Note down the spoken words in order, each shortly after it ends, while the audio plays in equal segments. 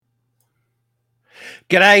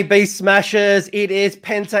G'day, Beast Smashers. It is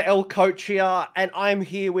Penta El Coach here, and I'm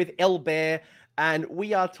here with El Bear, and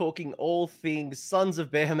we are talking all things Sons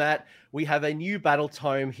of Behemat. We have a new battle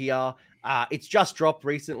tome here. It's just dropped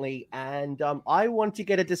recently, and I want to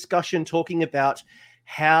get a discussion talking about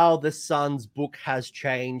how the Sons book has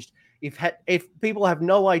changed. If people have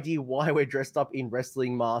no idea why we're dressed up in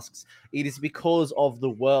wrestling masks, it is because of the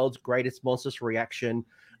world's greatest monstrous reaction.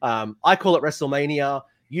 I call it WrestleMania.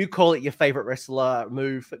 You call it your favorite wrestler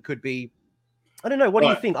move. It could be, I don't know. What do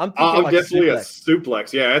you think? I'm thinking I'm like definitely a suplex.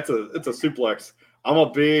 suplex. Yeah, it's a suplex. I'm a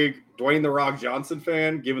big Dwayne the Rock Johnson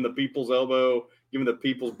fan, giving the people's elbow, giving the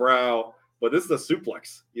people's brow. But this is a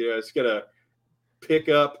suplex. It's gonna pick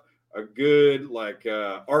up a good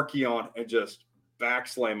Archeon and just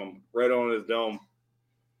backslam him right on his dome.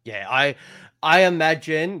 Yeah, I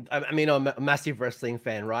imagine. I mean, I'm a massive wrestling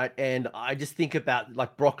fan, right? And I just think about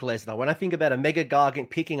like Brock Lesnar. When I think about a Mega Gargant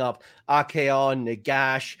picking up Archeon,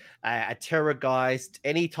 Nagash, a Terrorgeist,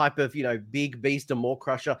 any type of big beast or Maw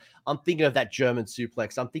Crusher, I'm thinking of that German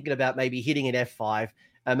suplex. I'm thinking about maybe hitting an F5,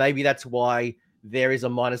 and maybe that's why there is a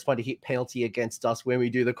 -1 to hit penalty against us when we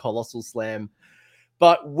do the Colossal Slam.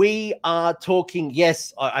 But we are talking,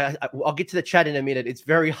 yes, I'll get to the chat in a minute. It's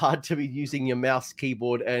very hard to be using your mouse,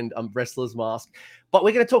 keyboard, and wrestler's mask. But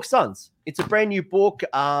we're going to talk Sons. It's a brand new book.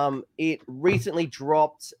 It recently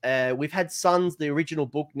dropped. We've had Sons, the original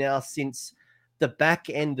book, now since the back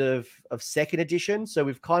end of second edition. So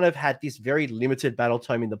we've kind of had this very limited battle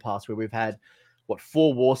tome in the past where we've had,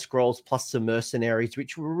 4 War Scrolls plus some mercenaries,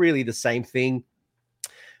 which were really the same thing.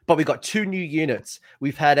 But we've got 2 new units.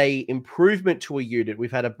 We've had a improvement to a unit.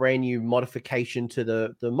 We've had a brand new modification to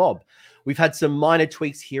the mob. We've had some minor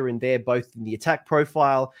tweaks here and there, both in the attack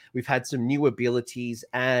profile. We've had some new abilities.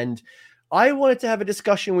 And I wanted to have a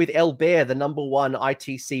discussion with El Bear, the number 1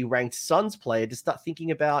 ITC ranked Sons player, to start thinking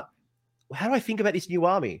about, how do I think about this new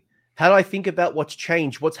army? How do I think about what's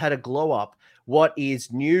changed? What's had a glow up? What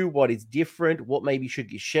is new? What is different? What maybe should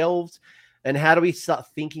be shelved? And how do we start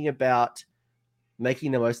thinking about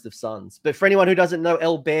making the most of Sons? But for anyone who doesn't know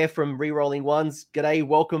El Bear from Rerolling Ones, g'day,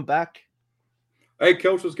 welcome back. Hey,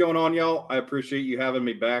 Coach, what's going on, y'all? I appreciate you having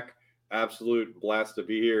me back. Absolute blast to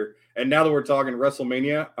be here. And now that we're talking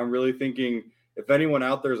WrestleMania, I'm really thinking if anyone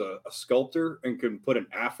out there is a sculptor and can put an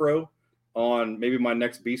afro on maybe my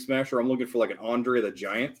next Beast Smasher, I'm looking for like an Andre the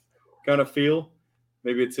Giant kind of feel,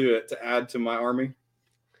 maybe to add to my army.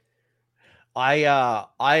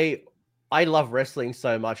 I love wrestling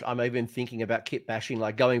so much. I'm even thinking about kit bashing,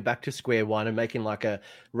 like going back to square one and making like a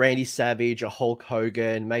Randy Savage, a Hulk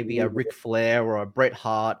Hogan, maybe a Ric Flair or a Bret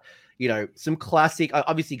Hart. Some classic. I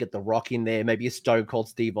obviously get The Rock in there, maybe a Stone Cold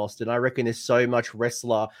Steve Austin. I reckon there's so much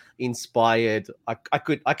wrestler inspired.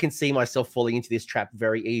 I can see myself falling into this trap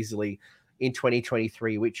very easily in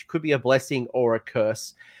 2023, which could be a blessing or a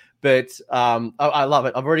curse. But I love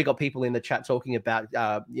it. I've already got people in the chat talking about,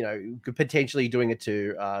 potentially doing it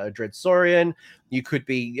to Dread Saurian. You could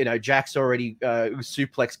be, Jack's already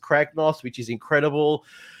suplex Kragnos, which is incredible.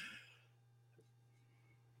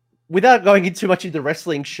 Without going into too much into the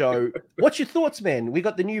wrestling show, what's your thoughts, man? We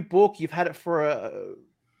got the new book. You've had it for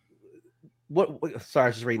sorry, I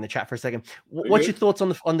was just reading the chat for a second. What's your thoughts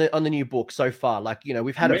on the new book so far? Like,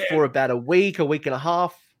 we've had it for about a week and a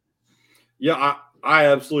half. Yeah, I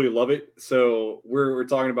absolutely love it. So we're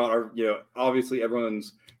talking about our, obviously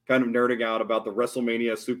everyone's kind of nerding out about the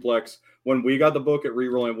WrestleMania suplex. When we got the book at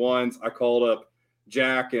Rerolling Ones, I called up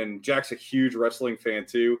Jack, and Jack's a huge wrestling fan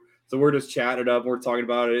too. So we're just chatting it up, and we're talking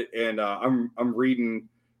about it, and I'm reading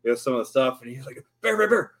some of the stuff, and he's like,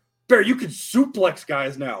 Bear, you can suplex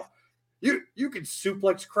guys now. You can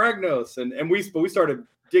suplex Kragnos, and we started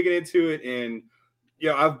digging into it, and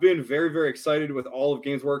I've been very, very excited with all of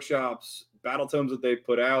Games Workshop's battle tomes that they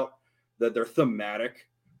put out, that they're thematic.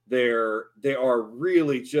 They are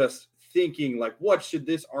really just thinking like, what should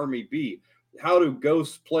this army be? How do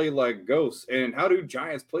ghosts play like ghosts? And how do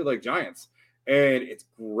giants play like giants? And it's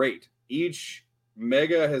great. Each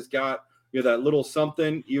mega has got that little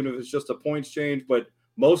something, even if it's just a points change, but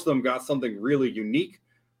most of them got something really unique,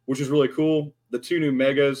 which is really cool. The 2 new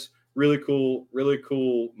megas, really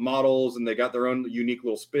cool models, and they got their own unique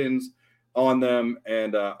little spins on them.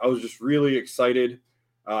 And I was just really excited.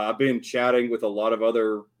 I've been chatting with a lot of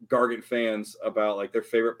other Gargant fans about like their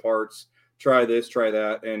favorite parts. Try this, try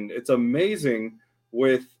that. And it's amazing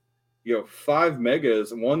with, 5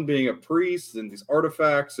 megas, one being a priest and these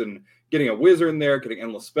artifacts and getting a wizard in there, getting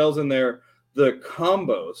endless spells in there. The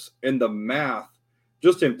combos and the math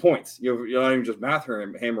just in points, you're not even just math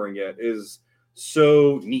hammering yet, is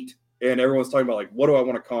so neat. And everyone's talking about like, what do I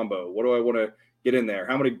want to combo? What do I want to get in there?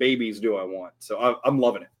 How many babies do I want? So I'm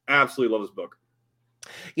loving it. Absolutely love this book.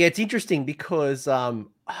 Yeah, it's interesting because I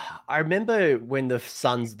remember when the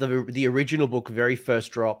Suns, the original book, very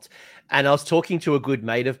first dropped, and I was talking to a good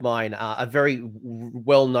mate of mine, a very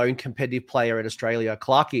well-known competitive player in Australia,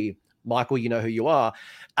 Clarkey. Michael, you know who you are.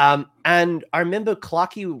 And I remember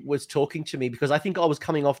Clarkey was talking to me because I think I was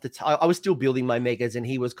coming off I was still building my megas, and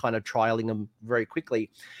he was kind of trialing them very quickly.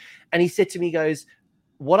 And he said to me, he goes,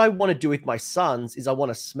 what I want to do with my sons is I want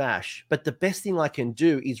to smash, but the best thing I can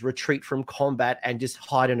do is retreat from combat and just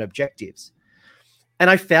hide on objectives. And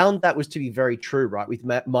I found that was to be very true, right? With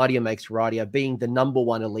Mightier Makes Radier being the number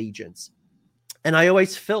one allegiance. And I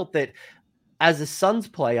always felt that as a Suns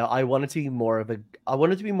player, I wanted to be more of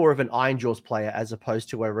an Iron Jaws player as opposed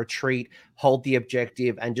to a retreat, hold the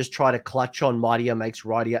objective, and just try to clutch on Mightier Makes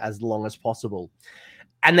Radier as long as possible.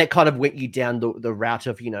 And that kind of went you down the route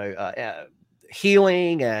of,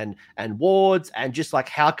 healing and wards, and just like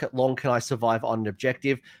how long can I survive on an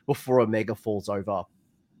objective before a mega falls over.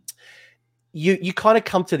 You kind of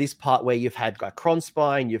come to this part where you've had like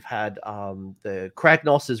Kronspine, you've had the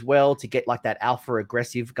Kragnos as well to get like that alpha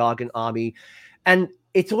aggressive Gargant army, and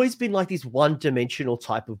it's always been like this one-dimensional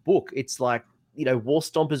type of book. It's like, War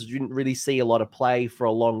Stompers didn't really see a lot of play for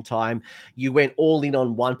a long time. You went all in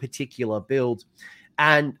on one particular build,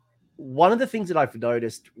 and one of the things that I've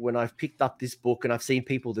noticed when I've picked up this book, and I've seen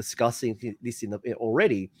people discussing this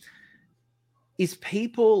already, is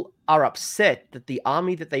people are upset that the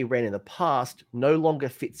army that they ran in the past no longer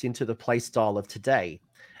fits into the play style of today.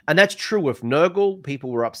 And that's true of Nurgle. People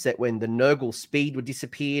were upset when the Nurgle speed would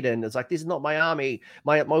disappeared, and it's like, this is not my army.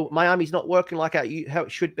 My army's not working like how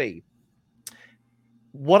it should be.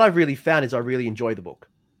 What I've really found is I really enjoy the book.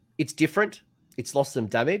 It's different. It's lost some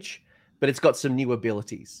damage, but it's got some new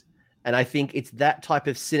abilities. And I think it's that type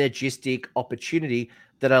of synergistic opportunity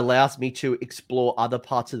that allows me to explore other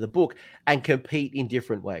parts of the book and compete in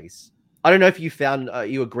different ways. I don't know if you found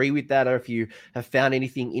you agree with that, or if you have found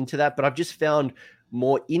anything into that, but I've just found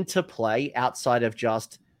more interplay outside of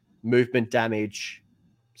just movement damage,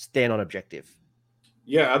 stand on objective.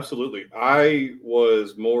 Yeah, absolutely. I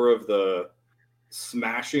was more of the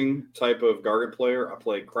smashing type of Gargant player. I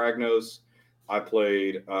played Kragnos. I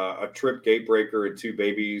played a Trip Gatebreaker and two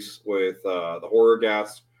babies with the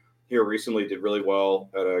Horrorghast here recently. Did really well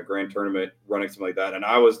at a grand tournament running something like that. And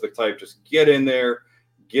I was the type, just get in there,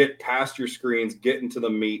 get past your screens, get into the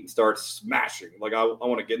meat and start smashing. Like I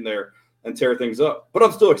want to get in there and tear things up. But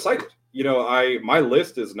I'm still excited. My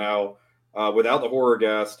list is now without the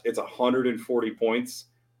Horrorghast, it's 140 points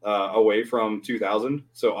away from 2,000.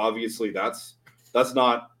 So obviously that's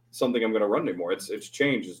not something I'm going to run anymore. It's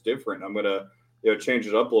changed. It's different. I'm going to change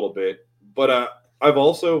it up a little bit. But I've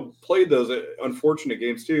also played those unfortunate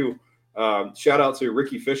games too. Shout out to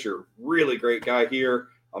Ricky Fisher, really great guy here,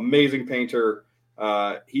 amazing painter.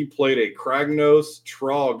 He played a Kragnos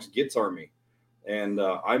Trogs Gitz army, and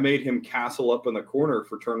I made him castle up in the corner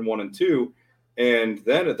for turn 1 and 2. And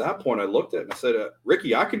then at that point, I looked at it and I said,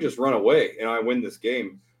 Ricky, I can just run away and I win this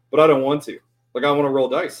game, but I don't want to. Like, I want to roll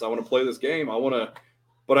dice. I want to play this game.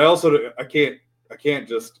 But I can't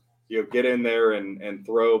just get in there and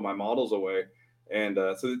throw my models away. And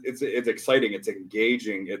so it's exciting. It's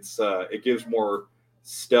engaging. It gives more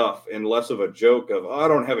stuff and less of a joke of, I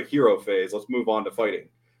don't have a hero phase. Let's move on to fighting.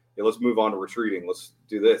 Let's move on to retreating. Let's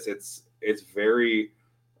do this. It's very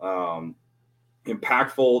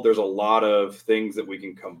impactful. There's a lot of things that we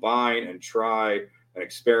can combine and try and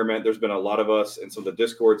experiment. There's been a lot of us in some of the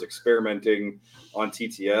Discords experimenting on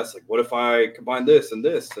TTS. Like, what if I combine this and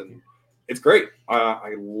this? And it's great.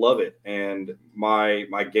 I love it. And my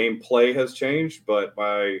gameplay has changed, but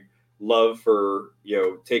my love for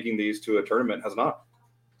taking these to a tournament has not.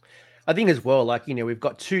 I think as well, like, we've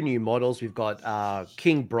got two new models. We've got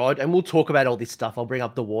King Brod, and we'll talk about all this stuff. I'll bring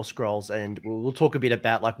up the War Scrolls, and we'll talk a bit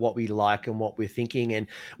about like what we like and what we're thinking. And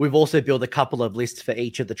we've also built a couple of lists for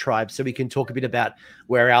each of the tribes, so we can talk a bit about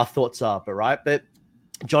where our thoughts are. But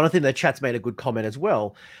Jonathan in the chat's made a good comment as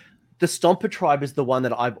well. The Stomper tribe is the one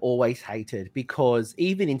that I've always hated, because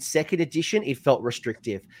even in 2nd edition, it felt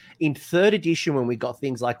restrictive. In 3rd edition, when we got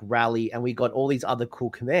things like Rally and we got all these other cool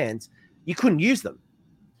commands, you couldn't use them.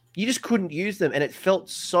 You just couldn't use them. And it felt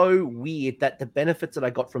so weird that the benefits that I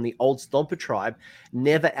got from the old Stomper tribe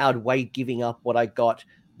never outweighed giving up what I got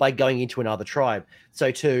by going into another tribe.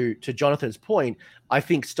 So to Jonathan's point, I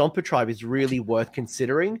think Stomper tribe is really worth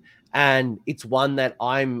considering. And it's one that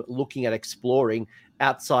I'm looking at exploring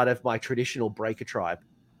outside of my traditional Breaker tribe.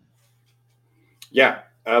 Yeah,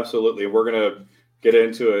 absolutely. We're going to get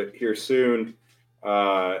into it here soon.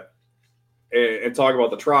 And talk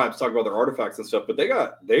about the tribes, talk about their artifacts and stuff, but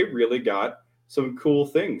they really got some cool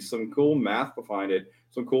things, some cool math behind it.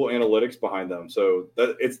 cool analytics behind them. So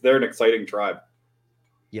they're an exciting tribe.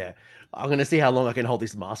 Yeah. I'm gonna see how long I can hold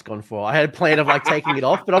this mask on for. I had a plan of like taking it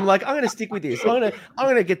off, but I'm like, I'm gonna stick with this. I'm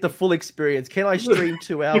gonna get the full experience. Can I stream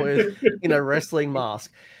 2 hours in a wrestling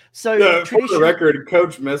mask? So Yeah, for the record,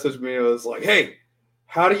 Coach messaged me. It was like, "Hey,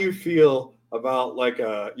 how do you feel about like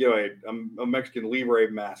a Mexican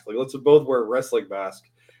Libre mask? Like, let's both wear a wrestling mask."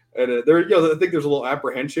 And there, I think there's a little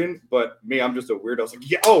apprehension, but me, I'm just a weirdo. I was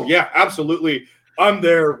like, "Yeah, oh yeah, absolutely. I'm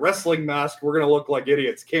there. Wrestling mask. We're gonna look like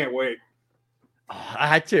idiots. Can't wait." I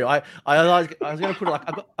had to. I was gonna put like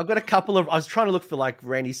I've got a couple of. I was trying to look for like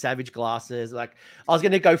Randy Savage glasses. Like I was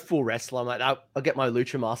gonna go full wrestler. I'm like I'll get my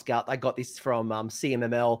lucha mask out. I got this from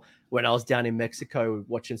CMML when I was down in Mexico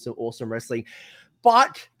watching some awesome wrestling.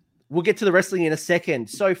 But we'll get to the wrestling in a second.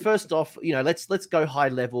 So first off, let's go high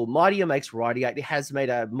level. Mightier Makes Rightier. It has made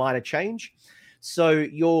a minor change. So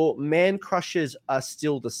your man crushers are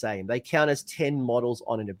still the same. They count as 10 models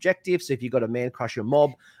on an objective. So if you've got a man crusher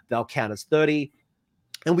mob, they'll count as 30.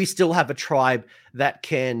 And we still have a tribe that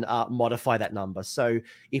can modify that number. So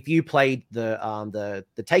if you played the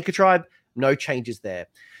Taker tribe, no changes there.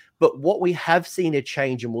 But what we have seen a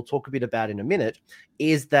change, and we'll talk a bit about in a minute,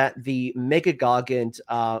 is that the Mega Gargant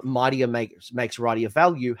Mightier Makes Rightier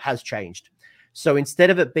value has changed. So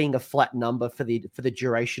instead of it being a flat number for the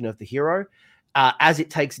duration of the hero, as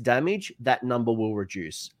it takes damage, that number will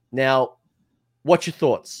reduce. Now, what's your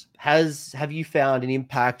thoughts? Have you found an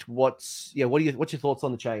impact? What's your thoughts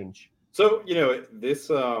on the change? So this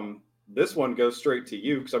one goes straight to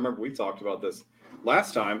you because I remember we talked about this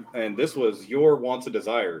last time, and this was your wants and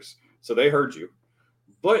desires. So they heard you,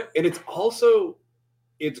 and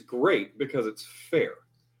it's great because it's fair.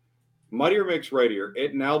 Mightier Makes Rightier.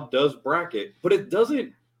 It now does bracket, but it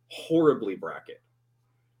doesn't horribly bracket.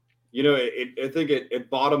 I think it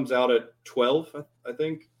bottoms out at 12. I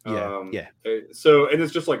think. Yeah. So, and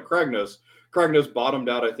it's just like Kragnos. Kragnos bottomed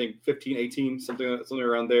out, I think, 15, 18, something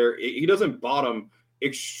around there. He doesn't bottom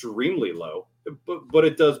extremely low, but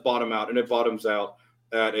it does bottom out, and it bottoms out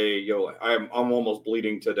at I'm almost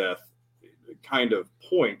bleeding to death kind of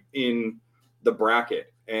point in the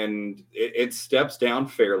bracket, and it steps down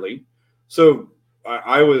fairly. So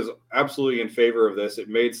I was absolutely in favor of this. It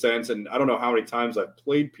made sense, and I don't know how many times I've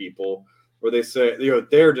played people where they say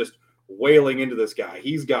they're just wailing into this guy.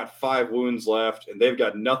 He's got 5 wounds left, and they've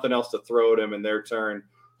got nothing else to throw at him in their turn.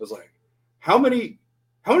 I was like, how many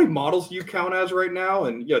models do you count as right now?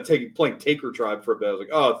 And playing Taker Tribe for a bit. I was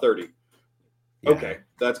like, 30. Yeah. Okay,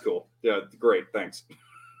 that's cool. Yeah, great, thanks.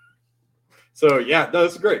 So yeah,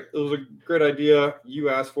 that's great. It was a great idea. You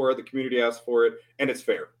asked for it, the community asked for it, and it's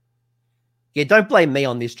fair. Yeah, don't blame me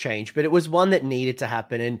on this change, but it was one that needed to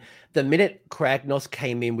happen. And the minute Kragnos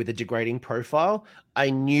came in with a degrading profile, I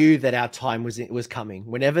knew that our time was coming.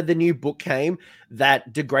 Whenever the new book came,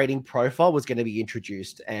 that degrading profile was going to be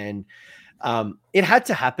introduced, and it had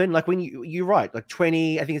to happen. Like when you're right, like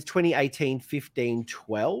 20, I think it's 2018, 15,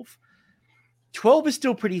 12. 12 is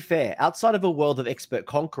still pretty fair outside of a world of expert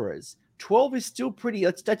conquerors. 12 is still pretty.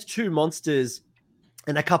 That's 2 monsters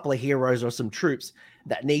and a couple of heroes or some troops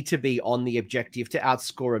that need to be on the objective to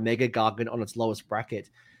outscore a Mega Gargant on its lowest bracket.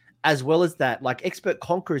 As well as that, like Expert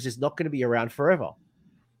Conquerors is not going to be around forever.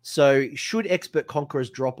 So should Expert Conquerors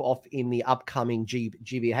drop off in the upcoming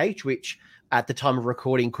GBH, which at the time of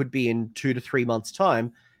recording could be in 2 to 3 months'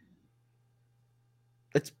 time,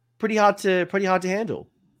 it's pretty hard to handle.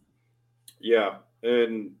 Yeah,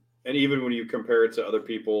 and even when you compare it to other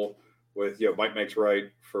people with Might Makes Right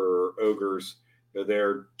for ogres,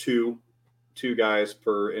 they're two guys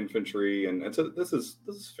per infantry, and so this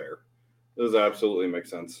is fair. This absolutely makes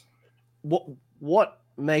sense. What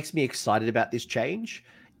makes me excited about this change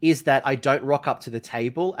is that I don't rock up to the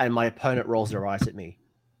table and my opponent rolls their eyes at me.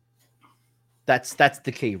 That's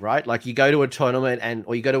the key, right? Like you go to a tournament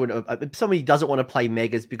or you go to somebody doesn't want to play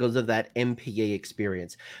megas because of that MPE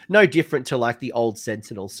experience. No different to like the old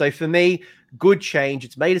Sentinels. So for me, good change.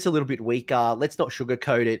 It's made us a little bit weaker. Let's not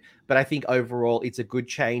sugarcoat it, but I think overall it's a good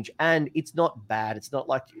change and it's not bad. It's not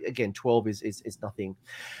like, again, 12 is nothing.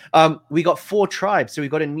 We got 4 tribes. So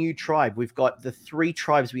we've got a new tribe. We've got the 3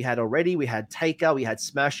 tribes we had already. We had Taker, we had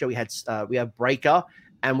Smasher, we have Breaker,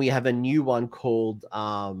 and we have a new one called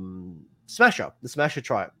Smasher, the Smasher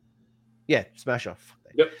tribe. Yeah, Smasher.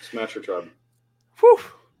 Yep, Smasher tribe. Whew.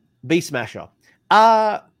 Beast Smasher.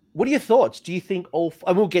 What are your thoughts? Do you think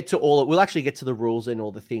and we'll get to we'll actually get to the rules and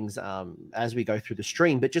all the things as we go through the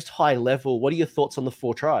stream, but just high level, what are your thoughts on the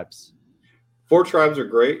 4 tribes? 4 tribes are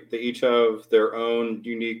great. They each have their own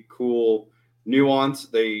unique, cool nuance.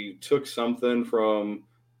 They took something from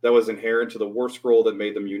that was inherent to the War Scroll that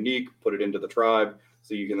made them unique, put it into the tribe,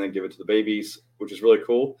 so you can then give it to the babies. which is really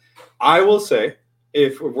cool. I will say,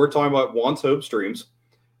 if we're talking about Wants Hope streams,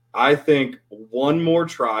 I think one more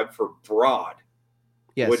tribe for Broad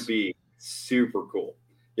would be super cool.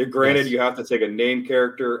 Granted, you have to take a named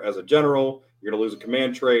character as a general. You're going to lose a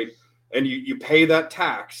command trait, and you pay that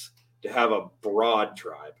tax to have a Broad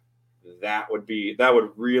tribe. That would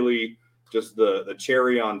really just the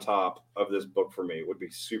cherry on top of this book for me. It would be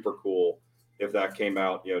super cool if that came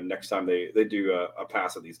out, next time they do a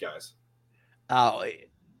pass of these guys.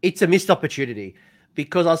 It's a missed opportunity,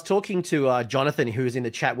 because I was talking to Jonathan, who was in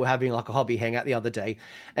the chat. We're having like a hobby hangout the other day,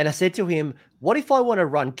 and I said to him, what if I want to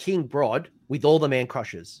run King Broad with all the man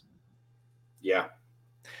crushers? Yeah.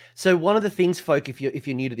 So one of the things, folk, if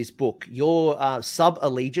you're new to this book, your sub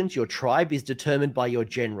allegiance, your tribe, is determined by your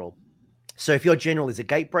general. So if your general is a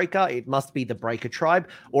gatebreaker, it must be the breaker tribe.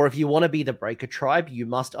 Or if you want to be the breaker tribe, you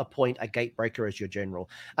must appoint a gatebreaker as your general.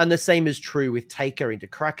 And the same is true with Taker into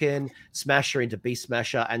Kraken, Smasher into Beast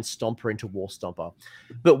Smasher, and Stomper into War Stomper.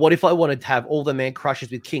 But what if I wanted to have all the man crushers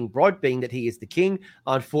with King Broad, being that he is the king?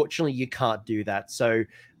 Unfortunately, you can't do that. So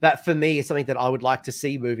that, for me, is something that I would like to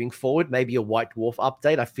see moving forward. Maybe a White Dwarf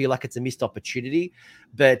update. I feel like it's a missed opportunity.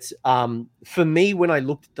 But for me, when I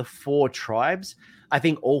looked at the 4 tribes, I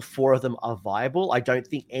think all 4 of them are viable. I don't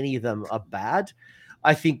think any of them are bad.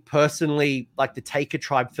 I think personally, like the Taker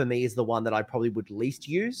tribe for me is the one that I probably would least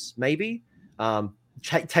use, maybe.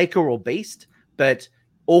 Taker or Beast. But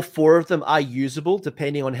all 4 of them are usable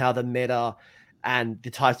depending on how the meta and the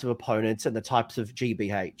types of opponents and the types of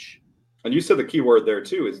GBH. And you said the key word there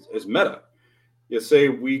too is meta. You say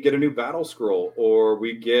we get a new battle scroll, or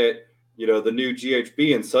we get, the new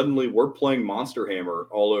GHB, and suddenly we're playing Monster Hammer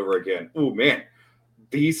all over again. Oh man.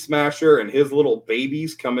 Beast Smasher and his little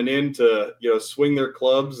babies coming in to, swing their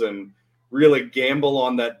clubs and really gamble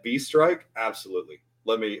on that Beast Strike. Absolutely.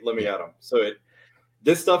 Let me add them. So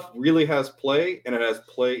this stuff really has play, and it has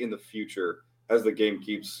play in the future as the game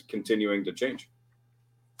keeps continuing to change.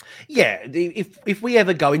 Yeah, if we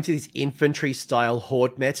ever go into this infantry style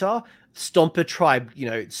horde meta, Stomper tribe,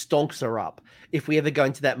 stonks are up. If we ever go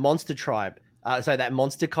into that monster tribe, that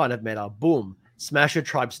monster kind of meta, boom, Smasher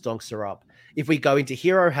tribe stonks are up. If we go into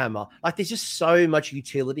Hero Hammer, there's just so much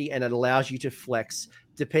utility, and it allows you to flex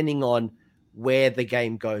depending on where the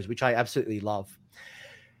game goes, which I absolutely love.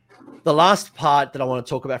 The last part that I want to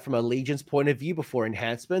talk about from a Legion's point of view before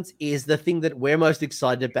enhancements is the thing that we're most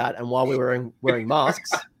excited about, and while we were wearing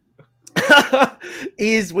masks,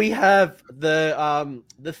 is we have the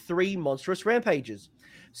 3 monstrous rampages.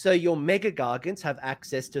 So your Mega Gargants have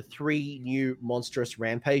access to 3 new monstrous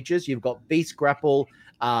rampages. You've got Beast Grapple,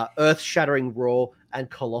 Earth-Shattering Roar, and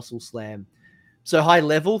Colossal Slam. So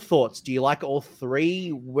high-level thoughts. Do you like all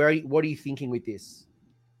 3? What are you thinking with this?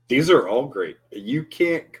 These are all great. You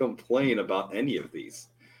can't complain about any of these.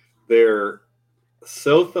 They're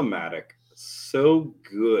so thematic, so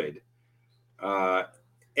good. And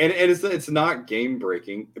it's not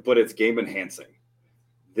game-breaking, but it's game-enhancing.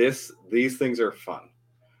 These things are fun.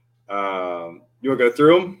 You want to go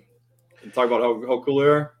through them and talk about how cool they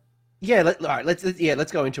are? Yeah,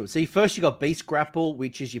 let's go into it. So first you got Beast Grapple,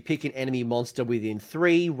 which is you pick an enemy monster within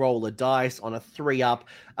 3, roll a dice on a 3-up.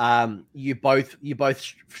 You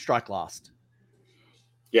both strike last.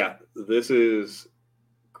 Yeah, this is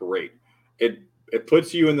great. It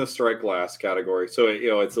puts you in the strike last category. So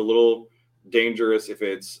it's a little dangerous if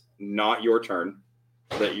it's not your turn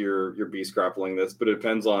that you're Beast Grappling this, but it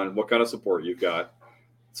depends on what kind of support you've got.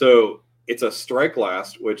 So it's a strike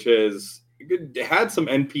last, which had some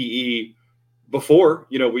NPE before.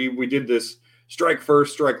 We did this strike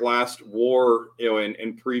first, strike last war,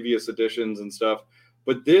 in previous editions and stuff.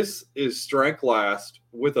 But this is strike last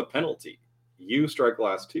with a penalty. You strike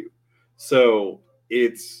last too. So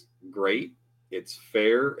it's great. It's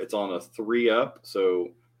fair. It's on a 3-up. So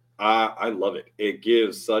I love it. It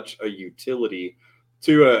gives such a utility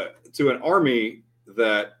to an army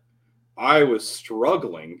that I was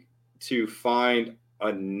struggling to find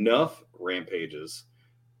enough rampages.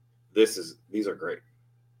 These are great.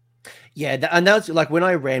 Yeah, and that's like when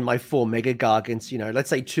I ran my 4 Mega Gargants, let's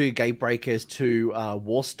say 2 Gatebreakers, 2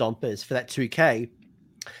 War Stompers for that 2K.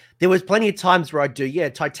 There was plenty of times where I'd do,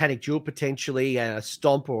 Titanic Jewel potentially and a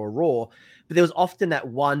Stomp or a Roar. But there was often that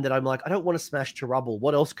one that I'm like, I don't want to smash to rubble.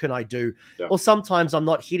 What else can I do? Yeah. Or sometimes I'm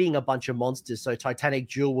not hitting a bunch of monsters, so Titanic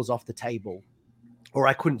Jewel was off the table. Or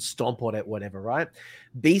I couldn't stomp on it, whatever, right?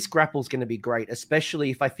 Beast Grapple is going to be great, especially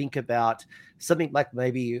if I think about something like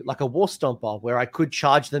maybe like a War Stomper, where I could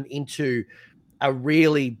charge them into a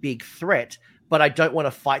really big threat, but I don't want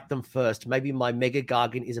to fight them first. Maybe my Mega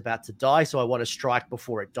Gargant is about to die, so I want to strike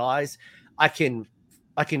before it dies. I can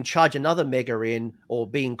I can charge another mega in or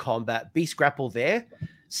be in combat, beast grapple there,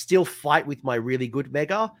 still fight with my really good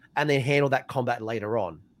mega, and then handle that combat later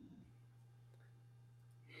on.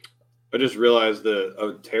 I just realized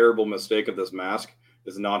a terrible mistake of this mask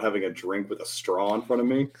is not having a drink with a straw in front of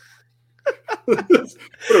me.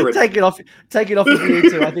 Take it off if you need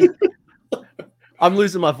to. I think I'm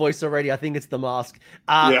losing my voice already. I think it's the mask.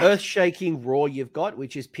 Earth-shaking roar you've got,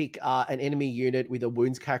 which is pick an enemy unit with a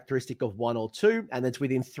wounds characteristic of 1 or 2, and that's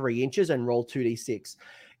within 3 inches, and roll 2d6.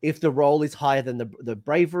 If the roll is higher than the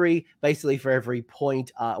bravery, basically for every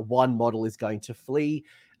point, 1 model is going to flee,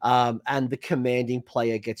 and the commanding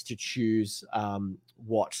player gets to choose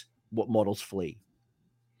what models flee.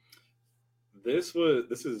 This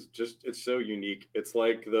is just, it's so unique. It's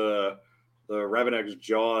like the Ravenek's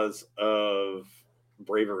Jaws of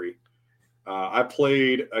bravery. I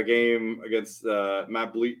played a game against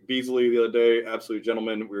Matt Beasley the other day, absolute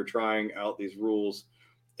gentleman. We were trying out these rules,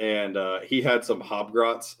 and he had some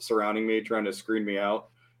hobgrots surrounding me, trying to screen me out.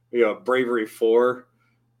 Bravery 4.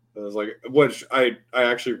 I was like, which I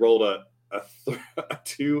actually rolled a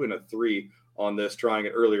 2 and a 3 on this, trying it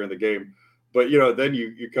earlier in the game. But then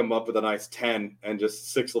you come up with a nice 10, and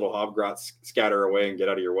just 6 little hobgrots scatter away and get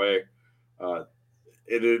out of your way.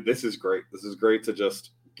 This is great. This is great to just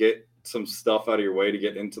get some stuff out of your way to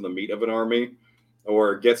get into the meat of an army,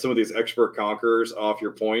 or get some of these expert conquerors off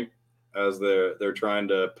your point as they're trying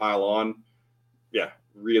to pile on. Yeah,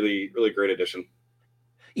 really, really great addition.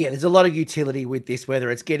 Yeah, there's a lot of utility with this,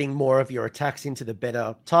 whether it's getting more of your attacks into the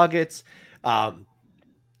better targets,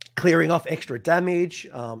 clearing off extra damage.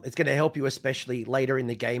 It's going to help you, especially later in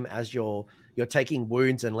the game as you're taking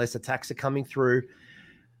wounds and less attacks are coming through.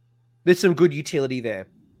 There's some good utility there.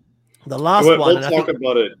 The last one, we'll talk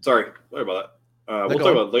about it. Sorry about that. We'll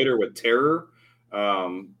talk about it later with terror.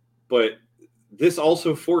 But this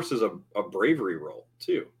also forces a bravery roll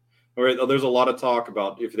too. All right, there's a lot of talk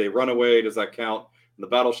about if they run away, does that count in the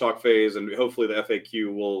battle shock phase? And hopefully the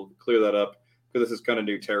FAQ will clear that up, because this is kind of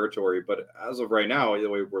new territory. But as of right now, the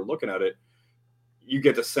way we're looking at it, you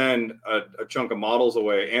get to send a chunk of models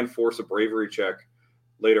away and force a bravery check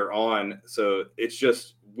later on. So it's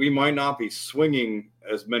just, we might not be swinging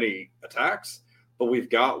as many attacks, but we've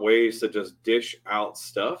got ways to just dish out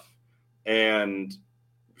stuff and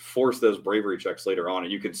force those bravery checks later on.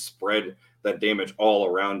 And you can spread that damage all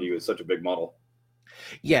around you. It's such a big model.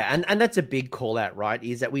 Yeah, and that's a big call out, right?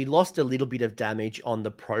 Is that we lost a little bit of damage on the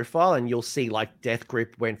profile, and you'll see like Death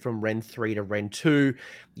Grip went from Ren 3 to Ren 2.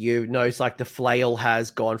 You notice like the Flail has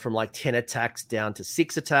gone from like 10 attacks down to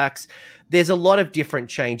 6 attacks. There's a lot of different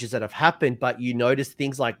changes that have happened, but you notice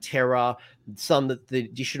things like Terror, some of the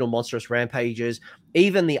additional monstrous rampages,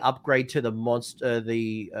 even the upgrade to the monster,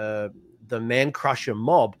 the Man Crusher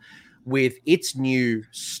mob with its new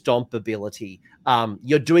stomp ability.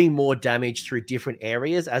 You're doing more damage through different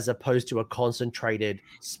areas as opposed to a concentrated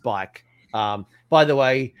spike. By the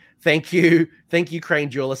way, thank you, Crane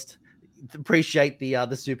Duelist. Appreciate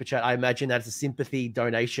the super chat. I imagine that's a sympathy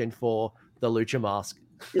donation for the Lucha mask.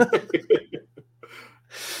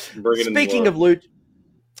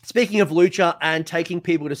 Speaking of Lucha and taking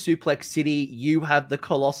people to Suplex City, you have the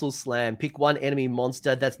Colossal Slam. Pick one enemy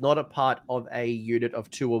monster that's not a part of a unit of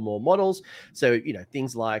 2 or more models. So,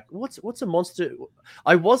 things like, what's a monster?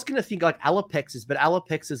 I was going to think like Alapexes, but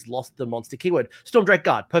Alapexes lost the monster keyword. Stormdrake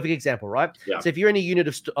Guard, perfect example, right? Yeah. So if you're in a unit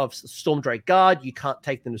of Stormdrake Guard, you can't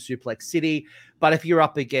take them to Suplex City. But if you're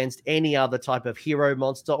up against any other type of hero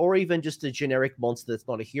monster, or even just a generic monster that's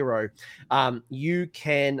not a hero, you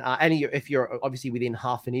can, and if you're obviously within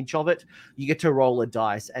half an inch of it, you get to roll a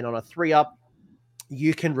dice. And on a 3-up,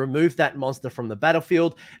 you can remove that monster from the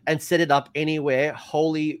battlefield and set it up anywhere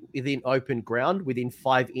wholly within open ground within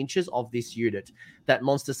 5 inches of this unit. That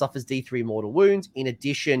monster suffers D3 mortal wounds. In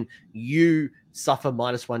addition, you suffer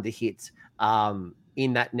 -1 to hit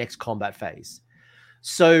in that next combat phase.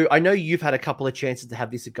 So I know you've had a couple of chances to have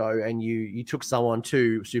this a go, and you took someone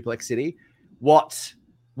to Suplex City. What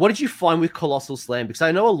did you find with Colossal Slam? Because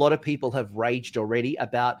I know a lot of people have raged already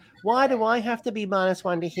about, why do I have to be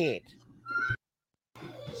 -1 to hit?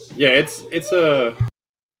 Yeah, it's a...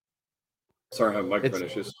 Sorry, I have microphone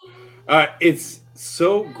issues. It's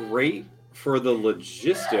so great for the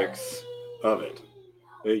logistics of it.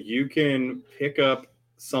 You can pick up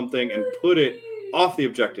something and put it off the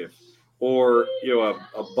objective, or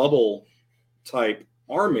a bubble type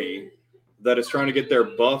army that is trying to get their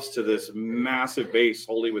buffs to this massive base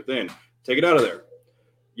wholly within. Take it out of there.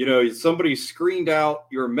 Somebody screened out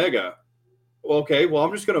your mega. Okay, well,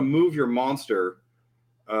 I'm just going to move your monster.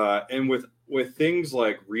 And with things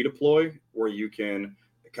like redeploy, where you can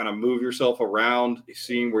kind of move yourself around,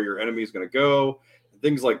 seeing where your enemy is going to go,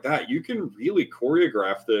 things like that, you can really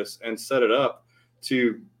choreograph this and set it up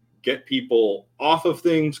to get people off of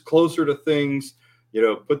things, closer to things,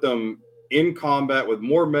 put them in combat with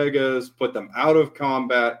more megas, put them out of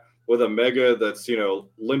combat with a mega that's,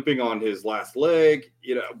 limping on his last leg,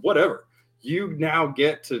 whatever. You now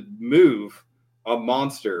get to move a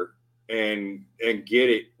monster and get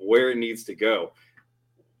it where it needs to go.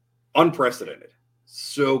 Unprecedented.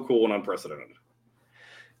 So cool and unprecedented.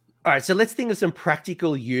 All right, so let's think of some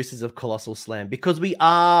practical uses of Colossal Slam, because we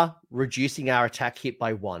are reducing our attack hit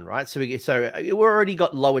by 1, right? So we've already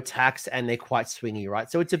got low attacks and they're quite swingy,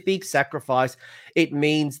 right? So it's a big sacrifice. It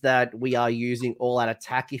means that we are using all-out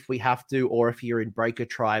attack if we have to, or if you're in Breaker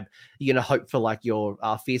Tribe, you're going to hope for like your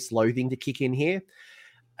Fierce Loathing to kick in here.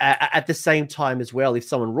 At the same time as well, if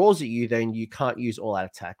someone roars at you, then you can't use all-out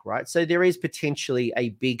attack, right? So there is potentially a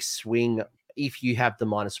big swing if you have the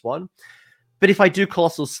 -1. But if I do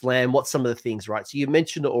Colossal Slam, what's some of the things, right? So you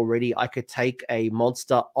mentioned it already. I could take a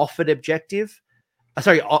monster off an objective.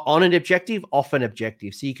 On an objective, off an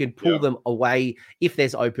objective. So you can pull them away if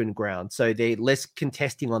there's open ground. So they're less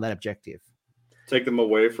contesting on that objective. Take them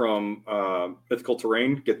away from mythical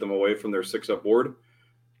terrain. Get them away from their 6-up board.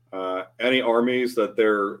 Any armies that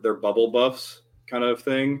they're bubble buffs kind of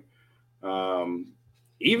thing.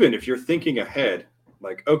 Even if you're thinking ahead,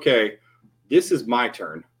 like, okay, this is my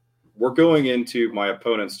turn. We're going into my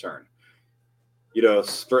opponent's turn.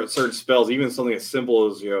 Certain spells, even something as simple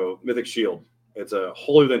as, Mythic Shield. It's a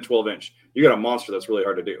holier than 12-inch. You got a monster that's really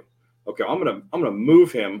hard to do. Okay, I'm gonna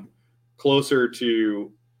move him closer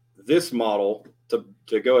to this model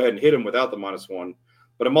to go ahead and hit him without the -1,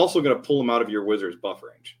 but I'm also gonna pull him out of your wizard's buff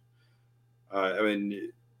range.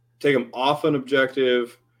 Take him off an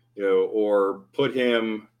objective, or put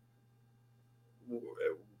him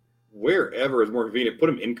wherever is more convenient. Put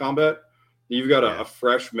him in combat. You've got a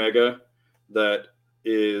fresh mega that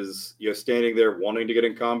is standing there wanting to get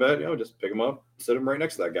in combat. Just pick him up, sit him right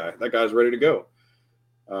next to that guy. That guy's ready to go.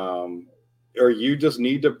 Or you just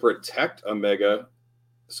need to protect a mega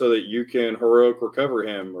so that you can heroic recover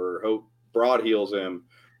him, or hope broad heals him,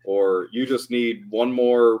 or you just need one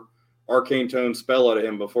more arcane tone spell out of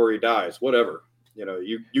him before he dies. Whatever.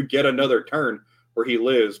 You get another turn where he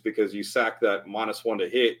lives because you sack that -1 to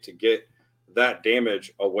hit to get that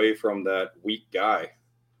damage away from that weak guy.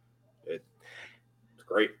 It's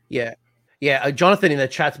great. Yeah. Jonathan in the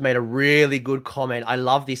chat's made a really good comment. I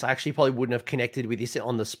love this. I actually probably wouldn't have connected with this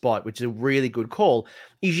on the spot, which is a really good call.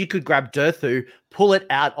 Is you could grab Durthu, pull it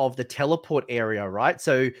out of the teleport area, right?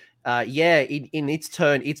 So in its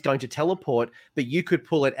turn, it's going to teleport, but you could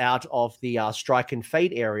pull it out of the strike and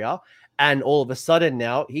fade area. And all of a sudden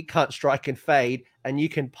now he can't strike and fade, and you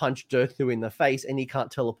can punch Durthu in the face and he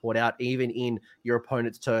can't teleport out even in your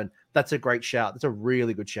opponent's turn. That's a great shout. That's a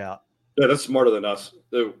really good shout. Yeah, that's smarter than us.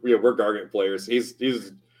 We're Gargant players. He's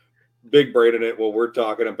big brain in it while we're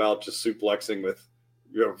talking about just suplexing with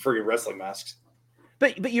freaking wrestling masks.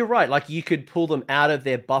 But you're right. Like, you could pull them out of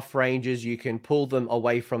their buff ranges. You can pull them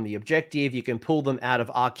away from the objective. You can pull them out of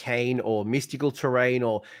arcane or mystical terrain,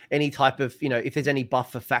 or any type of, if there's any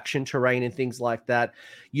buff for faction terrain and things like that.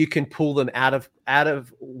 You can pull them out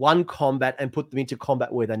of one combat and put them into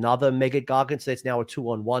combat with another Mega Gargant. So it's now a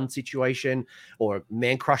 2-on-1 situation, or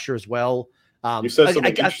Man Crusher as well. You said something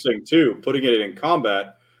interesting too. Putting it in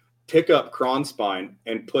combat, pick up Kronspine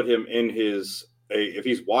and put him in if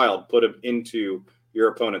he's wild, put him into your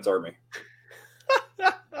opponent's army.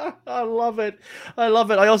 I love it. I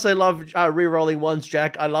also love re-rolling ones,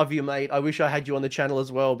 Jack. I love you, mate. I wish I had you on the channel as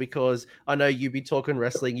well, because I know you'd be talking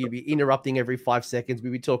wrestling. You'd be interrupting every 5 seconds.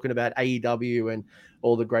 We'd be talking about AEW and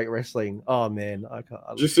all the great wrestling. Oh, man.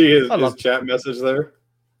 Did you see his chat message there?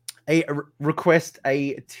 Request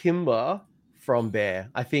a timber from Bear.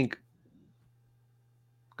 I think.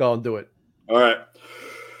 Go and do it. All right.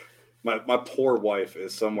 My poor wife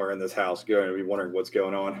is somewhere in this house going to be wondering what's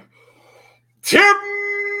going on. Timber!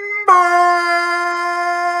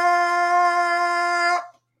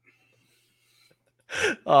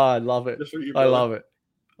 Oh, I love it.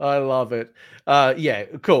 I love it. Yeah,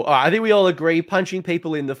 cool. All right, I think we all agree, punching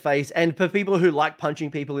people in the face. And for people who like punching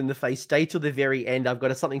people in the face, stay till the very end. I've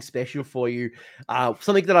got something special for you.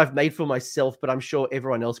 Something that I've made for myself, but I'm sure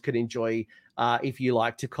everyone else could enjoy if you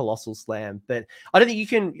like to Colossal Slam. But I don't think you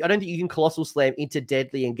can Colossal Slam into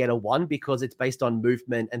Deadly and get a 1, because it's based on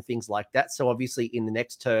movement and things like that. So obviously in the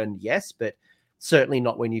next turn, yes, but certainly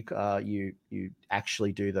not when you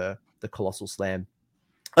actually do the Colossal Slam.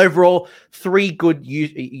 Overall, 3 good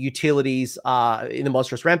utilities in the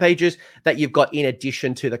Monstrous Rampages that you've got in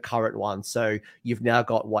addition to the current one. So you've now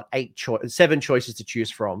got 7 choices to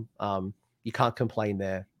choose from. You can't complain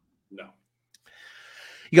there. No.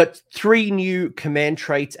 You got 3 new command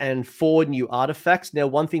traits and 4 new artifacts. Now,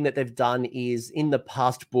 one thing that they've done is in the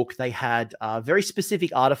past book, they had very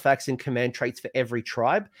specific artifacts and command traits for every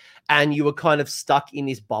tribe, and you were kind of stuck in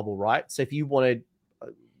this bubble, right? So if you wanted,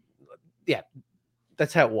 yeah,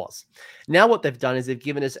 that's how it was. Now, what they've done is they've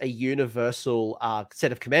given us a universal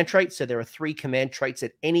set of command traits. So there are 3 command traits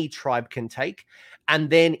that any tribe can take. And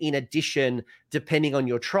then in addition, depending on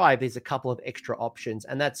your tribe, there's a couple of extra options.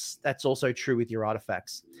 And that's also true with your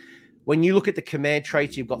artifacts. When you look at the command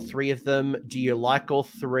traits, you've got 3 of them. Do you like all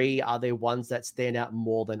 3? Are there ones that stand out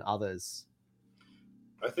more than others?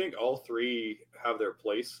 I think all 3 have their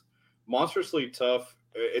place. Monstrously Tough,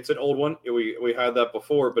 it's an old one. We had that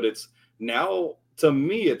before, but it's now, to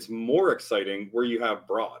me, it's more exciting where you have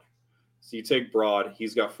Broad. So you take Broad,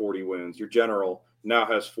 he's got 40 wounds. Your general now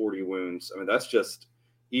has 40 wounds. I mean, that's just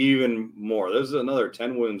even more. There's another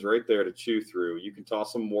 10 wounds right there to chew through. You can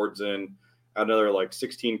toss some wards in, another like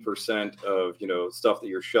 16% of stuff that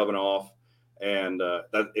you're shoving off, and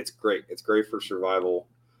that it's great. It's great for survival.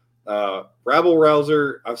 Rabble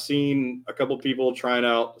Rouser, I've seen a couple people trying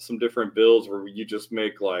out some different builds where you just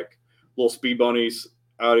make like little speed bunnies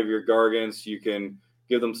out of your Gargants. You can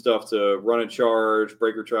give them stuff to run and charge.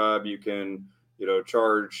 Breaker Tribe, you can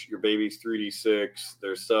charge your babies 3d6.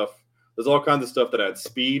 There's all kinds of stuff that adds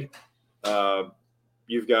speed.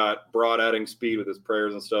 You've got Broad adding speed with his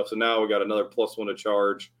prayers and stuff. So now we got another +1 to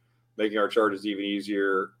charge, making our charges even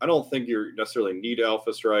easier. I don't think you necessarily need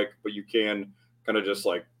Alpha Strike, but you can kind of just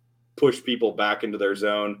like push people back into their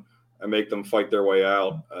zone and make them fight their way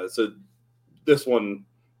out. So this one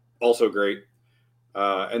also great.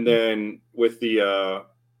 And then with the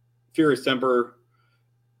Furious Temper,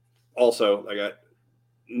 also I got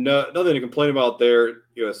nothing to complain about there.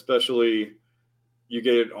 Especially you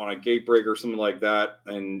get it on a Gatebreaker or something like that,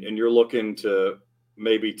 and you're looking to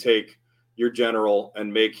maybe take your general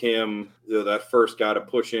and make him that first guy to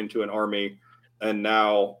push into an army, and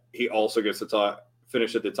now he also gets to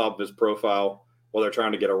finish at the top of his profile while they're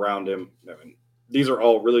trying to get around him. I mean, these are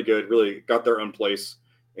all really good, really got their own place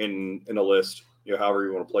in a list, however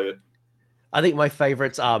you want to play it. I think my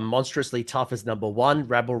favorites are Monstrously Tough as number 1,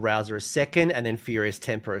 Rabble Rouser as 2nd, and then Furious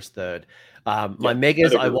Temper as 3rd. My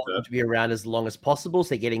megas, I want them to be around as long as possible,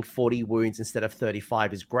 so getting 40 wounds instead of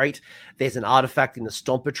 35 is great. There's an artifact in the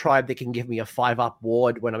Stomper tribe that can give me a 5-up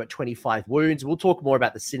ward when I'm at 25 wounds. We'll talk more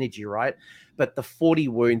about the synergy, right? But the 40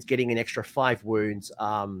 wounds, getting an extra 5 wounds,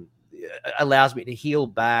 allows me to heal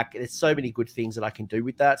back. There's so many good things that I can do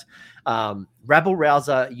with that. Rabble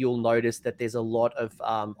Rouser, you'll notice that there's a lot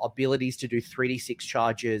of abilities to do 3d6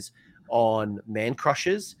 charges on Man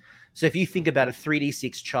Crushers. So if you think about a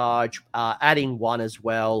 3d6 charge, adding 1 as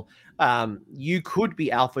well, you could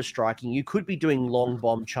be alpha striking, you could be doing long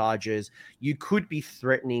bomb charges, you could be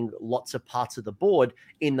threatening lots of parts of the board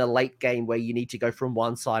in the late game where you need to go from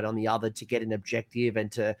one side on the other to get an objective and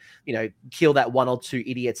to, kill that 1 or 2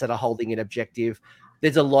 idiots that are holding an objective.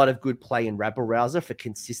 There's a lot of good play in Rabble Rouser for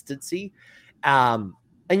consistency. And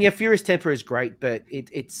yeah, Furious Temper is great, but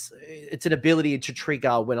it's an ability to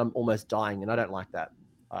trigger when I'm almost dying, and I don't like that.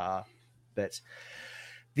 But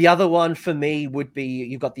the other one for me would be,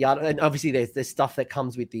 you've got the art, and obviously there's stuff that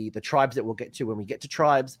comes with the tribes that we'll get to when we get to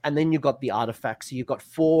tribes, and then you've got the artifacts. So you've got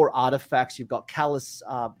 4 artifacts. You've got Callous,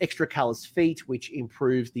 extra Callous Feet, which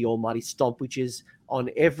improves the Almighty Stomp, which is on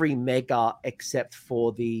every mega except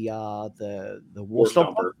for the War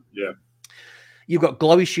Stomper. Yeah. You've got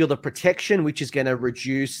Glowy Shield of Protection, which is going to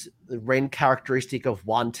reduce the Ren characteristic of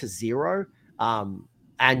 1 to 0,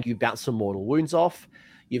 and you bounce some mortal wounds off.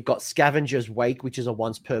 You've got Scavenger's Wake, which is a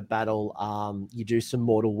once per battle. You do some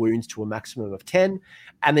mortal wounds to a maximum of 10.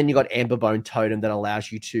 And then you've got Amberbone Totem that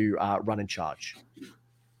allows you to run and charge.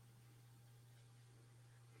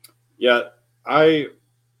 Yeah,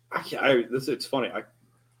 it's funny.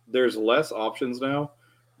 There's less options now,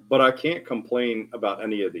 but I can't complain about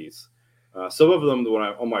any of these. Some of them,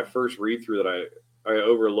 on my first read through that I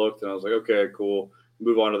overlooked, and I was like, okay, cool,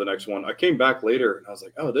 move on to the next one. I came back later and I was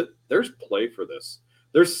like, oh, there's play for this.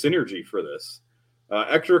 There's synergy for this.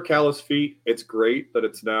 Extra Callous Feet, it's great that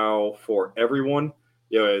it's now for everyone.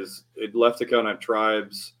 As it left to kind of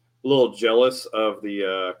tribes a little jealous of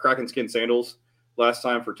the Kraken Skin Sandals last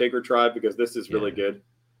time for Taker Tribe, because this is really good.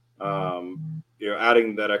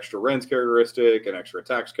 Adding that extra Rends characteristic and extra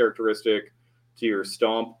attacks characteristic to your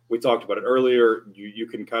Stomp. We talked about it earlier. You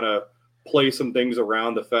can kind of play some things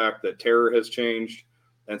around the fact that Terror has changed.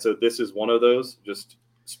 And so this is one of those, just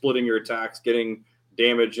splitting your attacks, getting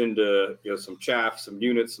damage into some chaff, some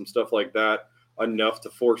units, some stuff like that, enough to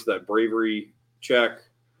force that bravery check.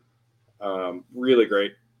 Really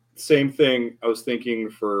great. Same thing I was thinking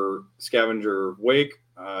for Scavenger Wake.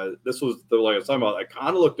 This was the like I was talking about. I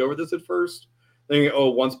kind of looked over this at first, thinking, "Oh,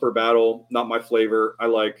 once per battle, not my flavor. I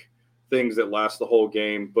like things that last the whole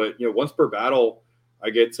game." But once per battle, I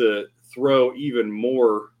get to throw even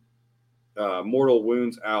more mortal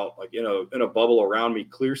wounds out, like in a bubble around me,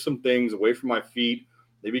 clear some things away from my feet,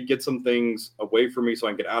 maybe get some things away from me so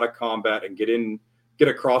I can get out of combat and get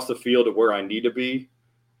across the field to where I need to be.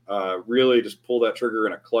 Really just pull that trigger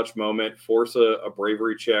in a clutch moment, force a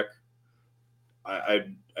bravery check. I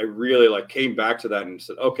really came back to that and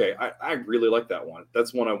said, okay, I really like that one.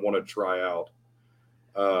 That's one I want to try out.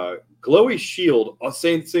 Glowy Shield,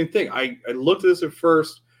 same thing. I looked at this at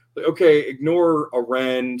first, okay, ignore a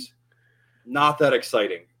rend, not that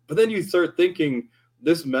exciting. But then you start thinking,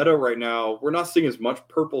 this meta right now, we're not seeing as much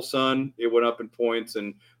Purple Sun. It went up in points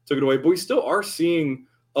and took it away, but we still are seeing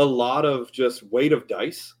a lot of just weight of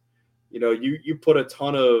dice. You put a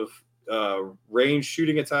ton of range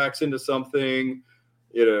shooting attacks into something.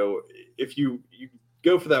 If you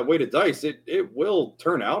go for that weight of dice, it will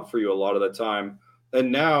turn out for you a lot of the time.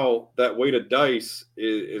 And now that weight of dice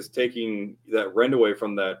is taking that rend away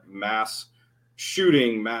from that mass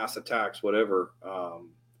shooting, mass attacks, whatever.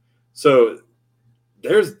 So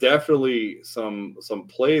there's definitely some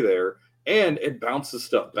play there, and it bounces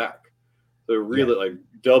stuff back. So really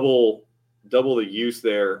double the use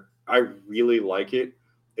there. I really like it.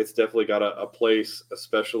 It's definitely got a place,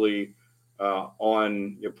 especially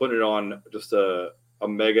on putting it on just a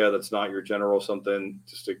mega that's not your general something,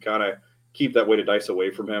 just to kind of keep that weight of dice away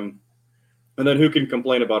from him. And then who can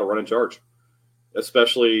complain about a run and charge?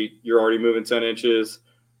 Especially you're already moving 10 inches,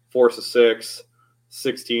 force of 6,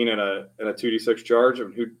 16 and a 2d6 charge. I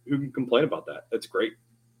mean, who can complain about that? That's great.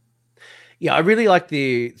 Yeah, I really like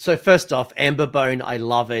so first off, Amber Bone, I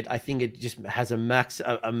love it. I think it just has a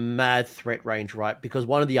mad threat range, right? Because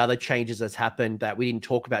one of the other changes that's happened that we didn't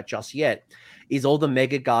talk about just yet is all the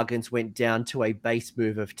Mega Gargants went down to a base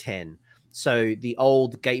move of 10. So the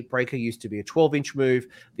old Gatebreaker used to be a 12-inch move.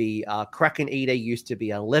 The Kraken Eater used to be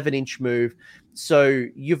an 11-inch move. So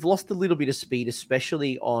you've lost a little bit of speed,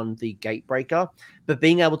 especially on the Gatebreaker. But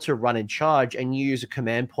being able to run and charge and use a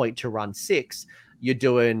command point to run 6, you're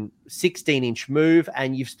doing 16-inch move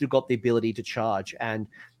and you've still got the ability to charge. And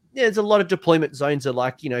there's a lot of deployment zones are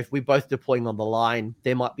like, if we're both deploying on the line,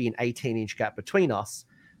 there might be an 18-inch gap between us.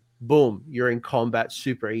 Boom, you're in combat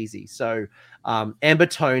super easy. So Amber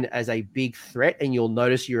Tone as a big threat, and you'll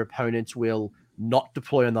notice your opponents will not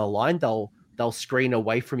deploy on the line. They'll screen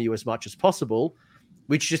away from you as much as possible,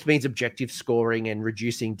 which just means objective scoring and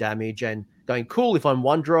reducing damage and going, cool, if I'm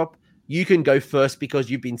one drop, you can go first because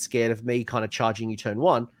you've been scared of me kind of charging you turn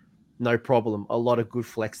 1. No problem. A lot of good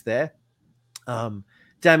flex there.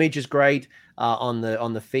 Damage is great on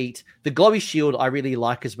the feet. The Glowy Shield I really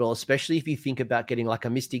like as well, especially if you think about getting like a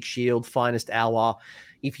Mystic Shield, Finest Hour.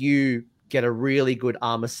 If you get a really good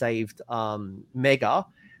armor saved Mega,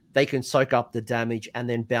 they can soak up the damage and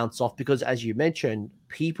then bounce off because, as you mentioned,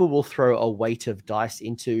 people will throw a weight of dice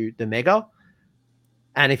into the Mega.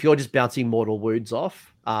 And if you're just bouncing mortal wounds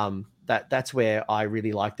off, that's where I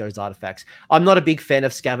really like those artifacts. I'm not a big fan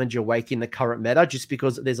of Scavenger Wake in the current meta just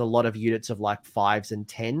because there's a lot of units of like 5s and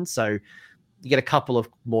 10s. So you get a couple of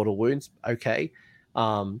mortal wounds, okay.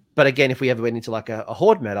 But again, if we ever went into like a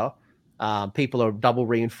horde meta, people are double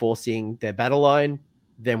reinforcing their battle line,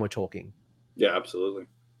 then we're talking. Yeah, absolutely.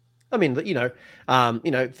 I mean,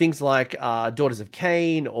 things like Daughters of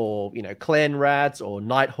Cain or, Clan Rats or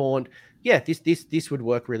Nighthaunt. Yeah, this would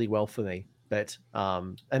work really well for me. But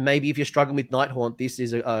and maybe if you're struggling with Nighthaunt, this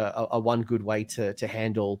is a one good way to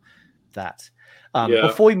handle that.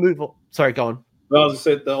 Before we move on, sorry, go on. Well, I was just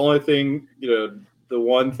saying the only thing, the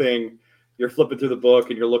one thing you're flipping through the book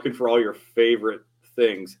and you're looking for all your favorite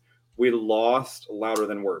things. We lost Louder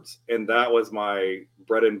Than Words, and that was my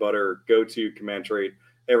bread and butter go-to command trait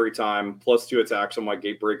every time. +2 attacks on my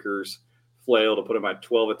Gatebreakers, flail to put them at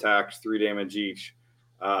 12 attacks, 3 damage each.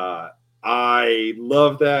 I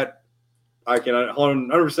love that. I can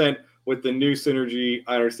 100% with the new synergy.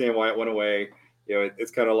 I understand why it went away. It's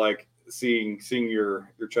kind of like seeing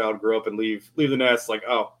your child grow up and leave the nest. Like,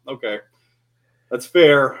 oh, okay, that's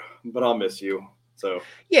fair, but I'll miss you. So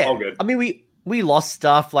yeah, all good. I mean, we lost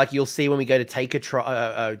stuff like you'll see when we go to Take a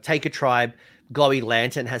Tribe. Glowy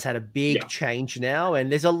Lantern has had a big change now,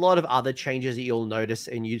 and there's a lot of other changes that you'll notice,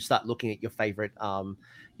 and you start looking at your favorite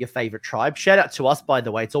tribe. Shout out to us, by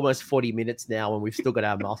the way. It's almost 40 minutes now, and we've still got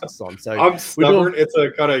our masks on. So I'm stubborn. It's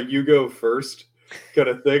a kind of you go first kind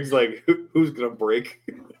of things. Like who's gonna break?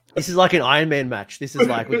 This is like an Iron Man match. This is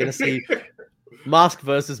like we're gonna see mask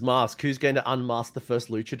versus mask. Who's going to unmask the first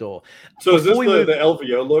luchador? So is this the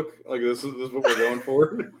LVO look? Like this is what we're going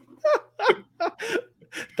for?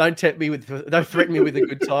 Don't threaten me with a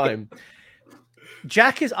good time.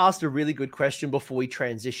 Jack has asked a really good question before we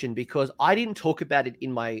transition, because I didn't talk about it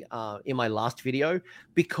in my last video,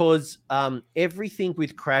 because everything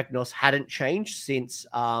with Kragnos hadn't changed since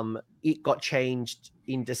it got changed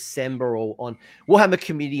in December, or on Warhammer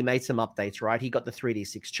Community made some updates, right? He got the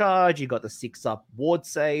 3d6 charge, he got the 6-up ward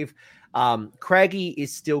save. Craggy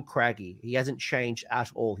is still Craggy. He hasn't changed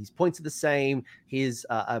at all. His points are the same, his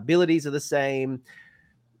abilities are the same.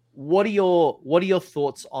 What are your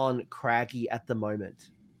thoughts on Craggy at the moment?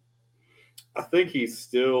 I think he's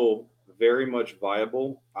still very much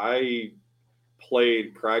viable. I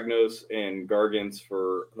played Kragnos and Gargants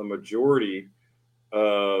for the majority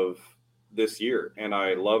of this year, and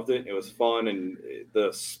I loved it. It was fun, and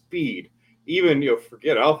the speed, even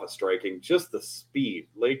forget alpha striking, just the speed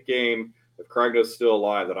late game. If Kragnos is still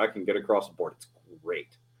alive, that I can get across the board, it's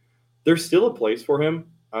great. There's still a place for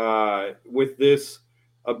him with this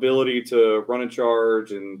ability to run and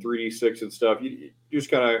charge and 3d6 and stuff. You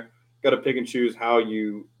just kind of got to pick and choose how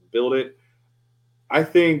you build it. I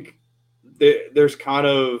think there's kind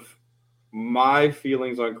of my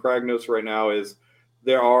feelings on Kragnos right now is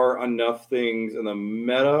there are enough things in the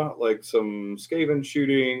meta, like some Skaven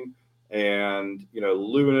shooting and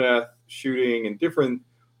Lumineth shooting and different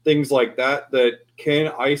things like that, that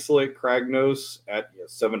can isolate Kragnos at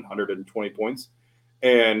 720 points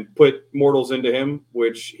and put mortals into him,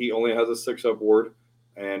 which he only has a 6-up ward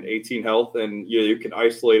and 18 health, and you can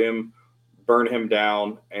isolate him, burn him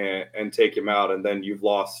down, and take him out, and then you've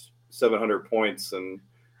lost 700 points and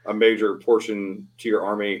a major portion to your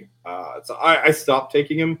army. So I stopped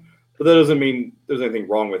taking him, but that doesn't mean there's anything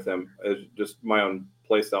wrong with him. It's just my own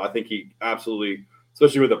playstyle. I think he absolutely,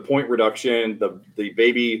 especially with the point reduction, the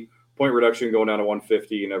baby point reduction going down to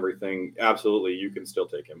 150 and everything, absolutely, you can still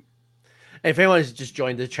take him. If anyone's just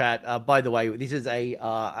joined the chat, by the way, this is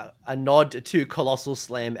a nod to Colossal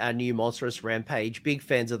Slam, our new Monstrous Rampage. Big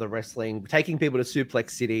fans of the wrestling, taking people to Suplex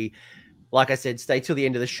City. Like I said, stay till the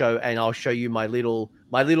end of the show, and I'll show you my little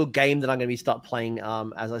game that I'm going to start playing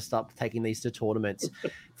as I start taking these to tournaments.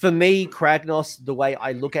 For me, Kragnos, the way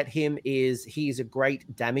I look at him is he is a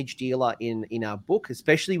great damage dealer in our book,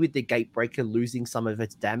 especially with the Gatebreaker losing some of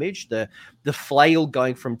its damage. The flail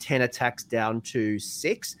going from 10 attacks down to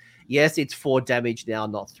 6. Yes, it's 4 damage now,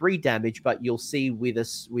 not 3 damage, but you'll see with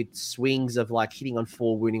swings of like hitting on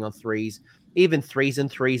 4, wounding on 3s, even 3s and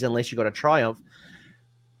 3s, unless you got a Triumph,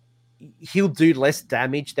 he'll do less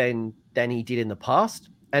damage than he did in the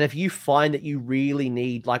past. And if you find that you really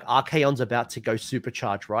need, like Archaon's about to go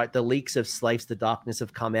supercharge, right? The leaks of Slaves to Darkness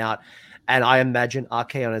have come out, and I imagine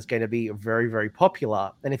Archaon is going to be very, very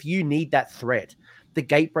popular. And if you need that threat, the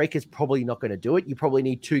Gatebreaker is probably not going to do it. You probably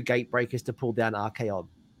need 2 Gatebreakers to pull down Archaon.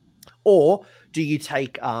 Or do you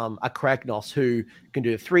take a Kragnos who can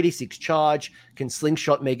do a 3d6 charge, can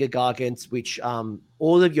slingshot Mega Gargants, which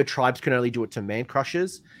all of your tribes can only do it to Man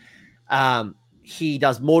Crushers. He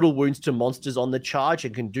does mortal wounds to monsters on the charge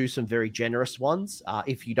and can do some very generous ones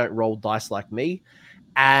if you don't roll dice like me.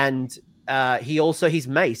 And his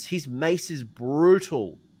mace. His mace is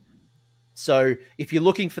brutal. So if you're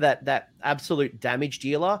looking for that absolute damage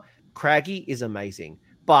dealer, Craggy is amazing.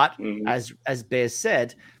 But as Bears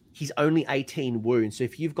said, he's only 18 wounds. So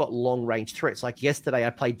if you've got long-range threats, like yesterday I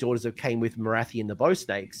played Daughters of Cain with Marathi and the Bow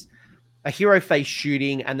Snakes, a hero phase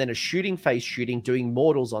shooting and then a shooting phase shooting doing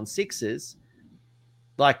mortals on 6s,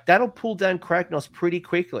 like that'll pull down Kragnos pretty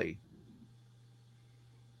quickly.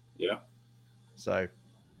 Yeah. So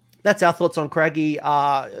that's our thoughts on Craggy.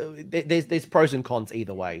 There's pros and cons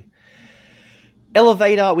either way.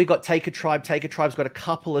 Elevator, we got Taker Tribe. Taker Tribe's got a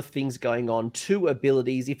couple of things going on. 2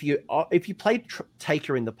 abilities. If you played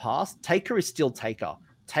Taker in the past, Taker is still Taker.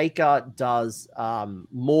 Taker does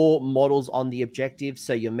more models on the objective.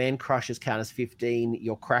 So your Man Crushers count as 15.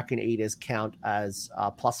 Your Kraken Eaters count as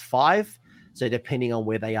 +5. So depending on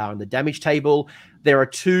where they are on the damage table, there are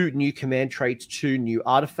 2 new command traits, 2 new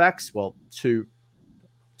artifacts. Well, two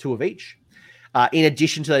of each. In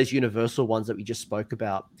addition to those universal ones that we just spoke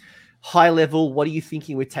about. High level, what are you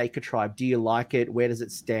thinking with Taker Tribe? Do you like it? Where does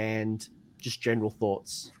it stand? Just general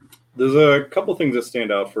thoughts. There's a couple things that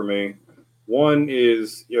stand out for me. One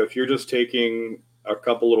is, if you're just taking a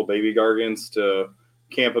couple little baby Gargants to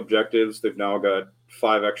camp objectives, they've now got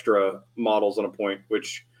 5 extra models on a point,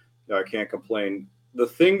 which I can't complain. The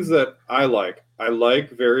things that I like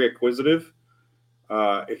very acquisitive.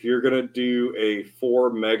 If you're going to do a 4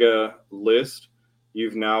 mega list,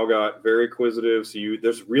 you've now got very acquisitive. So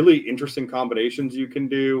there's really interesting combinations you can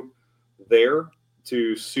do there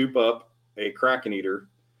to soup up a Kraken Eater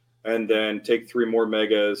and then take 3 more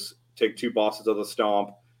megas, take 2 bosses of the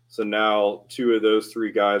Stomp, So now 2 of those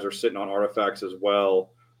 3 guys are sitting on artifacts as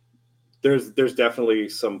well. There's definitely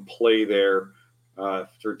some play there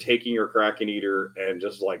for taking your Kraken Eater and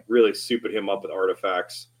just like really souping him up with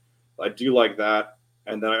artifacts. I do like that.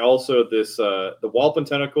 And then I also the Walloping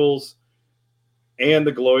Tentacles and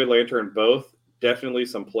the Glowy Lantern both definitely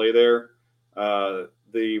some play there.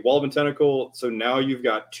 The Walloping Tentacle, so now you've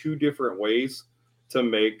got 2 different ways to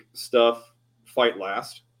make stuff fight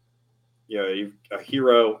last. You've a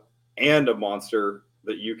hero and a monster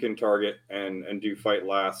that you can target and do fight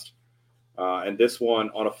last. And this one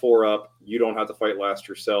on a 4-up, you don't have to fight last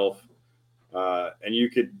yourself. And you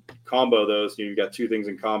could combo those. You've got 2 things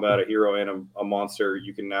in combat, a hero and a monster.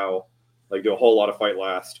 You can now like do a whole lot of fight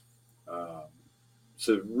last.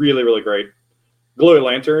 So really, really great. Glowy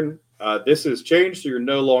Lantern, this has changed. So you're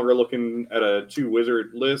no longer looking at a 2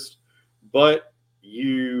 wizard list, but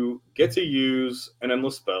you get to use an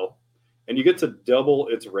endless spell and you get to double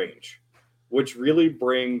its range, which really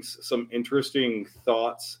brings some interesting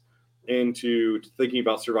thoughts into thinking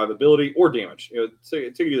about survivability or damage.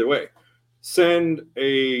 Take it either way. Send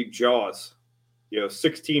a Jaws,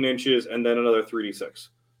 16 inches and then another 3d6.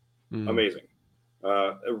 Amazing.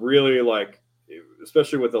 Really like,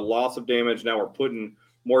 especially with the loss of damage. Now we're putting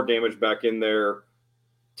more damage back in there.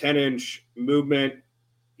 10-inch movement,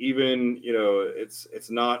 even, it's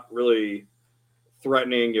not really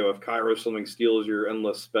threatening. If Kairos something steals your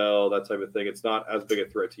endless spell, that type of thing, it's not as big a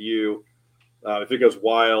threat to you. If it goes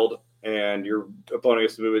wild and your opponent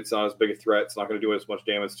gets to move, it's not as big a threat. It's not going to do as much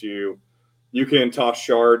damage to you. You can toss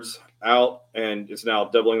shards out, and it's now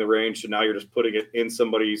doubling the range. So now you're just putting it in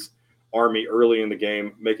somebody's army early in the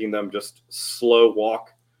game, making them just slow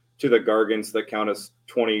walk to the Gargants that count as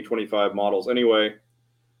 20, 25 models anyway.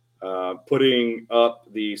 Putting up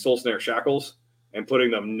the Soul Snare Shackles and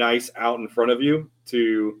putting them nice out in front of you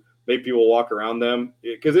to make people walk around them,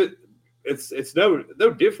 because it's no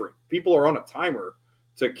different. People are on a timer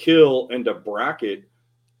to kill and to bracket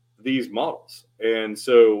these models. And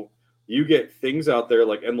so you get things out there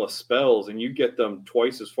like endless spells, and you get them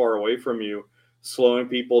twice as far away from you, slowing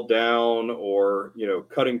people down or,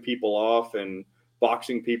 cutting people off and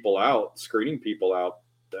boxing people out, screening people out.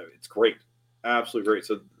 It's great. Absolutely great.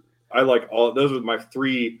 So I like those are my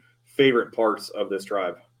 3 favorite parts of this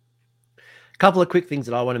tribe. Couple of quick things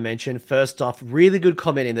that I want to mention. First off, really good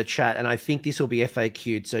comment in the chat, and I think this will be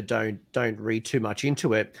FAQ'd, so don't read too much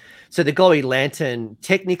into it. So the Glowy Lantern,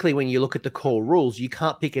 technically, when you look at the core rules, you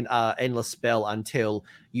can't pick an endless spell until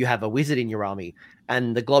you have a wizard in your army,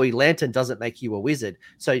 and the Glowy Lantern doesn't make you a wizard.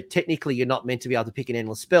 So technically, you're not meant to be able to pick an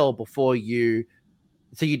endless spell before you.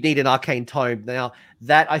 So you need an arcane tome. Now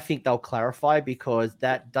that I think they'll clarify, because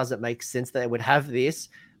that doesn't make sense that they would have this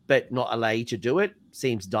but not allow you to do it.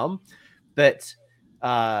 Seems dumb. But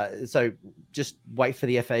so just wait for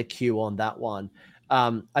the FAQ on that one.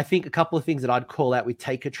 I think a couple of things that I'd call out with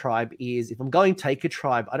Take a Tribe is, if I'm going Take a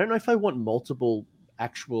Tribe, I don't know if I want multiple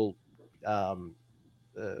actual what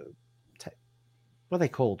are they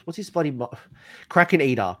called? What's his bloody Kraken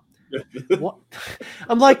Eater? What?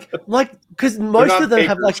 I'm like, because most of them takers.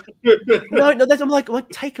 have like no. I'm like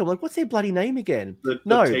take them. Like, what's their bloody name again?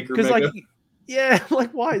 No, because like. Yeah,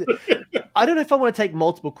 like why? I don't know if I want to take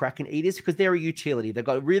multiple Kraken Eaters, because they're a utility. They've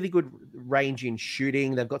got a really good range in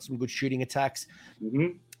shooting. They've got some good shooting attacks.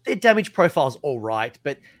 Mm-hmm. Their damage profile's all right,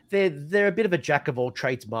 but they're a bit of a jack of all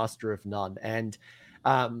trades, master of none. And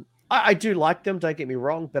I do like them, don't get me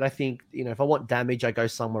wrong, but I think, if I want damage, I go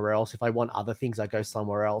somewhere else. If I want other things, I go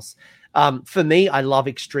somewhere else. For me, I love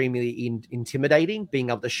extremely intimidating,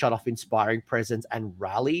 being able to shut off Inspiring Presence and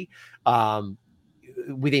rally.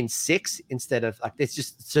 Within 6 instead of like,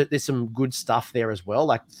 there's some good stuff there as well.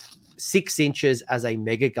 Like 6 inches as a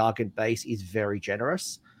Mega Gargant base is very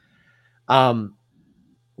generous.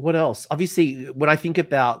 What else? Obviously, when I think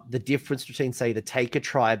about the difference between, say, the Take a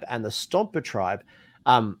Tribe and the Stomper Tribe,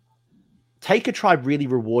 Take a Tribe really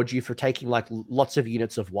rewards you for taking like lots of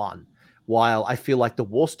units of 1, while I feel like the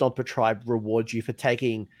War Stomper Tribe rewards you for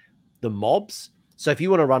taking the mobs. So if you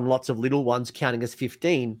want to run lots of little ones counting as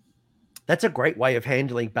 15, that's a great way of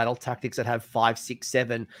handling battle tactics that have 5, 6,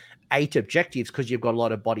 7, 8 objectives, because you've got a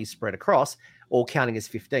lot of bodies spread across, all counting as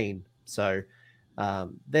 15. So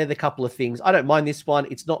they're the couple of things. I don't mind this one.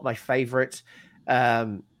 It's not my favorite.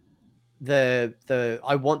 The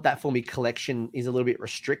I want that for me collection is a little bit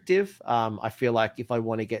restrictive. I feel like if I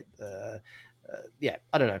want to get, I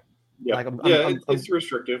don't know. Yeah, like it's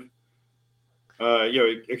restrictive.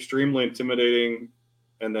 Extremely intimidating,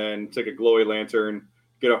 and then take a Glowy Lantern.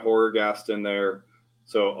 Get a Horrorghast in there.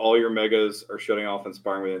 So all your megas are shutting off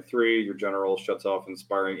Inspiring within 3. Your general shuts off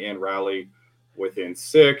Inspiring and Rally within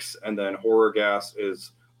 6. And then Horrorghast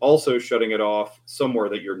is also shutting it off somewhere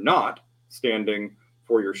that you're not standing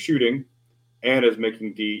for your shooting, and is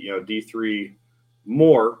making D3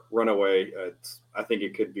 more runaway. I think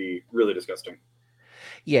it could be really disgusting.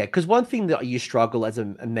 Yeah, because one thing that you struggle as a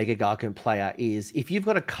Mega Gargant player is if you've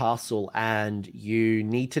got a castle and you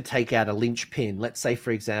need to take out a linchpin, let's say,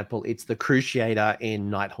 for example, it's the Cruciator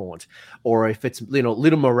in Nighthaunt, or if it's little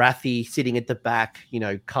Morathi sitting at the back,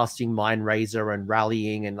 casting Mind Razor and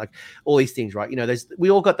rallying and like all these things, right?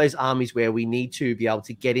 We all got those armies where we need to be able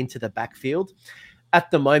to get into the backfield.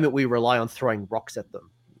 At the moment, we rely on throwing rocks at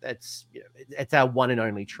them. It's our one and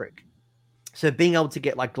only trick. So being able to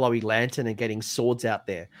get like Glowy Lantern and getting swords out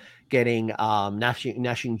there, getting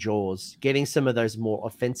gnashing jaws, getting some of those more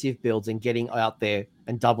offensive builds and getting out there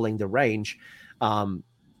and doubling the range,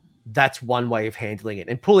 that's one way of handling it.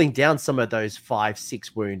 And pulling down some of those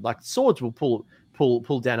 5-6 wound, like swords will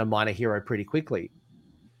pull down a minor hero pretty quickly.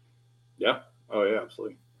 Yeah. Oh yeah,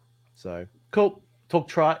 absolutely. So cool. Talk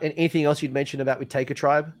tribe. And anything else you'd mention about with Take a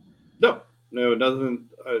Tribe? No, nothing.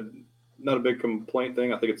 Not a big complaint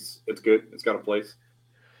thing. I think it's good. It's got a place.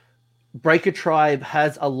 Break a Tribe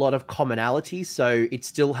has a lot of commonality, so it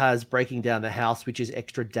still has breaking down the house, which is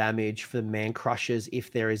extra damage for Man Crushers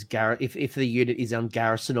if there is if the unit is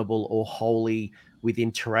ungarrisonable or wholly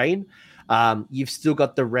within terrain. You've still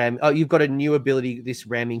got the ram. Oh, you've got a new ability, this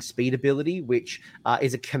ramming speed ability, which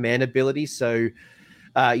is a command ability. So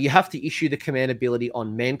you have to issue the command ability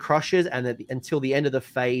on Man Crushers, and until the end of the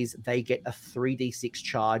phase, they get a 3d6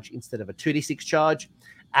 charge instead of a 2d6 charge,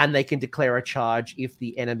 and they can declare a charge if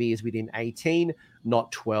the enemy is within 18,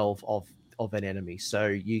 not 12 of an enemy. So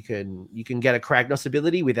you can get a Kragnos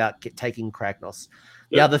ability without taking Kragnos.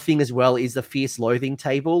 The other thing as well is the Fierce Loathing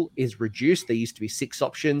table is reduced. There used to be 6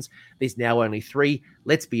 options. There's now only 3.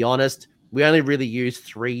 Let's be honest, we only really use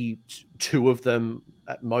 2 of them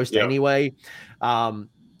at most anyway.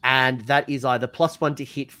 And that is either +1 to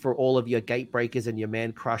hit for all of your Gatebreakers and your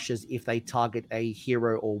Man Crushers if they target a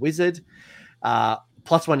hero or wizard.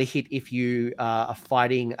 +1 to hit if you are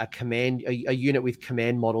fighting a unit with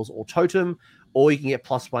command models or totem, or you can get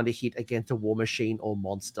 +1 to hit against a War Machine or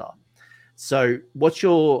monster. So what's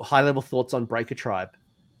your high-level thoughts on Break a Tribe?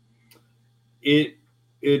 It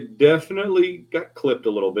definitely got clipped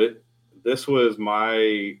a little bit. This was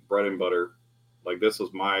my bread and butter. Like, this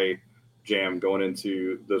was my jam going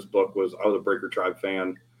into this book. I was a Breaker Tribe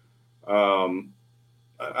fan.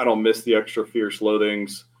 I don't miss the extra Fierce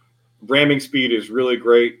Loathings. Ramming speed is really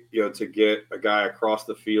great, to get a guy across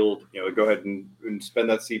the field, go ahead and spend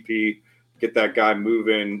that CP, get that guy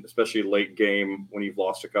moving, especially late game when you've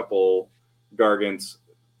lost a couple Gargants.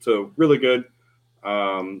 So really good.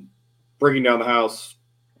 Breaking down the house,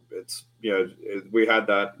 it's, we had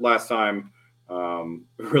that last time.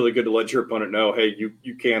 Really good to let your opponent know, hey,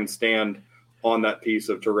 you can stand on that piece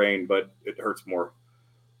of terrain, but it hurts more.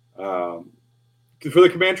 For the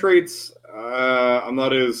command traits, I'm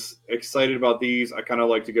not as excited about these. I kind of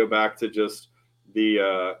like to go back to just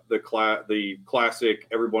the classic.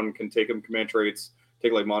 Everyone can take them command traits.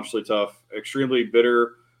 Take like Monstrously Tough, Extremely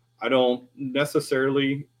Bitter. I don't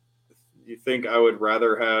necessarily think I would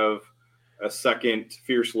rather have a second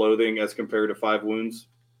Fierce Loathing as compared to 5 wounds.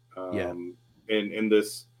 In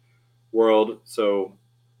this world, so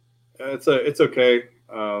it's okay.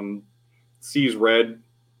 Sees Red,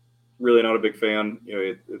 really not a big fan.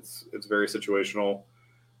 It's very situational.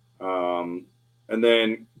 And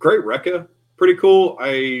then Great Rekka, pretty cool.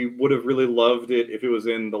 I would have really loved it if it was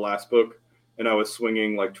in the last book and I was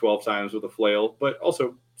swinging like 12 times with a flail, but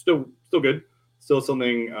also still good. Still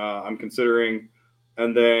something I'm considering.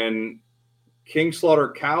 And then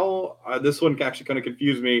Kingslaughter Cow. This one actually kind of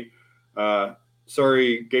confused me.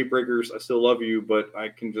 Sorry, Gatebreakers, I still love you, but I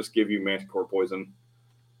can just give you Manticore poison.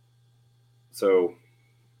 So,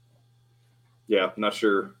 yeah, not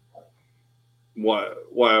sure why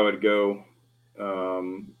I would go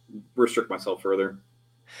restrict myself further.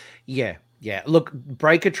 Yeah. Look,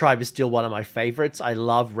 Break a Tribe is still one of my favorites. I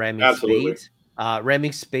love ramming speed.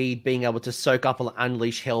 Ramming speed, being able to soak up and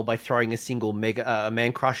unleash hell by throwing a single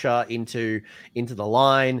Man Crusher into the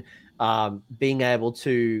line. Being able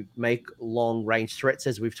to make long range threats,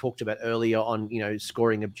 as we've talked about earlier on,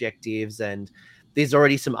 scoring objectives. And there's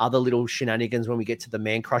already some other little shenanigans when we get to the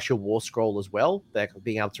Man Crusher War Scroll as well. They're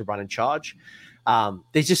being able to run and charge.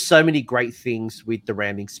 There's just so many great things with the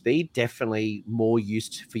ramming speed. Definitely more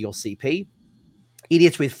used for your CP.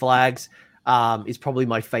 Idiots with Flags is probably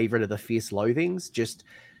my favorite of the Fierce Loathings. Just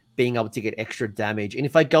being able to get extra damage. And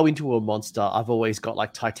if I go into a monster, I've always got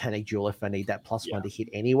like Titanic Jewel if I need that +1 to hit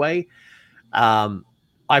anyway.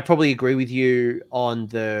 I probably agree with you on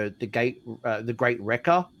the Great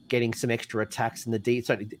Rekka. getting some extra attacks in the D,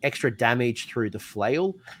 so extra damage through the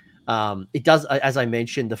flail. It does, as I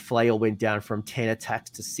mentioned, the flail went down from 10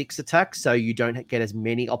 attacks to 6 attacks, so you don't get as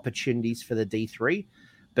many opportunities for the D3,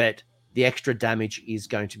 but the extra damage is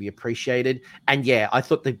going to be appreciated. And yeah, I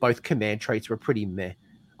thought that both command traits were pretty meh.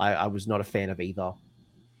 I was not a fan of either.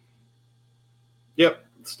 Yep.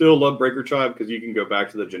 Still love Breaker Tribe because you can go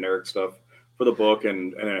back to the generic stuff for the book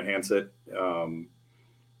and enhance it.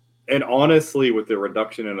 And honestly, with the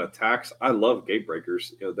reduction in attacks, I love Gate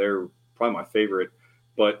Breakers. They're probably my favorite.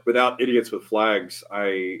 But without Idiots with Flags,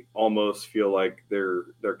 I almost feel like they're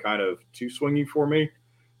kind of too swingy for me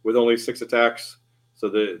with only 6 attacks. So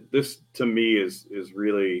this to me is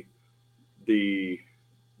really the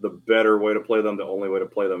better way to play them, the only way to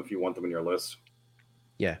play them if you want them in your list.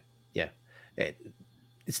 Yeah.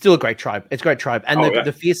 It's still a great tribe. It's a great tribe. And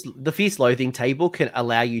the fierce loathing table can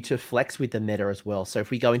allow you to flex with the meta as well. So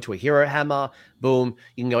if we go into a hero hammer, boom,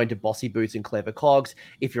 you can go into bossy boots and clever cogs.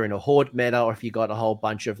 If you're in a horde meta, or if you got a whole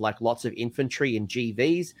bunch of like lots of infantry and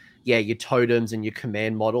GVs, yeah, your totems and your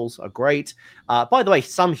command models are great. By the way,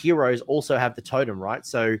 some heroes also have the totem, right?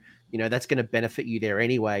 So, that's going to benefit you there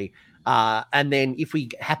anyway. And then if we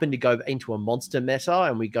happen to go into a monster meta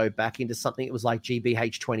and we go back into something that was like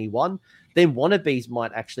GBH21, then wannabes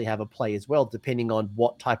might actually have a play as well, depending on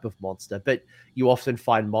what type of monster. But you often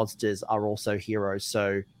find monsters are also heroes,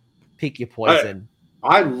 so pick your poison.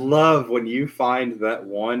 I love when you find that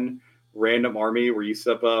one random army where you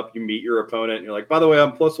step up, you meet your opponent, and you're like, by the way,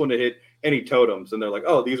 I'm +1 to hit any totems. And they're like,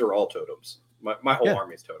 oh, these are all totems. My whole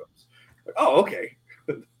army is totems. Like, oh, okay.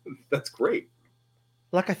 That's great.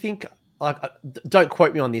 Like, I think, don't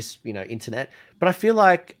quote me on this, internet, but I feel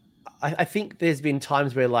like I think there's been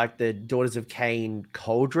times where like the Daughters of Cain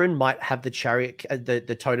Cauldron might have the chariot,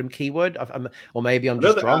 the totem keyword, or maybe I'm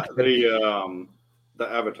just drunk. The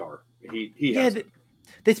avatar, he has it.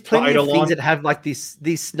 There's plenty of things that have like these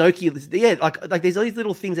snoky, like there's all these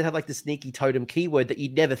little things that have like the sneaky totem keyword that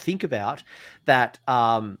you'd never think about that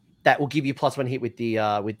that will give you +1 hit with the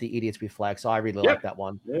Idiots with Flags. So I really like that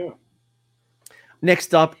one. Yeah.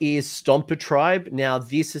 Next up is Stomper Tribe. Now,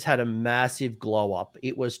 this has had a massive glow up.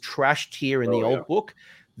 It was trashed here in the old book.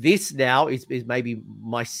 This now is maybe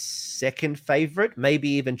my second favorite, maybe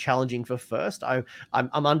even challenging for first. I'm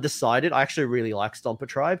undecided. I actually really like Stomper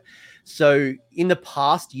Tribe. So in the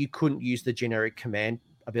past, you couldn't use the generic command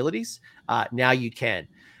abilities. Now you can.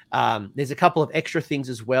 There's a couple of extra things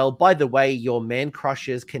as well. By the way, your Man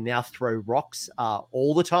Crushers can now throw rocks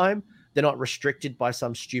all the time. They're not restricted by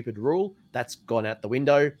some stupid rule. That's gone out the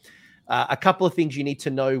window. A couple of things you need to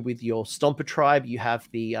know with your Stomper Tribe. You have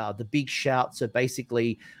the big shout. So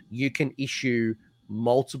basically, you can issue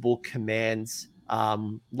multiple commands.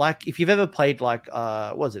 Like if you've ever played like,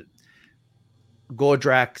 what was it?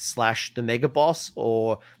 Gordrak / the Mega Boss,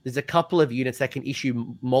 or there's a couple of units that can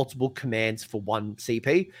issue multiple commands for one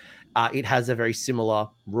CP. It has a very similar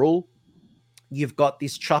rule. You've got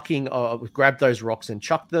this chucking, grab those rocks and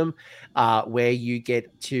chuck them, where you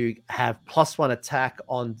get to have +1 attack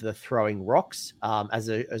on the throwing rocks as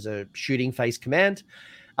a shooting phase command.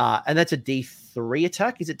 And that's a D3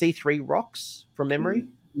 attack. Is it D3 rocks from memory?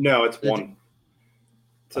 No, it's 1.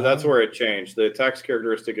 So that's where it changed. The attack's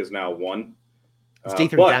characteristic is now 1. It's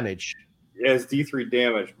D3 damage. Yeah, it's D3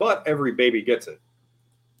 damage, but every baby gets it.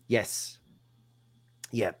 Yes.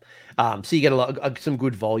 Yeah. So you get some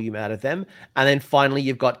good volume out of them. And then finally,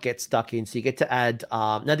 you've got Get Stuck In. So you get to add,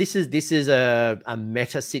 now this is a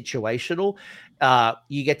meta situational.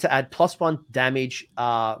 You get to add +1 damage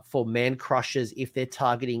for Man Crushers if they're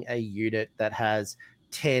targeting a unit that has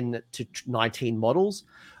 10 to 19 models.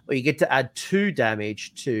 Or you get to add 2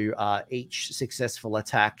 damage to each successful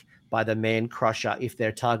attack by the Man Crusher if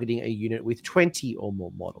they're targeting a unit with 20 or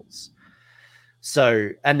more models. So,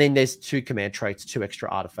 and then there's 2 command traits, 2 extra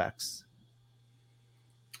artifacts.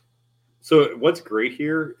 So what's great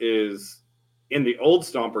here is in the old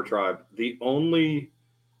Stomper Tribe, the only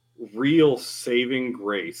real saving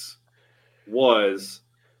grace was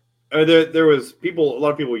there was a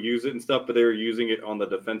lot of people use it and stuff, but they were using it on the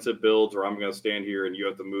defensive builds where I'm going to stand here and you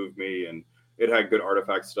have to move me, and it had good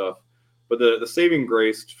artifact stuff. But the saving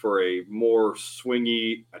grace for a more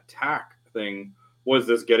swingy attack thing was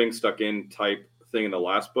this getting stuck in type thing in the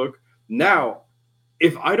last book. Now,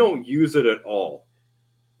 if I don't use it at all,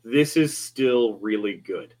 this is still really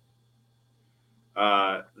good.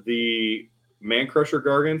 The Man Crusher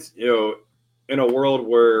Gargants, in a world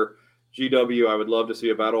where GW, I would love to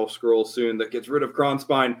see a Battle Scroll soon that gets rid of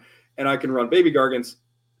Kronspine and I can run Baby Gargants.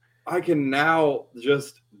 I can now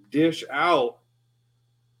just dish out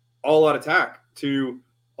all out attack to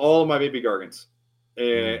all of my Baby Gargants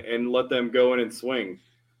and let them go in and swing.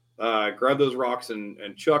 grab those rocks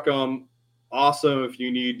and chuck them. Awesome if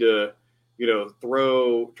you need to,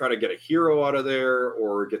 try to get a hero out of there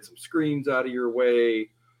or get some screens out of your way.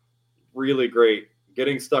 Really great.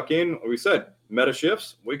 Getting stuck in, we said, meta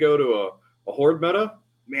shifts. We go to a horde meta.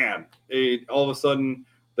 Man, all of a sudden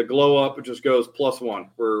the glow up just goes +1.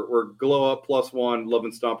 We're glow up +1. Love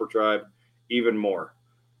and Stomper Tribe even more.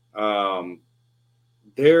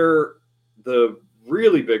 The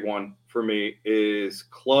really big one for me is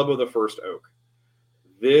Club of the First Oak.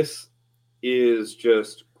 This is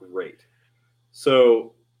just great.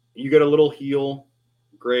 So you get a little heal,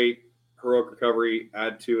 great. Heroic Recovery,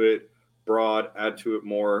 add to it. Broad, add to it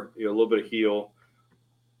more. A little bit of heal.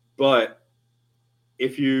 But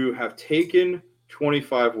if you have taken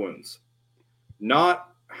 25 wounds,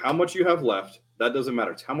 not how much you have left, that doesn't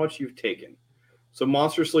matter. It's how much you've taken. So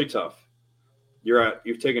monstrously tough.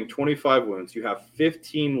 You've taken 25 wounds. You have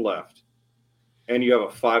 15 left, and you have a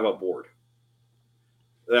 5-up ward.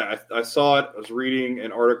 I saw it. I was reading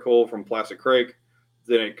an article from Plastic Crake.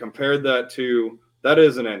 Then it compared that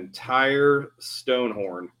is an entire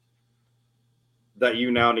Stonehorn that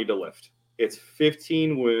you now need to lift. It's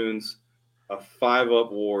 15 wounds, a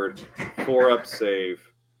 5-up ward, 4-up save.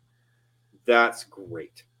 That's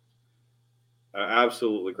great.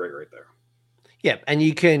 Absolutely great right there. Yeah, and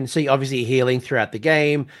you can see obviously healing throughout the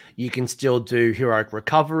game. You can still do Heroic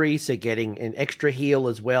Recovery, so getting an extra heal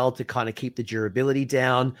as well to kind of keep the durability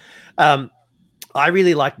down. I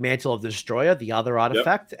really like Mantle of the Destroyer, the other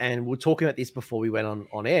artifact, and we're talking about this before we went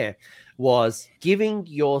on air, was giving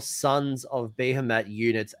your Sons of Behemat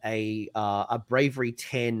units a Bravery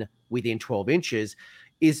 10 within 12 inches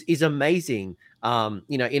is amazing.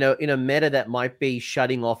 In a meta that might be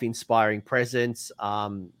shutting off Inspiring Presence,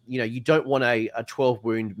 you don't want a 12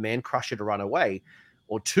 wound Man Crusher to run away,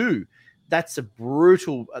 or 2. That's a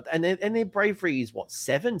brutal, and their bravery is what,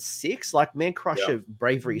 7, 6? Like Man Crusher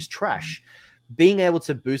bravery is trash. Being able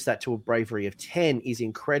to boost that to a bravery of 10 is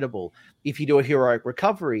incredible. If you do a Heroic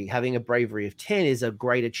Recovery, having a bravery of 10 is a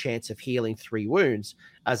greater chance of healing 3 wounds,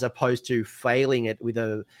 as opposed to failing it with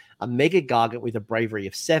a Mega Gargant with a bravery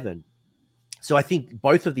of 7. So I think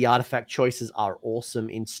both of the artifact choices are awesome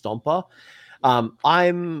in Stomper.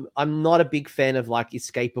 I'm not a big fan of like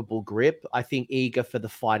Escapable Grip. I think Eager for the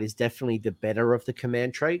Fight is definitely the better of the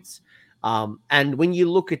command traits. And when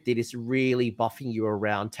you look at it, it's really buffing you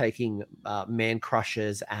around taking Man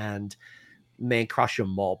Crushers and Man Crusher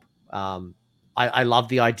Mob. I love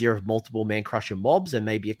the idea of multiple Man Crusher mobs and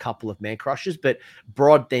maybe a couple of Man Crushers, but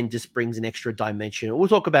Broad then just brings an extra dimension. We'll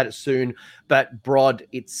talk about it soon, but Broad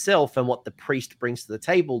itself and what the Priest brings to the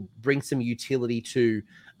table brings some utility to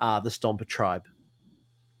the Stomper tribe.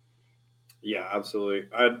 Yeah, absolutely.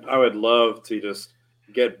 I would love to just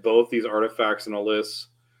get both these artifacts in a list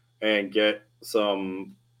and get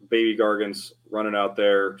some baby Gargants running out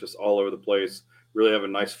there just all over the place. Really have a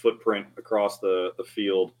nice footprint across the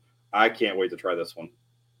field. I can't wait to try this one.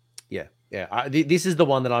 Yeah. This is the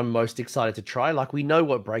one that I'm most excited to try. Like, we know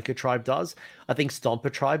what Breaker Tribe does. I think Stomper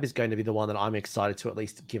Tribe is going to be the one that I'm excited to at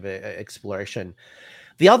least give an exploration.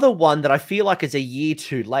 The other one that I feel like is a year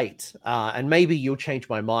too late, and maybe you'll change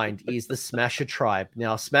my mind, is the Smasher Tribe.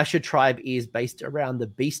 Now, Smasher Tribe is based around the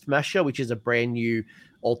Beast Masher, which is a brand new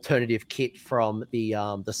alternative kit from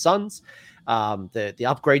the Suns. The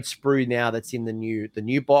upgrade sprue now that's in the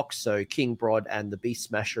new box. So King Broad and the Beast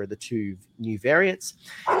Smasher are the 2 new variants.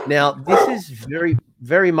 Now, this is very,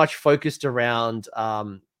 very much focused around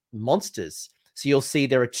monsters. So you'll see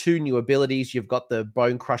there are 2 new abilities. You've got the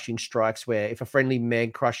Bone Crushing Strikes, where if a friendly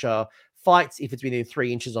Man Crusher fights, if it's within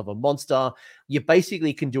 3 inches of a monster, you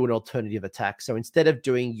basically can do an alternative attack. So instead of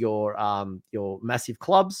doing your massive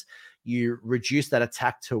clubs, you reduce that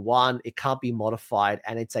attack to 1. It can't be modified,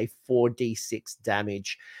 and it's a 4d6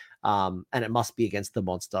 damage, and it must be against the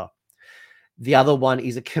monster. The other one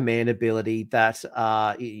is a command ability that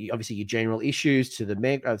obviously your general issues to the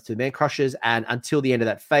Man Crushers, and until the end of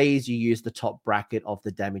that phase, you use the top bracket of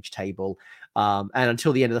the damage table. And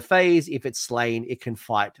until the end of the phase, if it's slain, it can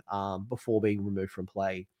fight before being removed from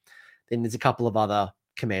play. Then there's a couple of other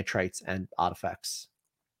command traits and artifacts.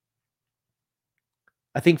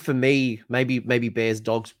 I think for me, maybe Bear's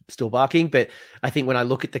dog's still barking, but I think when I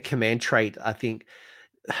look at the command trait, I think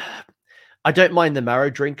I don't mind the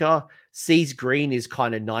Marrow Drinker. Seas Green is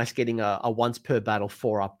kind of nice, getting a once per battle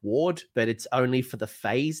 4-up ward, but it's only for the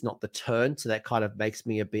phase, not the turn. So that kind of makes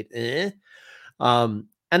me a bit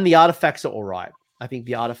and the artifacts are all right. I think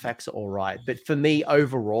the artifacts are all right. But for me,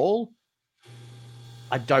 overall,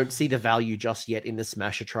 I don't see the value just yet in the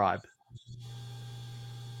Smasher Tribe.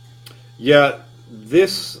 Yeah,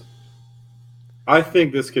 I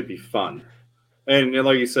think this could be fun. And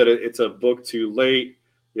like you said, it's a book too late.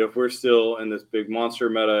 If we're still in this big monster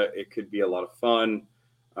meta, it could be a lot of fun.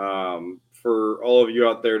 For all of you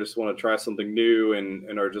out there, just want to try something new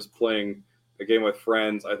and are just playing a game with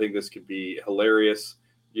friends, I think this could be hilarious.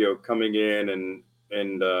 Coming in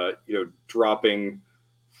and dropping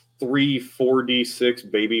 3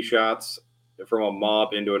 4d6 baby shots from a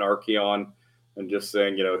mob into an Archeon and just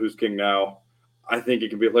saying, who's king now. I think it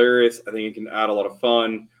can be hilarious. I think it can add a lot of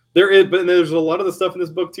fun. But there's a lot of the stuff in this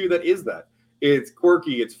book too that is that. It's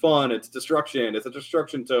quirky, it's fun, it's destruction, it's a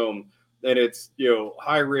destruction tome, and it's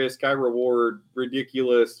high risk, high reward,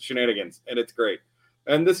 ridiculous shenanigans, and it's great.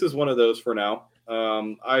 And this is one of those for now.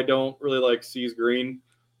 I don't really like Seas Green.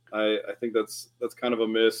 I think that's kind of a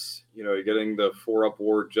miss. You're getting the 4-up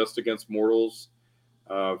ward just against mortals.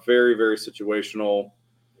 Very, very situational.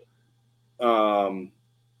 The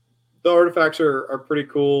artifacts are pretty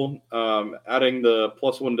cool. Adding the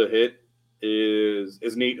 +1 to hit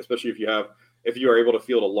is neat, especially if you are able to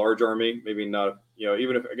field a large army. Maybe not,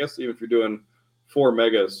 even if you're doing 4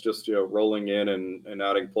 megas, just rolling in and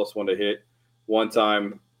adding +1 to hit one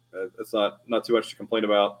time. It's not too much to complain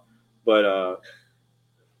about. But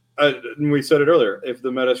we said it earlier. If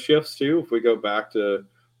the meta shifts too, if we go back to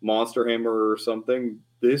Monster Hammer or something,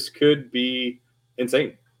 this could be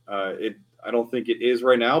insane. I don't think it is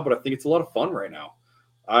right now, but I think it's a lot of fun right now.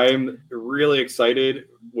 I'm really excited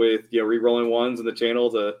with re-rolling ones in the channel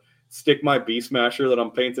to stick my Beast Smasher that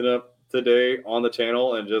I'm painting up today on the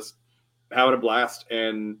channel and just having a blast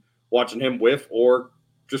and watching him whiff or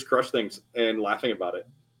just crush things and laughing about it.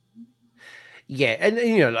 Yeah, and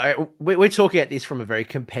we're talking at this from a very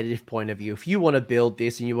competitive point of view. If you want to build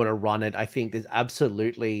this and you want to run it, I think there's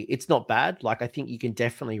absolutely, it's not bad. Like, I think you can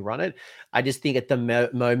definitely run it. I just think at the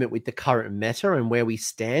moment with the current meta and where we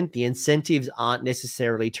stand, the incentives aren't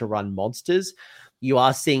necessarily to run monsters. You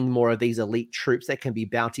are seeing more of these elite troops that can be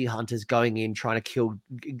bounty hunters going in, trying to kill,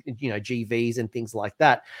 GVs and things like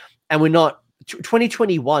that. And we're not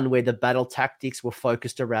 2021, where the battle tactics were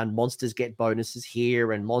focused around monsters get bonuses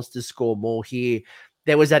here and monsters score more here.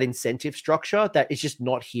 There was that incentive structure that is just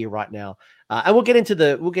not here right now. And we'll get into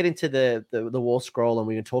the war scroll and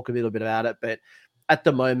we can talk a little bit about it. But at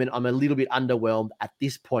the moment, I'm a little bit underwhelmed at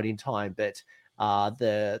this point in time. But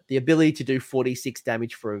the ability to do 46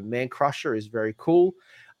 damage for a Man Crusher is very cool.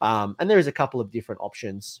 And there is a couple of different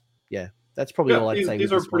options. Yeah, that's probably all I'd say.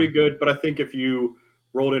 These are pretty good, but I think if you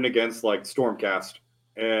rolled in against like Stormcast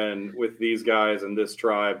and with these guys and this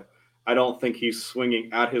tribe, I don't think he's swinging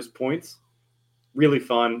at his points. Really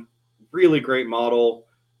fun, really great model.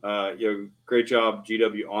 Great job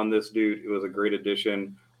GW on this dude. It was a great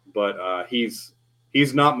addition, but he's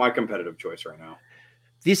not my competitive choice right now.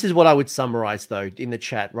 This is what I would summarize, though, in the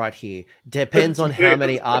chat right here. Depends on how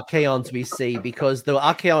many Archaons we see, because the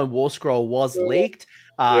Archaon War Scroll was leaked.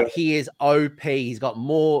 He is OP. He's got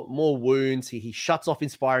more wounds. He shuts off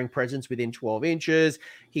Inspiring Presence within 12 inches.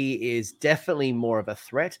 He is definitely more of a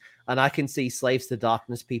threat. And I can see Slaves to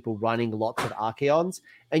Darkness people running lots of Archaons.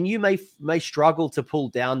 And you may struggle to pull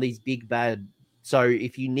down these big bad. So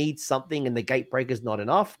if you need something and the Gatebreaker's not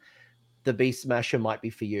enough, the Beast Smasher might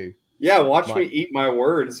be for you. Yeah, watch me eat my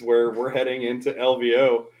words where we're heading into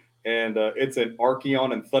LVO and it's an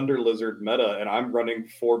Archeon and Thunder Lizard meta and I'm running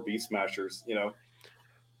 4 Beast Smashers,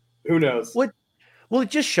 Who knows? Well, it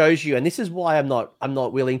just shows you, and this is why I'm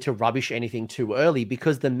not willing to rubbish anything too early,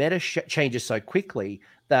 because the meta changes so quickly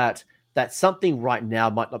that something right now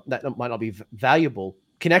might not be valuable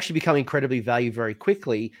can actually become incredibly valuable very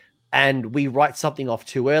quickly. And we write something off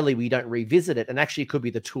too early, we don't revisit it, and actually it could be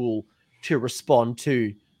the tool to respond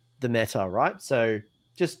to the meta, right? So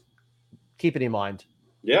just keep it in mind.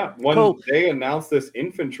 Yeah, when they announced this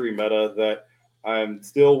infantry meta that I'm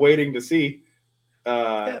still waiting to see,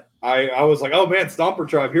 I was like, oh man, Stomper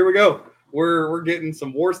Tribe, here we go. We're getting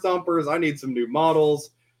some War Stompers. I need some new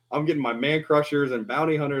models. I'm getting my Man Crushers and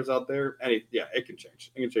Bounty Hunters out there. And it can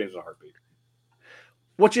change. It can change in a heartbeat.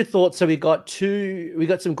 What's your thoughts? So we got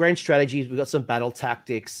some grand strategies, we got some battle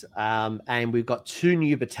tactics, and we've got 2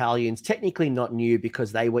 new battalions. Technically not new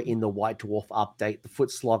because they were in the White Dwarf update, the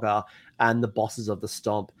Foot Slogger and the Bosses of the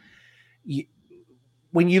Stomp.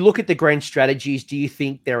 When you look at the grand strategies, do you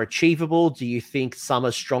think they're achievable? Do you think some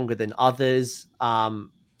are stronger than others?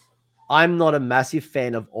 I'm not a massive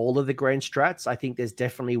fan of all of the grand strats. I think there's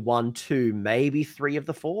definitely 1, 2, maybe 3 of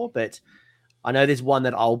the 4, but I know there's one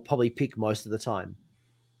that I'll probably pick most of the time.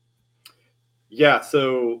 Yeah,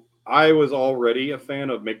 so I was already a fan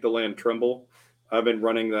of Make the Land Tremble. I've been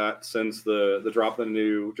running that since the drop of the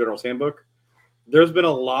new General's Handbook. There's been a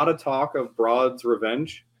lot of talk of Broad's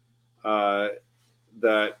Revenge.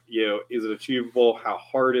 That, is it achievable? How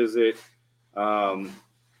hard is it?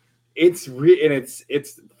 It's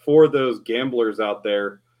for those gamblers out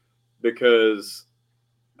there because,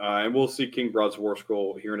 and we'll see King Broad's War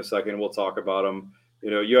Scroll here in a second. We'll talk about them.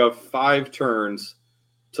 You have 5 turns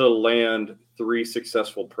to land 3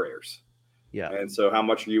 successful prayers. Yeah. And so how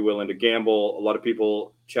much are you willing to gamble? A lot of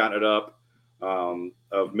people chatting it up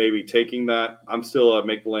of maybe taking that. I'm still a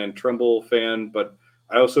Make the Land Tremble fan, but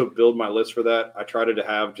I also build my list for that. I try to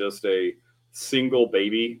have just a single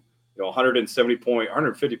baby, 170 point,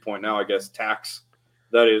 150 point now, I guess, tax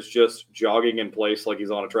that is just jogging in place like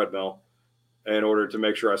he's on a treadmill in order to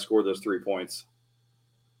make sure I score those 3 points.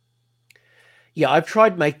 Yeah, I've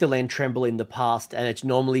tried Make the Land Tremble in the past, and it's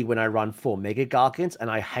normally when I run 4 Mega Gargants, and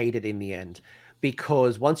I hate it in the end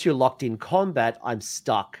because once you're locked in combat, I'm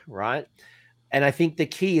stuck, right? And I think the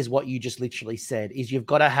key is what you just literally said, is you've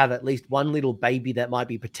got to have at least one little baby that might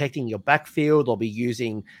be protecting your backfield or be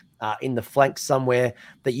using in the flank somewhere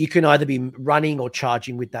that you can either be running or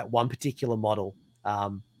charging with that one particular model.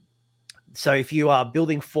 So if you are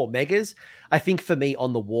building 4 Megas, I think for me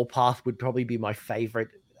on the Warpath would probably be my favorite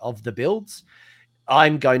of the builds.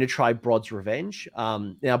 I'm going to try Brod's Revenge.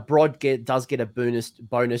 Now, Brod does get a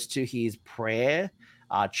bonus to his prayer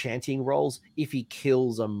chanting rolls if he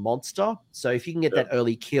kills a monster. So if you can get that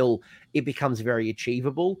early kill, it becomes very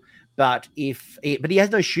achievable. But he has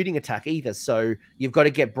no shooting attack either. So you've got to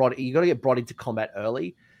get Brod into combat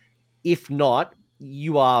early. If not,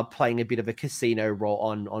 you are playing a bit of a casino role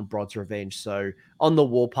on Brod's Revenge. So on the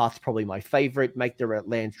Warpath, probably my favorite. Make the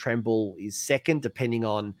Land Tremble is second, depending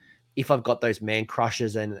on if I've got those man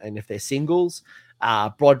crushers and if they're singles.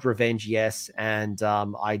 Brod Revenge, yes. And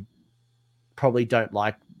I probably don't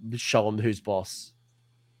like Show 'em Who's Boss.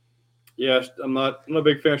 Yeah, I'm not a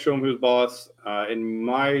big fan of Show 'em Who's Boss. In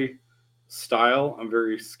my style, I'm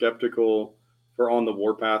very skeptical for on the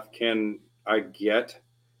Warpath. Can I get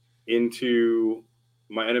into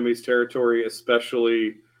my enemy's territory,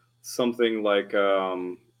 especially something like there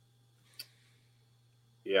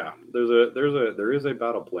is a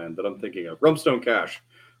battle plan that I'm thinking of, Rumstone Cache,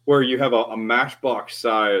 where you have a matchbox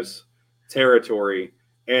size territory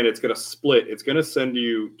and it's going to split. It's going to send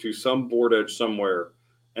you to some board edge somewhere,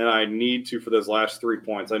 and I need to, for those last 3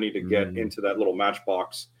 points, I need to get into that little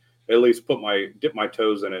matchbox, at least dip my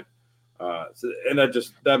toes in it. And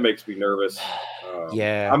that makes me nervous.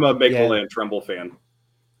 I'm a Make the Land Tremble fan.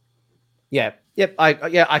 Yeah. Yep.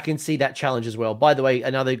 I can see that challenge as well. By the way,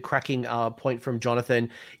 another cracking point from Jonathan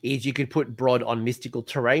is you could put Brod on mystical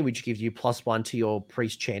terrain, which gives you +1 to your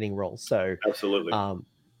priest chanting roll. So absolutely.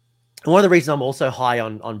 One of the reasons I'm also high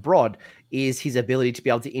on Brod is his ability to be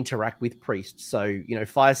able to interact with priests. So,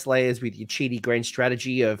 Fire Slayers with your cheaty grand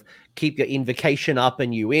strategy of keep your invocation up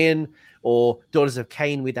and you in, or Daughters of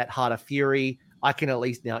Cain with that Heart of Fury. I can at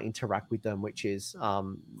least now interact with them, which is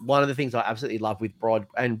one of the things I absolutely love with Brod,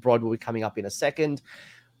 and Brod will be coming up in a second.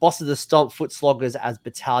 Boss of the Stomp, Foot Sloggers as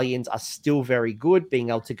battalions are still very good, being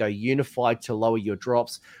able to go unified to lower your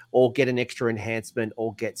drops or get an extra enhancement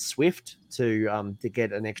or get Swift to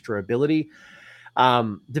get an extra ability.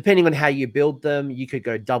 Depending on how you build them, you could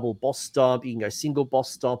go double Boss Stomp, you can go single Boss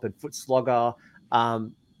Stomp and Foot Slogger.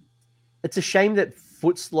 It's a shame that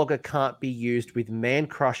Foot Slogger can't be used with Man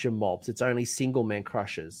Crusher mobs. It's only single Man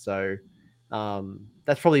Crushers. So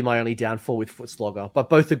that's probably my only downfall with Foot Slogger, but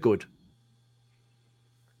both are good.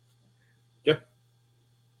 Yeah.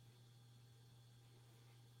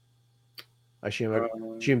 I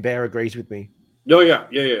assume Bear agrees with me. No, yeah,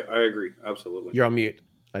 I agree. Absolutely. You're on mute,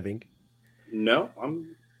 I think. No, I've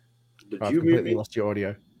completely lost your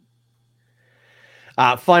audio.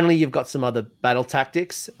 Finally, you've got some other battle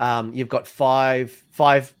tactics. You've got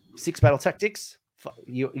 6 battle tactics.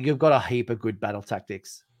 You've got a heap of good battle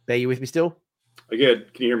tactics. Bear, you with me still? Again,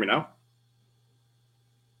 can you hear me now?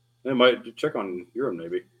 I might check on Euron,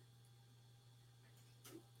 maybe.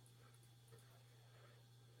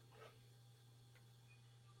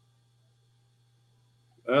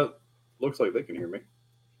 Looks like they can hear me.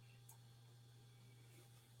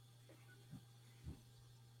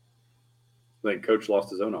 I think Coach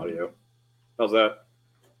lost his own audio. How's that?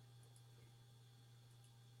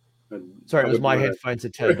 Sorry, it was my headphones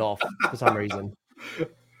had turned off for some reason.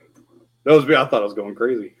 That was me. I thought I was going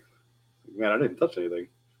crazy. Man, I didn't touch anything.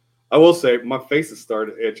 I will say my face has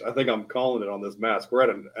started to itch. I think I'm calling it on this mask. We're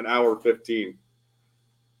at an hour 15.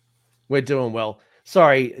 We're doing well.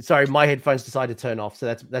 Sorry. My headphones decided to turn off,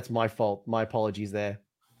 so that's my fault. My apologies there.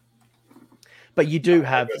 But you do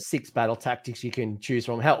have 6 battle tactics you can choose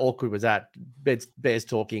from. How awkward was that? Bear's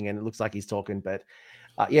talking, and it looks like he's talking, but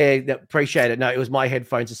appreciate it. No, it was my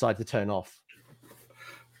headphones decided to turn off.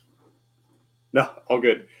 No, all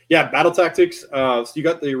good. Yeah, battle tactics. So you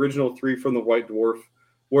got the original 3 from the White Dwarf,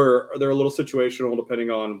 where they're a little situational depending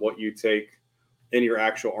on what you take in your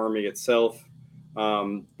actual army itself.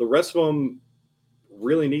 The rest of them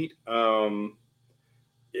really neat.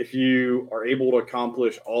 If you are able to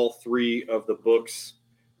accomplish all 3 of the books,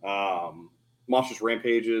 monstrous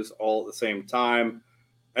rampages all at the same time,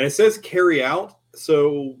 and it says carry out.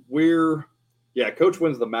 So Coach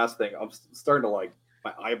wins the mass thing. I'm starting to like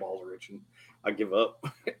my eyeballs are itching. I give up,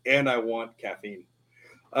 and I want caffeine.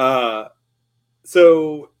 Uh,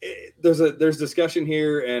 there's discussion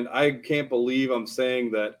here, and I can't believe I'm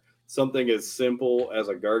saying that something as simple as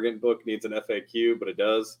a Gargant book needs an FAQ, but it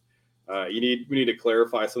does. We need to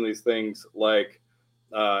clarify some of these things. Like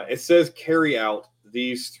it says carry out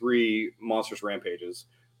these 3 monstrous rampages.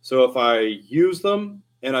 So if I use them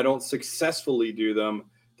and I don't successfully do them,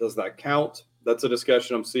 does that count? That's a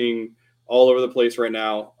discussion I'm seeing all over the place right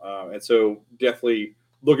now, and so definitely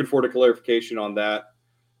looking forward to clarification on that.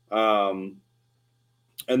 And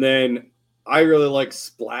then I really like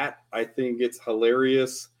Splat. I think it's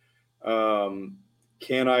hilarious. Can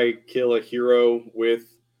I kill a hero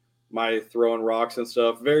with my throwing rocks and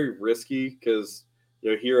stuff? Very risky because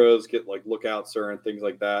heroes get like lookouts and things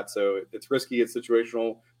like that. So it's risky, it's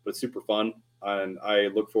situational, but super fun. And I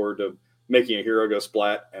look forward to making a hero go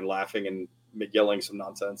splat and laughing and yelling some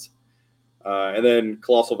nonsense. And then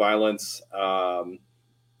Colossal Violence,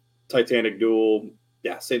 Titanic Duel.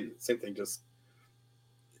 Yeah, same thing. Just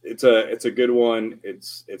it's a good one.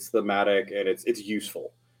 It's thematic and it's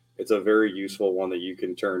useful. It's a very useful one that you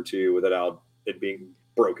can turn to without it being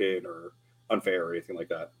broken or unfair or anything like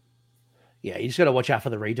that. Yeah, you just got to watch out for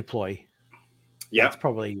the redeploy. Yeah, that's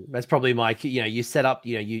probably my. You set up.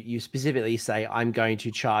 You specifically say I'm going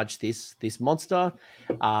to charge this monster,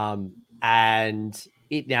 and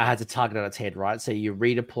it now has a target on its head, right? So you're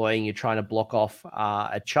redeploying. You're trying to block off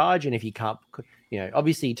a charge, and if you can't,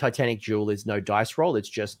 obviously Titanic Duel is no dice roll. It's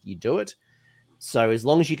just you do it. So as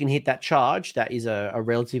long as you can hit that charge, that is a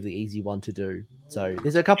relatively easy one to do. So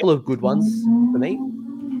there's a couple of good ones for me.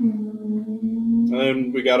 And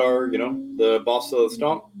then we got our, the boss of the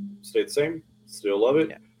stomp, stayed the same, still love it.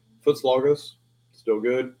 Yeah. Foots Lagos, still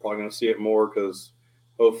good. Probably going to see it more because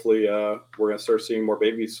hopefully we're going to start seeing more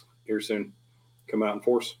babies here soon come out in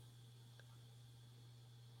force.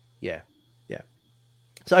 Yeah.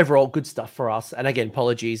 So overall, good stuff for us. And again,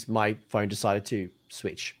 apologies, my phone decided to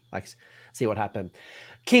switch. See what happened.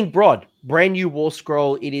 King Brodd, brand new War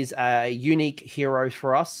Scroll. It is a unique hero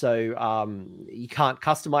for us, so you can't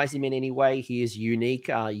customize him in any way. He is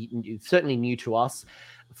unique, certainly new to us.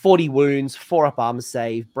 40 wounds, 4 up armor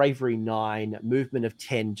save, bravery 9, movement of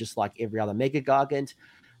 10, just like every other Mega Gargant.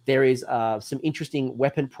 There is some interesting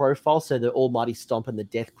weapon profile. So the Almighty Stomp and the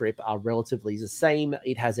Death Grip are relatively the same.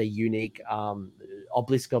 It has a unique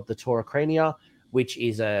Obelisk of the Taurocrania, which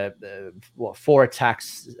is 4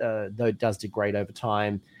 attacks, though it does degrade over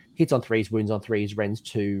time. Hits on 3s, wounds on 3s, rends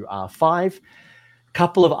to 5.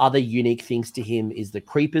 Couple of other unique things to him is the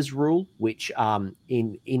Creepers rule, which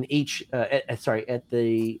in each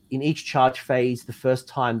charge phase, the first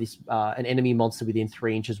time this an enemy monster within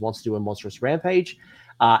 3 inches wants to do a monstrous rampage,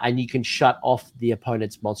 and you can shut off the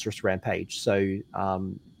opponent's monstrous rampage. So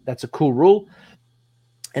that's a cool rule.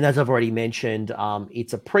 And as I've already mentioned,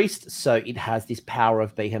 it's a priest, so it has this power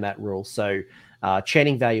of Behemat rule. So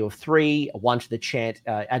chanting value of 3, 1 to the chant,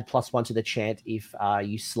 add +1 to the chant if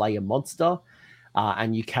you slay a monster,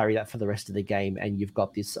 and you carry that for the rest of the game. And you've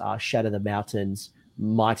got this Shatter the Mountains,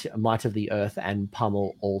 Might of the Earth, and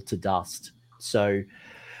Pummel all to dust. So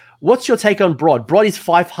what's your take on Brodd? Brodd is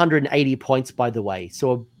 580 points, by the way.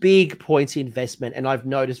 So a big points investment. And I've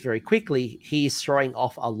noticed very quickly, he's throwing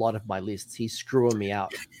off a lot of my lists. He's screwing me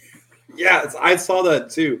out. Yeah, I saw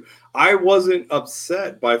that too. I wasn't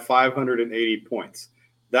upset by 580 points.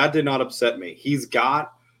 That did not upset me.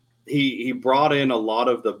 He brought in a lot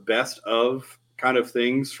of the best of kind of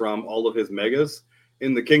things from all of his megas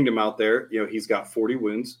in the kingdom out there. He's got 40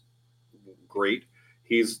 wounds. Great.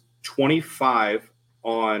 He's 25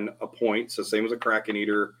 on a point, so same as a Kraken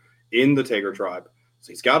Eater in the Tager tribe.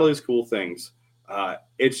 So he's got all these cool things.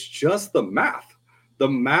 It's just the math. The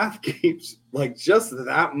math keeps just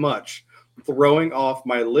that much throwing off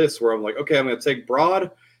my list where I'm like, okay, I'm going to take Brodd,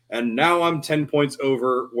 and now I'm 10 points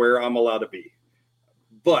over where I'm allowed to be.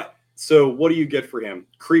 But so what do you get for him?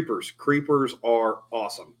 Creepers. Creepers are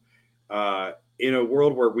awesome. In a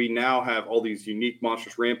world where we now have all these unique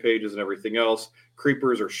monstrous rampages and everything else,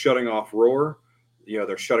 creepers are shutting off Roar.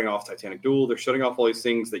 They're shutting off Titanic Duel. They're shutting off all these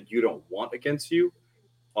things that you don't want against you.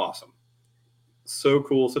 Awesome. So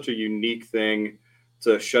cool. Such a unique thing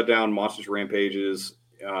to shut down monstrous rampages.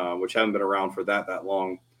 which haven't been around for that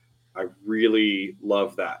long. I really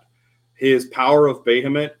love that. His Power of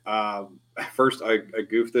Behemoth. At first, I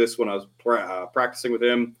goofed this when I was practicing with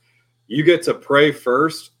him. You get to pray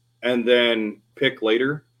first and then pick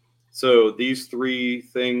later. So these 3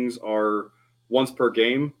 things are once per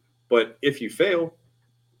game. But if you fail,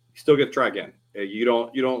 you still get to try again. You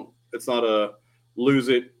don't. It's not a lose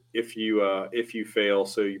it if you fail.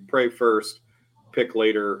 So you pray first, pick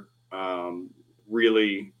later.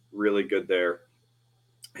 Really, really good there.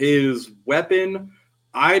 His weapon,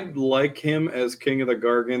 I'd like him as King of the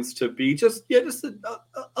Gargants to be just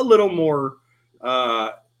a little more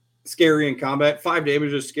scary in combat. 5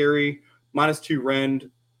 damage is scary. -2 rend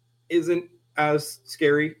isn't as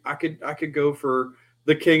scary. I could go for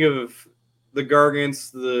the King of the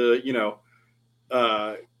Gargants,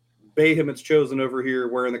 Behemoth's chosen over here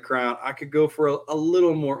wearing the crown. I could go for a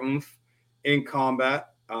little more oomph in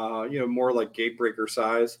combat, more like Gatebreaker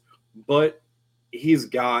size, but he's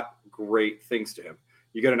got great things to him.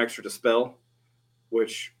 You got an extra dispel,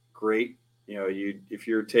 which great. If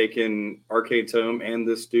you're taking Arcane Tome and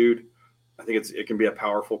this dude, I think it can be a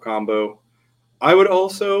powerful combo. I would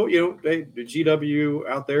also, the GW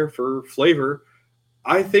out there for flavor,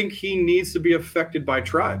 I think he needs to be affected by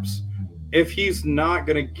tribes. If he's not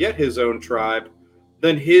going to get his own tribe,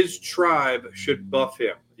 then his tribe should buff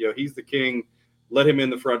him. He's the king. Let him in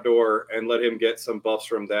the front door and let him get some buffs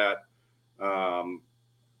from that. Or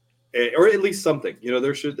at least something.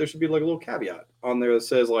 There should be like a little caveat on there that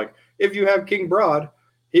says, like, if you have King Broad,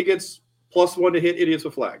 he gets +1 to hit idiots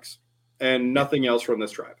with flags and nothing else from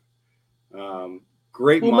this tribe.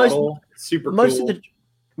 Great model, super cool.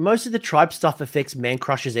 Most of the tribe stuff affects Man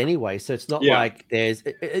Crushers anyway, so it's not like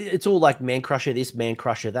it's all like Man Crusher this, Man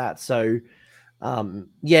Crusher that. So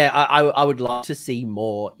I would love to see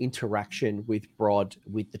more interaction with Broad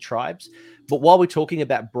with the tribes. But while we're talking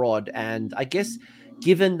about Broad, and I guess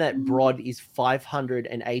given that Broad is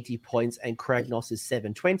 580 points and Kragnos is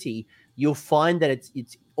 720, you'll find that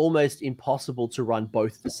it's almost impossible to run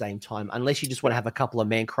both at the same time unless you just want to have a couple of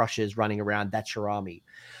Man Crushers running around. That's your army.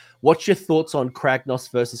 What's your thoughts on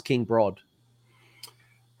Kragnos versus King Broad?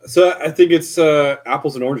 So I think it's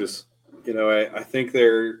apples and oranges. I think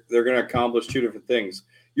they're going to accomplish 2 different things.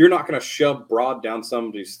 You're not going to shove Broad down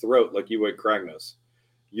somebody's throat like you would Kragnos.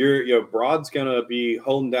 Broad's going to be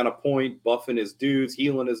holding down a point, buffing his dudes,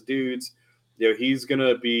 healing his dudes. He's going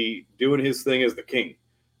to be doing his thing as the king.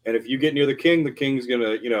 And if you get near the king's going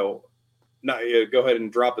to, not go ahead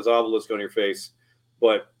and drop his obelisk on your face.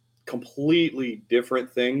 But completely different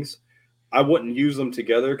things. I wouldn't use them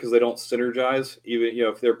together because they don't synergize, even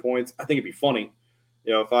if they're points. I think it'd be funny,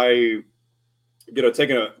 if I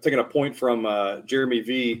taking a point from Jeremy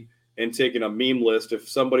V and taking a meme list. If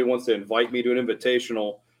somebody wants to invite me to an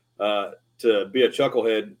invitational to be a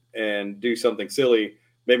chucklehead and do something silly,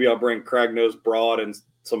 maybe I'll bring Kragnos, Broad, and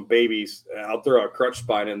some babies. I'll throw a crutch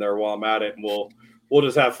spine in there while I'm at it, and we'll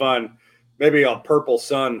just have fun. Maybe a purple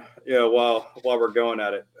sun, while we're going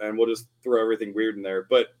at it, and we'll just throw everything weird in there.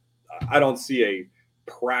 But I don't see a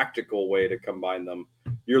practical way to combine them.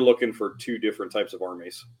 You're looking for 2 different types of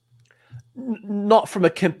armies. Not from a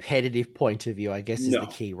competitive point of view, I guess, is the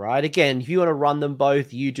key, right? Again, if you want to run them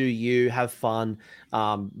both, you have fun,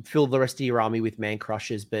 fill the rest of your army with Man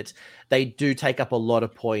Crushers, but they do take up a lot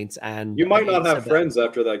of points. And you might not have friends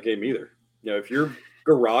after that game either. If you're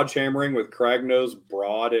garage hammering with Kragnos,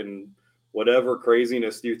 Broad, and whatever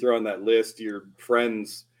craziness you throw on that list, your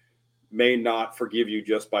friends may not forgive you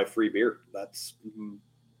just by free beer. That's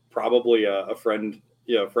probably a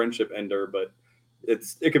friendship ender, but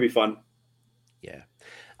it could be fun. Yeah.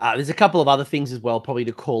 There's a couple of other things as well, probably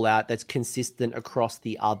to call out that's consistent across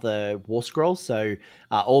the other War Scrolls. So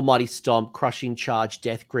Almighty Stomp, Crushing Charge,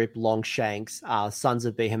 Death Grip, Longshanks, Sons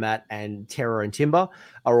of Behemoth, and Terror and Timber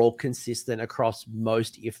are all consistent across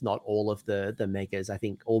most, if not all, of the megas. I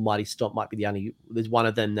think Almighty Stomp might be there's one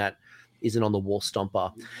of them that isn't on the War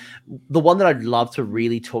Stomper. The one that I'd love to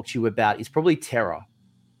really talk to you about is probably Terror.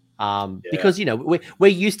 Because, we're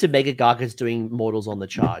used to Mega Gargants doing mortals on the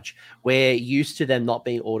charge. We're used to them not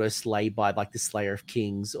being auto-slayed by like the Slayer of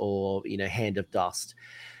Kings or, Hand of Dust.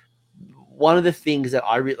 One of the things that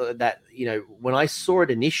when I saw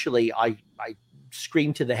it initially, I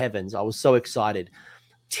screamed to the heavens. I was so excited.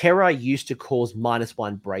 Terror used to cause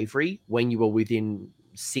 -1 bravery when you were within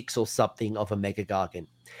 6 or something of a Mega Gargant.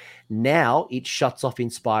 Now it shuts off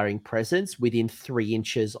Inspiring Presence within 3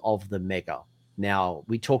 inches of the Mega. Now,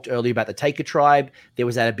 we talked earlier about the Taker tribe. There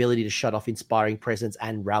was that ability to shut off Inspiring Presence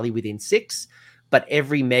and rally within 6. But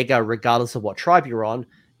every Mega, regardless of what tribe you're on,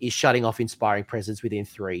 is shutting off Inspiring Presence within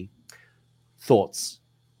 3. Thoughts?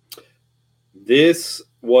 This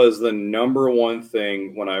was the number one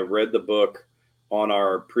thing when I read the book on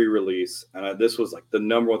our pre-release, and this was like the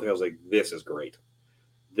number one thing. I was like, "This is great.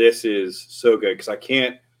 This is so good," because I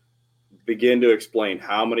can't begin to explain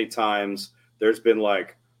how many times there's been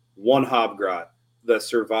like one Hobgrot that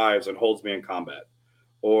survives and holds me in combat,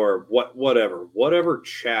 or whatever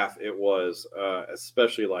chaff it was,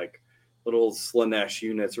 especially like little Slanesh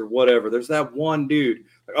units or whatever. There's that one dude,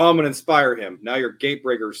 like, oh, I'm going to inspire him. Now your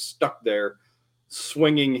Gatebreaker's stuck there,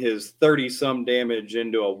 swinging his 30-some damage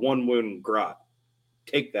into a one-wound grot.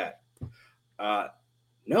 Take that.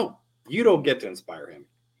 No, you don't get to inspire him.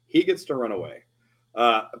 He gets to run away.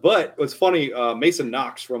 But what's funny, Mason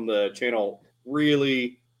Knox from the channel,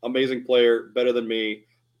 really amazing player, better than me,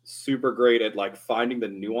 super great at like finding the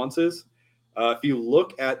nuances. If you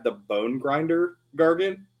look at the Bone Grinder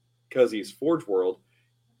Gargant, because he's Forge World,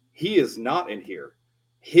 he is not in here.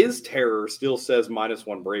 His terror still says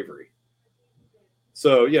 -1 bravery.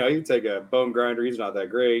 So, you take a Bone Grinder, he's not that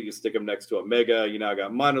great. You stick him next to a Mega, you now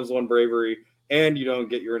got -1 bravery, and you don't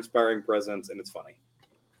get your inspiring presence, and it's funny.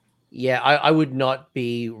 Yeah, I would not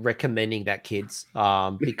be recommending that, kids,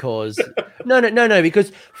 because no,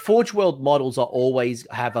 because Forge World models are always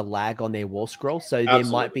have a lag on their War Scroll, so there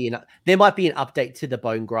might be an update to the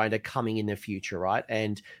Bone Grinder coming in the future, right?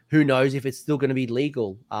 And who knows if it's still going to be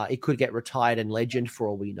legal? It could get retired in Legend for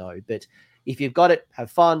all we know. But if you've got it, have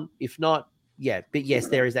fun. If not, yeah. But yes,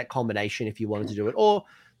 there is that combination if you wanted to do it, or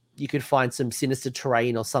you could find some Sinister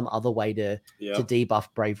Terrain or some other way to debuff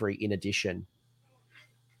Bravery in addition.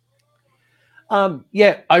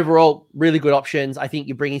 Overall, really good options. I think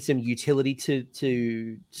you're bringing some utility to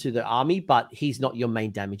the army, but he's not your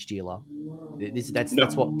main damage dealer.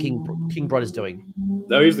 That's what King Brood is doing.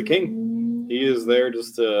 No, he's the king. He is there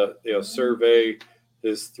just to survey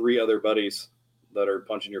his 3 other buddies that are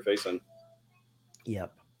punching your face in.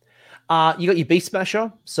 Yep. You got your Beast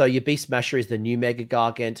Smasher. So your Beast Smasher is the new Mega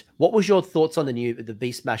Gargant. What was your thoughts on the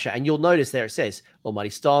Beast Smasher? And you'll notice there it says Almighty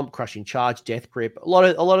Stomp, Crushing Charge, Death Grip. A lot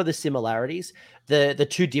of the similarities. The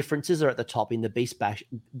two differences are at the top in the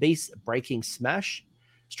Beast Breaking Smash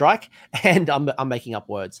Strike, and I'm making up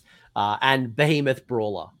words. And Behemoth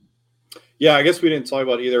Brawler. Yeah, I guess we didn't talk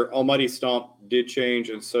about either. Almighty Stomp did change,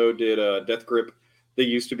 and so did Death Grip. They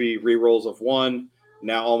used to be rerolls of 1.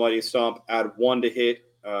 Now Almighty Stomp add 1 to hit.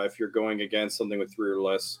 If you're going against something with 3 or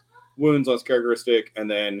less wounds on its characteristic, and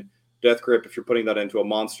then Death Grip, if you're putting that into a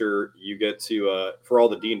monster, you get to, for all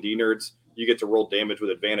the D&D nerds, you get to roll damage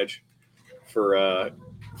with advantage for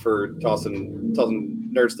tossing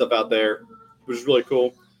nerd stuff out there, which is really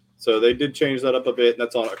cool. So they did change that up a bit, and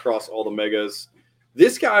that's on across all the megas.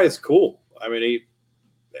 This guy is cool. I mean,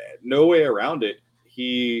 no way around it.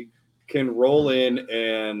 He can roll in,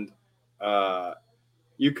 and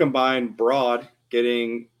you combine Broad,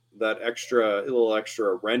 getting that little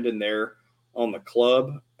extra rend in there on the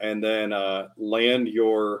club, and then land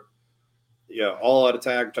your all-out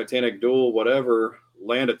attack, Titanic Duel, whatever,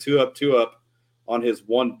 land a 2-up on his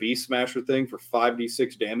 1 Beast Smasher thing for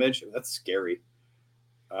 5d6 damage. That's scary.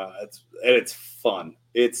 It's fun.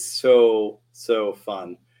 It's so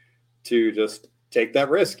fun to just take that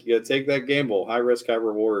risk. You got to take that gamble. High risk, high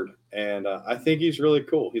reward. And I think he's really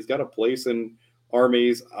cool. He's got a place in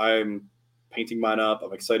armies. I'm painting mine up.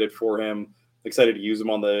 I'm excited for him. Excited to use him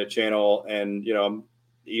on the channel, and I'm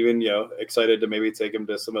even excited to maybe take him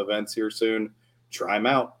to some events here soon. Try him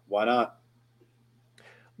out. Why not?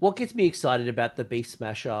 What gets me excited about the Beast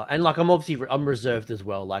Smasher, and like I'm reserved as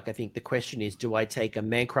well. Like I think the question is, do I take a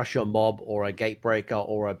Man Crusher Mob or a Gatebreaker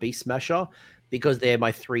or a Beast Smasher, because they're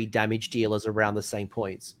my 3 damage dealers around the same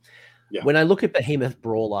points. Yeah. When I look at Behemoth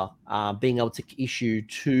Brawler, being able to issue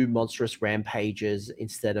 2 monstrous rampages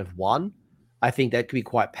instead of 1, I think that could be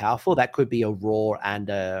quite powerful. That could be a Roar and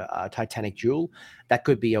a Titanic Duel. That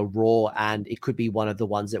could be a Roar, and it could be one of the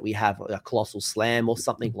ones that we have, a Colossal Slam or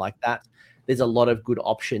something like that. There's a lot of good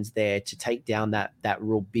options there to take down that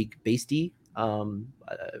real big beastie,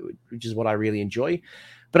 which is what I really enjoy.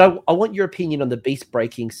 But I want your opinion on the Beast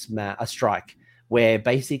Breaking Strike, where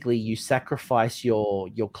basically you sacrifice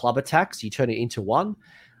your club attacks, you turn it into 1.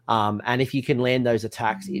 And if you can land those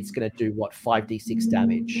attacks, it's going to do 5d6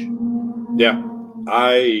 damage. Yeah,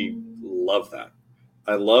 I love that.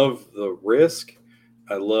 I love the risk.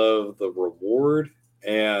 I love the reward.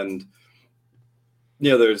 And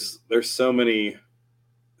there's so many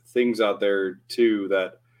things out there too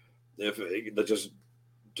that if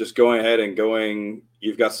just going ahead and going,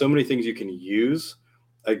 you've got so many things you can use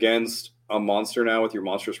against a monster now with your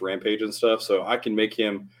monstrous rampage and stuff. So I can make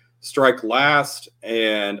him strike last,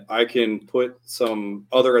 and I can put some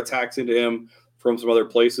other attacks into him from some other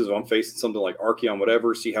places. If I'm facing something like Archeon,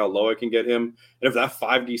 whatever, see how low I can get him. And if that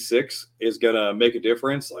 5d6 is going to make a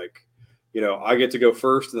difference, like, I get to go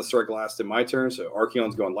first and the strike last in my turn. So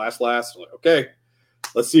Archeon's going last. I'm like, okay,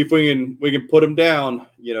 let's see if we can put him down,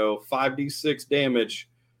 5d6 damage.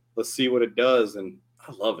 Let's see what it does. And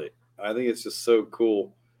I love it. I think it's just so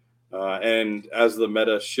cool. And as the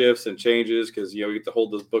meta shifts and changes, because, you get to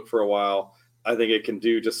hold this book for a while, I think it can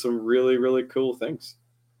do just some really, really cool things.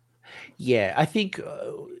 Yeah, I think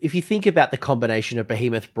if you think about the combination of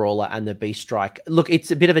Behemoth Brawler and the Beast Strike, look,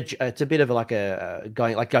 it's a bit of like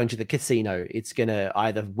going to the casino. It's gonna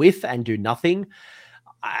either whiff and do nothing.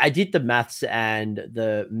 I did the maths, and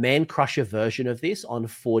the Man Crusher version of this on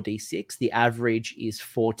 4d6, the average is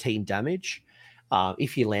 14 damage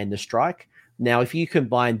if you land the strike. Now, if you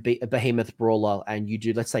combine Behemoth Brawler and you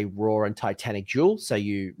do, let's say, Roar and Titanic Jewel, so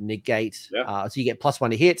you negate, so you get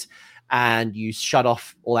 +1 to hit, and you shut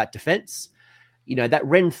off all that defense, that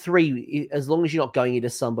Ren 3, as long as you're not going into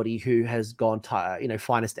somebody who has gone,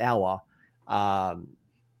 Finest Hour,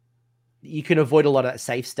 you can avoid a lot of that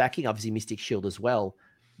safe stacking, obviously Mystic Shield as well.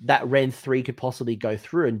 That Ren 3 could possibly go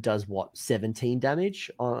through and does 17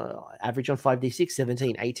 damage on average on 5d6,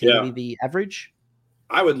 17, 18 would be the average.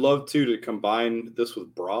 I would love to combine this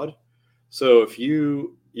with Broad. So if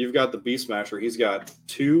you've got the Beast Smasher, he's got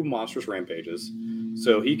 2 monstrous rampages.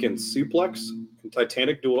 So he can suplex and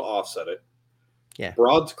Titanic Duel to offset it. Yeah.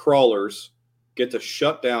 Broad's crawlers get to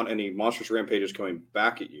shut down any monstrous rampages coming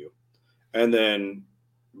back at you. And then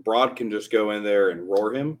Broad can just go in there and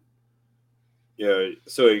roar him.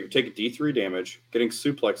 So you take a D3 damage, getting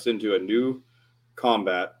suplexed into a new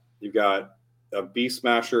combat. You've got a Beast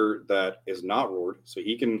Smasher that is not roared, so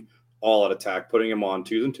he can all-out attack, putting him on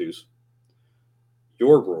 2s and 2s.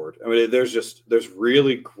 You're roared. I mean, there's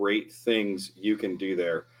really great things you can do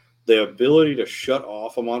there. The ability to shut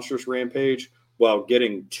off a monstrous rampage while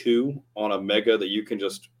getting 2 on a mega that you can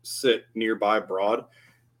just sit nearby Broad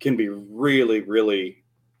can be really, really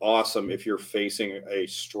awesome if you're facing a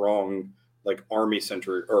strong, like,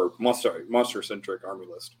 army-centric or monster-centric army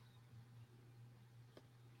list.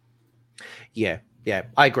 Yeah,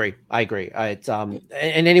 I agree. It's and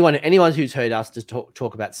anyone who's heard us to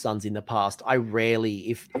talk about Suns in the past, I rarely,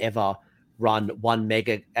 if ever, run 1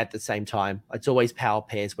 mega at the same time. It's always power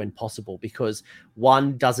pairs when possible, because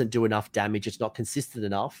 1 doesn't do enough damage. It's not consistent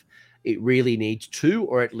enough. It really needs 2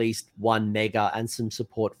 or at least 1 mega and some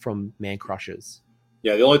support from Man Crushers.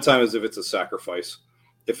 Yeah, the only time is if it's a sacrifice.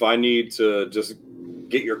 If I need to just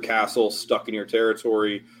get your castle stuck in your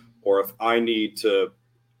territory, or if I need to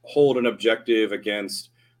hold an objective against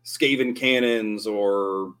Skaven cannons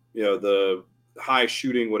or the high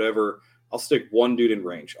shooting, whatever, I'll stick 1 dude in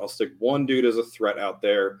range. I'll stick 1 dude as a threat out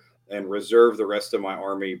there and reserve the rest of my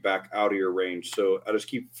army back out of your range. So I just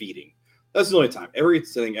keep feeding. That's the only time.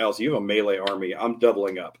 Everything else, you have a melee army, I'm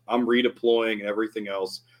doubling up. I'm redeploying everything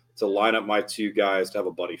else to line up my 2 guys to have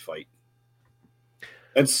a buddy fight.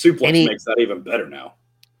 And Suplex makes that even better now.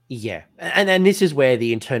 Yeah, and then this is where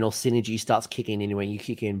the internal synergy starts kicking in. When you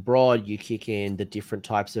kick in Broad, you kick in the different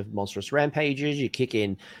types of monstrous rampages, you kick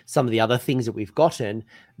in some of the other things that we've gotten.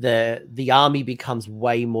 The army becomes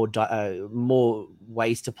way more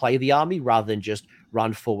ways to play the army, rather than just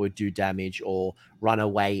run forward, do damage, or run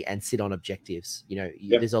away and sit on objectives.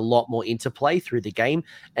 There's a lot more interplay through the game,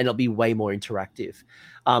 and it'll be way more interactive.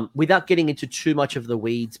 Without getting into too much of the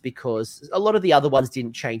weeds, because a lot of the other ones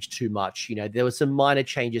didn't change too much. There were some minor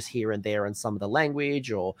changes here and there on some of the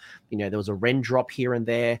language, or, there was a Ren drop here and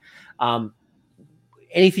there.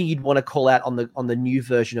 Anything you'd want to call out on the new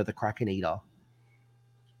version of the Kraken Eater?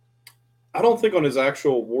 I don't think on his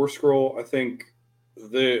actual War Scroll. I think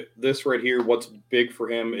this right here, what's big for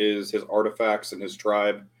him is his artifacts and his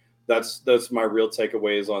tribe. That's my real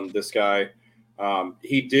takeaways on this guy.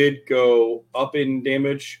 He did go up in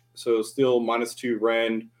damage, so still -2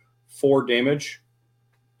 Rend, 4 damage.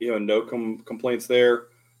 No complaints there.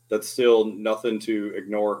 That's still nothing to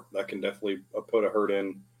ignore. That can definitely put a hurt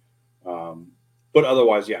in. But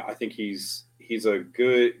otherwise, yeah, I think he's a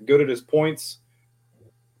good at his points.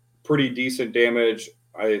 Pretty decent damage.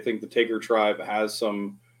 I think the Taker tribe has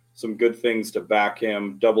some good things to back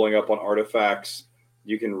him. Doubling up on artifacts,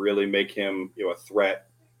 you can really make him a threat.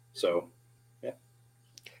 So.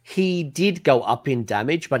 He did go up in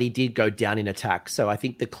damage, but he did go down in attacks. So I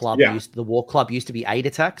think the War Club used to be 8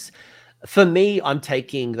 attacks. For me, I'm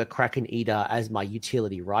taking the Kraken Eater as my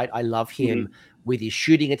utility, right? I love him with his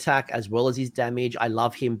shooting attack as well as his damage. I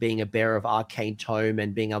love him being a bearer of Arcane Tome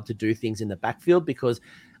and being able to do things in the backfield, because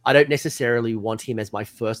I don't necessarily want him as my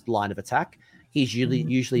first line of attack. He's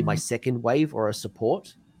usually my second wave or a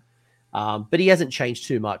support. But he hasn't changed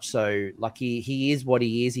too much. So like he is what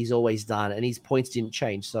he is. He's always done, and his points didn't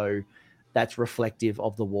change. So that's reflective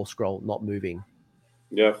of the War Scroll not moving.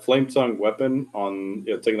 Yeah, Flame Tongue weapon on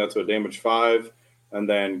taking that to a damage 5, and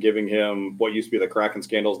then giving him what used to be the Kraken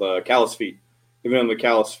Scandals, the Callous Feet. Giving him the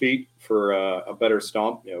Callous Feet for a better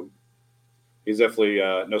stomp. He's definitely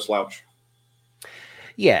no slouch.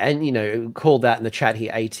 Yeah, and called that in the chat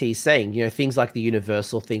here, AT saying, things like the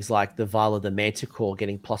Universal, things like the Vial of the Manticore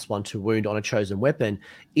getting +1 to wound on a chosen weapon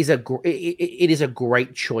is it is a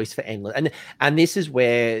great choice for Endless. And this is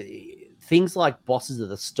where things like Bosses of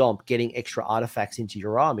the Stomp getting extra artifacts into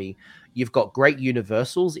your army, you've got great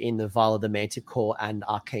Universals in the Vial of the Manticore and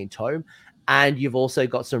Arcane Tome, and you've also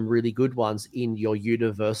got some really good ones in your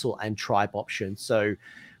Universal and Tribe option. So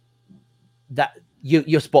that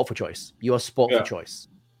you're spot for choice. You are spot for choice.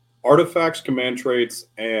 Artifacts, command traits,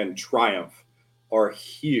 and triumph are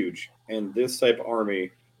huge in this type of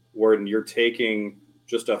army where you're taking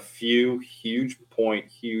just a few huge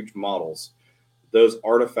models. Those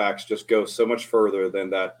artifacts just go so much further than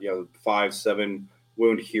that 5-7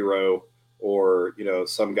 wound hero, or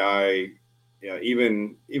some guy,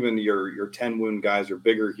 even your 10 wound guys, your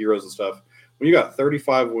bigger heroes and stuff. When you got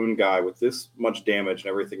 35 wound guy with this much damage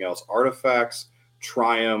and everything else, artifacts,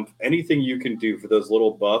 triumph, anything you can do for those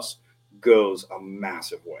little buffs goes a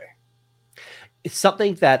massive way. It's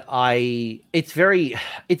something that it's very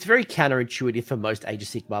counterintuitive for most Age of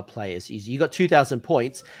Sigmar players. Is you got 2,000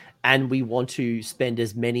 points and we want to spend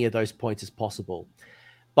as many of those points as possible.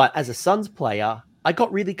 But as a Suns player, I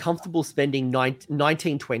got really comfortable spending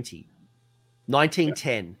 1920,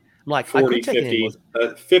 1910. I'm like, 40, 50.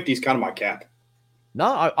 50 is kind of my cap.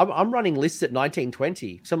 No, I'm running lists at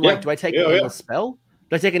 1920. So I'm like, do I take an endless spell?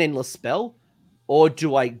 Do I take an endless spell? Or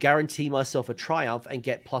do I guarantee myself a triumph and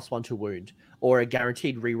get +1 to wound, or a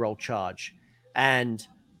guaranteed reroll charge? And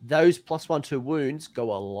those +1 to wounds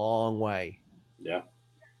go a long way. Yeah,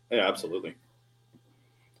 absolutely.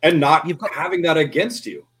 And not having that against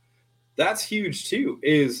you. That's huge too,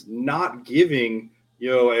 is not giving,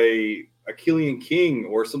 a Killian King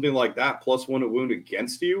or something like that +1 to wound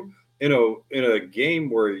against you in a game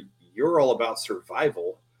where you're all about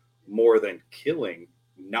survival more than killing.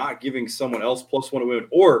 Not giving someone else +1 to wound,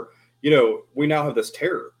 or we now have this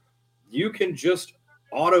terror. You can just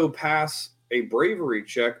auto pass a bravery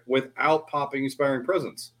check without popping Inspiring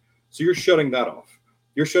Presence, so you're shutting that off.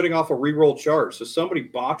 You're shutting off a reroll charge. So somebody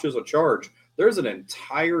botches a charge, there's an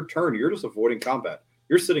entire turn you're just avoiding combat.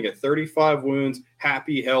 You're sitting at 35 wounds,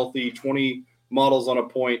 happy, healthy, 20 models on a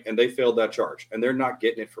point, and they failed that charge, and they're not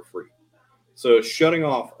getting it for free. So shutting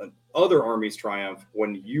off other armies' triumph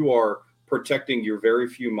when you are protecting your very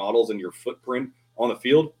few models and your footprint on the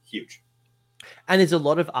field, huge. And there's a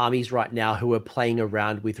lot of armies right now who are playing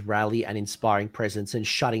around with Rally and Inspiring Presence and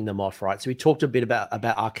shutting them off, right? So we talked a bit about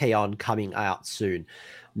Archaon coming out soon.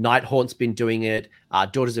 Nighthaunt's been doing it.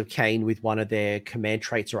 Daughters of Cain with one of their command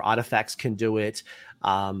traits or artifacts can do it.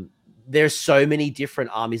 There's so many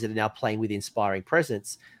different armies that are now playing with Inspiring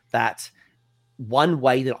Presence that one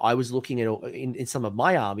way that I was looking at in some of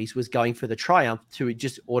my armies was going for the Triumph to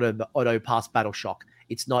just auto pass Battle Shock.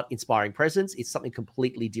 It's not Inspiring Presence. It's something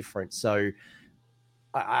completely different. So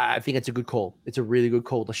I think it's a good call. It's a really good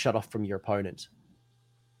call to shut off from your opponent.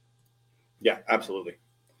 Yeah, absolutely.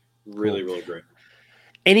 Really, really great.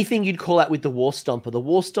 Anything you'd call out with the War Stomper? The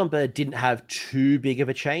War Stomper didn't have too big of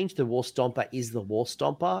a change. The War Stomper is the War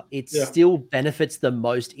Stomper. It still benefits the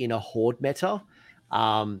most in a Horde meta.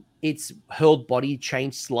 Its hurled body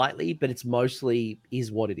changed slightly, but it's mostly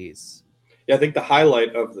is what it is. Yeah, I think the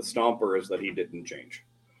highlight of the Stomper is that he didn't change.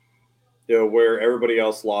 Where everybody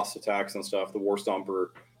else lost attacks and stuff, the War Stomper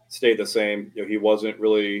stayed the same. He wasn't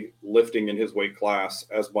really lifting in his weight class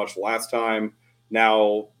as much last time.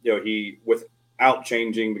 Now, he without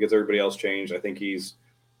changing because everybody else changed, I think he's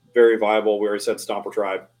very viable. We already said Stomper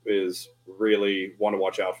Tribe is really one to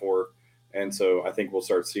watch out for. And so I think we'll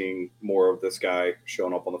start seeing more of this guy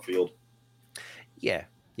showing up on the field. Yeah,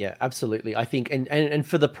 absolutely. I think, and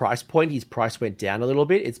for the price point, his price went down a little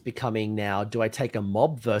bit. It's becoming now, do I take a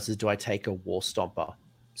mob versus do I take a War Stomper?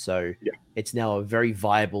 So it's now a very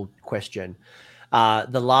viable question. The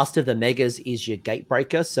last of the megas is your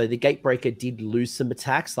Gatebreaker. So the Gatebreaker did lose some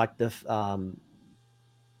attacks, like a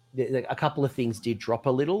couple of things did drop a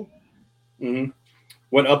little. Mm-hmm.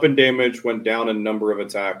 Went up in damage, went down in number of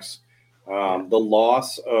attacks. The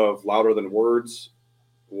loss of Louder Than Words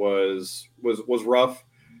was rough,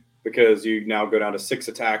 because you now go down to 6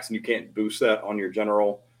 attacks and you can't boost that on your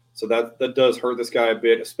general. So that does hurt this guy a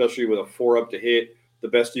bit, especially with a 4-up to hit. The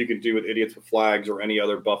best you can do with Idiots with Flags or any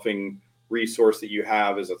other buffing resource that you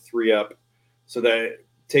have is a 3-up. So that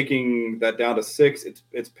taking that down to 6,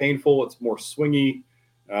 it's painful. It's more swingy.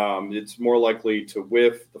 It's more likely to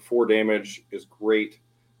whiff. The 4 damage is great.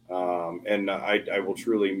 And I will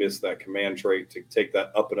truly miss that command trait to take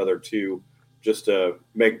that up another 2 just to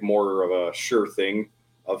make more of a sure thing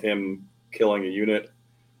of him killing a unit.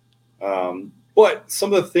 But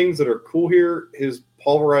some of the things that are cool here, his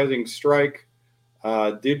pulverizing strike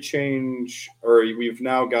did change, or we've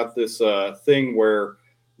now got this thing where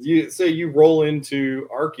you roll into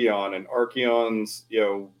Archaon and Archaon's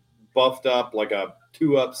buffed up like a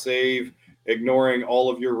 2-up save, ignoring all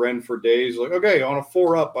of your Rend for days. Like, okay, on a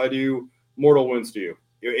 4-up, I do mortal wounds to you.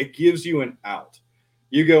 It gives you an out.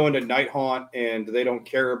 You go into Night Haunt and they don't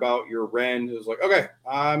care about your Rend. It's like, okay,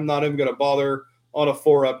 I'm not even going to bother. On a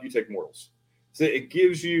 4-up, you take mortals. So it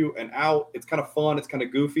gives you an out. It's kind of fun. It's kind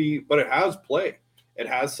of goofy, but it has play. It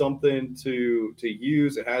has something to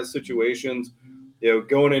use. It has situations,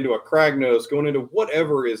 going into a Kragnos, going into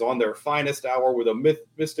whatever is on their finest hour with a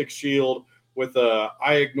Mystic Shield, with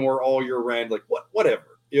I ignore all your Rend, like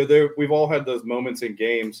whatever. We've all had those moments in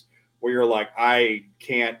games where you're like, I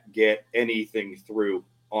can't get anything through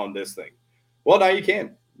on this thing. Well, now you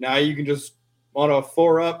can. Now you can just on a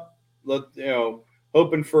 4-up,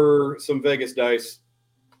 hoping for some Vegas dice,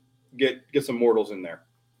 get some mortals in there.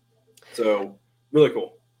 So really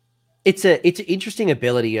cool. It's an interesting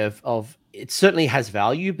ability of it certainly has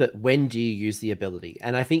value, but when do you use the ability?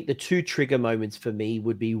 And I think the 2 trigger moments for me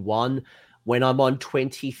would be, one, when I'm on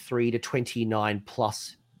 23 to 29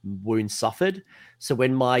 plus wounds suffered. So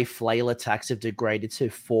when my flail attacks have degraded to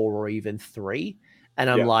 4 or even 3, and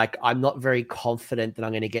I'm like, I'm not very confident that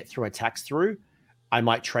I'm going to get through attacks through, I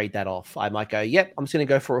might trade that off. I might go, yep, I'm just going to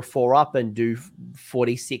go for a 4-up and do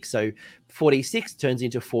 46. So 46 turns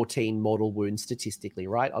into 14 mortal wounds statistically,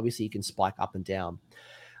 right? Obviously, you can spike up and down.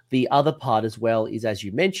 The other part as well is, as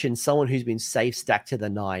you mentioned, someone who's been safe stacked to the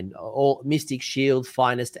 9, all Mystic Shield,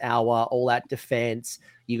 finest hour, all that defense.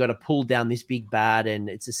 You got to pull down this big bad, and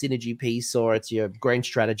it's a synergy piece or it's your grand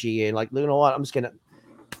strategy. And like, you know what, I'm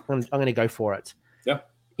going to go for it. Yeah.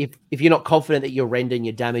 If you're not confident that your rend and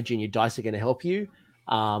your damage and your dice are going to help you,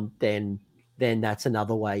 then that's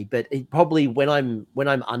another way. But it probably when I'm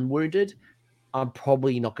unwounded, I'm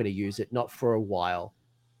probably not going to use it, not for a while.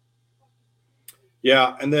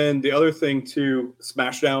 Yeah, and then the other thing too,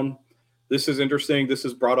 Smashdown. This is interesting. This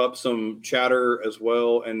has brought up some chatter as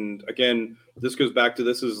well. And again, this goes back to,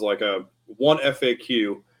 this is like a one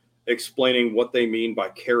FAQ explaining what they mean by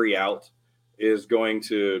carry out is going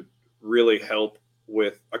to really help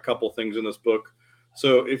with a couple things in this book.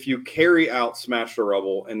 So if you carry out Smash the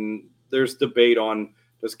Rubble, and there's debate on,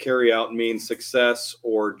 does carry out mean success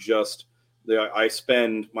or just I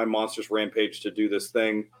spend my monstrous rampage to do this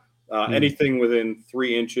thing. Anything within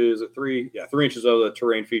 3 inches, 3 inches of the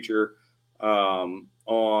terrain feature on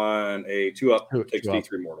a 2-up takes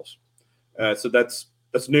D3 mortals. So that's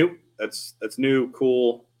new. That's new,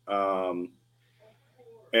 cool,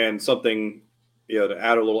 and something to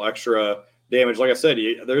add a little extra damage. Like I said,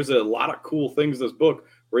 there's a lot of cool things in this book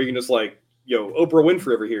where you can just like, Oprah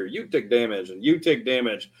Winfrey over here. You take damage, and you take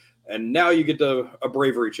damage, and now you get a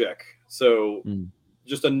bravery check. So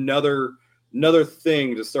just another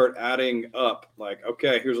thing to start adding up. Like,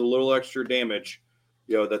 okay, here's a little extra damage.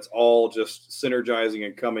 That's all just synergizing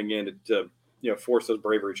and coming in to force those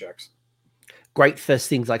bravery checks. Great for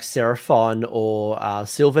things like Seraphon or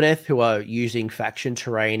Sylvaneth, who are using faction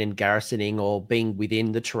terrain and garrisoning or being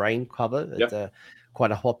within the terrain cover. It's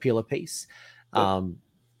quite a popular piece.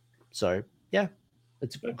 So yeah,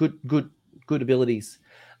 it's good abilities.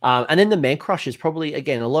 And then the Man Crusher is probably,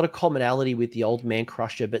 again, a lot of commonality with the old Man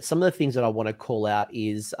Crusher, but some of the things that I want to call out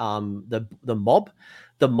is the mob.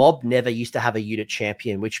 The mob never used to have a unit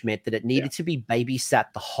champion, which meant that it needed to be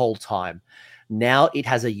babysat the whole time. Now it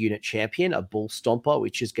has a unit champion, a Bull Stomper,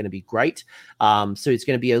 which is going to be great. So it's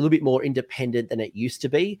going to be a little bit more independent than it used to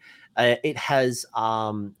be. It has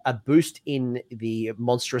a boost in the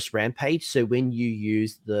Monstrous Rampage. So when you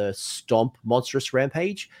use the Stomp Monstrous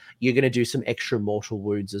Rampage, you're going to do some extra mortal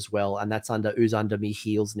wounds as well. And that's under Who's Under Me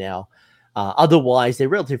Heals now. Otherwise, they're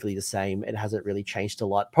relatively the same. It hasn't really changed a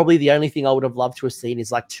lot. Probably the only thing I would have loved to have seen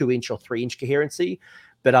is like 2-inch or 3-inch coherency.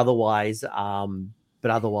 But otherwise,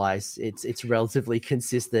 it's relatively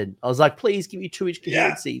consistent. I was like, please give me 2-inch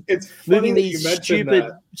coherency. Yeah, it's moving these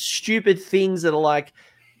stupid things that are like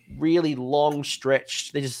really long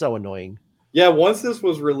stretched. They're just so annoying. Yeah, once this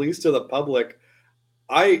was released to the public,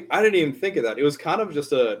 I didn't even think of that. It was kind of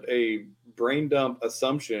just a brain dump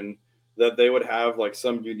assumption that they would have like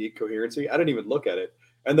some unique coherency. I didn't even look at it.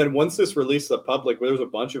 And then once this released to the public, there was a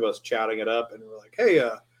bunch of us chatting it up, and we're like, hey,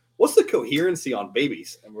 what's the coherency on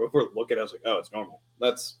babies? And we're looking at it, like, oh, it's normal.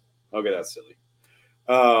 That's silly.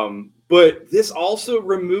 But this also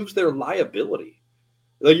removes their liability.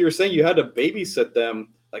 Like you were saying, you had to babysit them.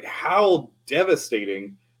 Like, how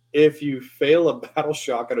devastating if you fail a battle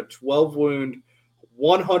shock at a 12 wound,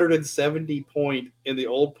 170 point in the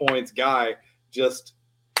old points guy. Just,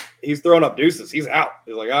 he's throwing up deuces. He's out.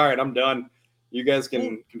 He's like, all right, I'm done. You guys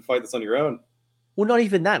can fight this on your own. Well, not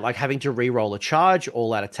even that, like having to re-roll a charge,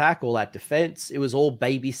 all out attack, all out defense. It was all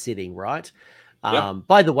babysitting, right?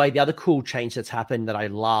 By the way, the other cool change that's happened that I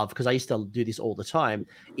love, because I used to do this all the time,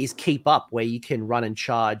 is Keep Up, where you can run and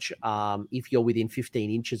charge if you're within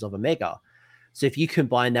 15 inches of a mega. So if you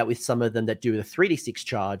combine that with some of them that do the 3d6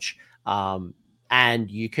 charge,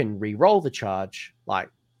 and you can re-roll the charge, like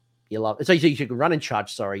you love it. So you can run and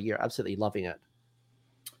charge, sorry, you're absolutely loving it.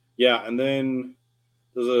 Yeah, and then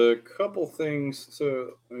there's a couple things.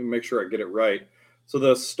 So let me make sure I get it right. So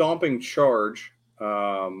the stomping charge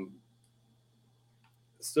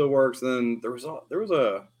still works. Then there was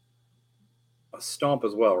a stomp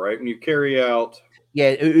as well, right? When you carry out.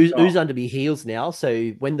 Yeah, Ooze under me heals now. So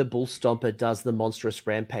when the Bull Stomper does the monstrous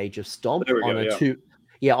rampage of Stomp on a 2,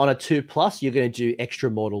 on a 2+, you're going to do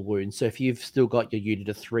extra mortal wounds. So if you've still got your unit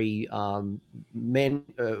of 3 Man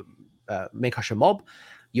Crusher Mob,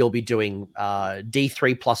 you'll be doing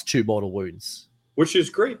D3 plus 2 mortal wounds. Which is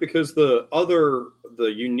great, because the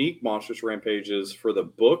unique monstrous rampages for the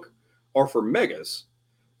book are for megas.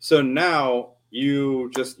 So now you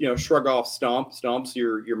just, shrug off Stomps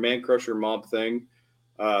your Man Crusher Mob thing.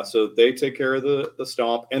 So they take care of the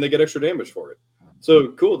Stomp, and they get extra damage for it. So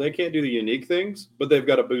cool, they can't do the unique things, but they've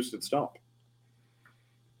got a boosted Stomp.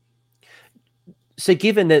 So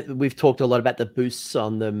given that we've talked a lot about the boosts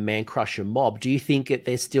on the Man Crusher Mob, do you think that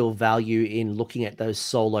there's still value in looking at those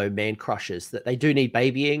solo Man Crushers? That they do need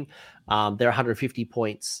babying. They're 150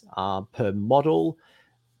 points per model.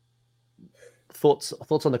 Thoughts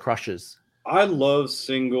on the Crushers? I love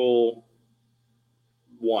single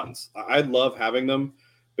ones. I love having them,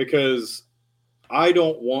 because I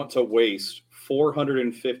don't want to waste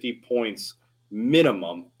 450 points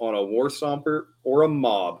minimum on a War Stomper or a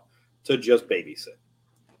mob to just babysit.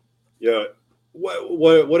 Yeah,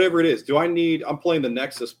 whatever it is. I'm playing the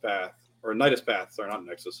Nexus Path, or Nidus Path. Sorry, not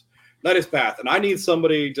Nexus. Nidus Path, and I need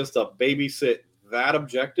somebody just to babysit that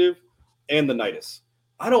objective and the Nidus.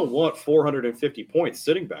 I don't want 450 points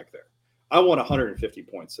sitting back there. I want 150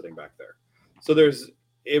 points sitting back there. So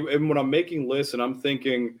and when I'm making lists and I'm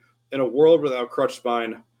thinking, in a world without Crutch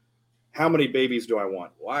Spine, how many babies do I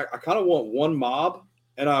want? Well, I kind of want one mob,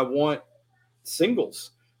 and I want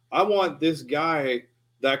singles. I want this guy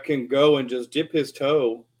that can go and just dip his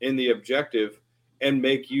toe in the objective and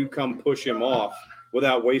make you come push him off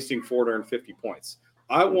without wasting 450 points.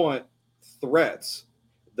 I want threats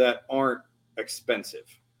that aren't expensive.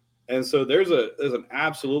 And so there's an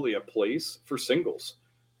absolutely a place for singles.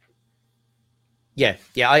 Yeah,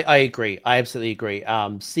 I agree. I absolutely agree.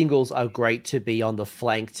 Singles are great to be on the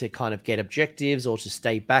flank to kind of get objectives or to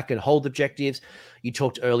stay back and hold objectives. You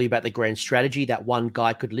talked earlier about the grand strategy. That one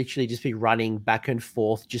guy could literally just be running back and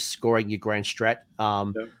forth, just scoring your grand strat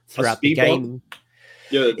throughout the game. Bump.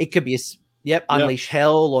 Yeah, it could be unleash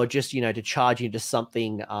hell, or just to charge into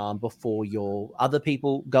something before your other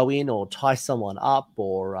people go in, or tie someone up,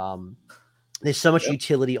 or there's so much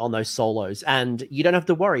utility on those solos, and you don't have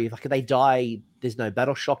to worry. Like, if they die, there's no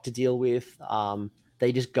battle shock to deal with.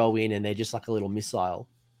 They just go in and they're just like a little missile.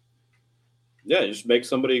 Yeah, just make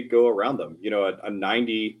somebody go around them. A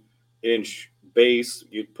 90-inch base,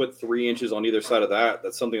 you put 3 inches on either side of that.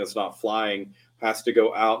 That's something that's not flying, has to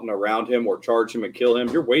go out and around him or charge him and kill him.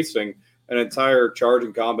 You're wasting an entire charge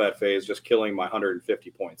and combat phase just killing my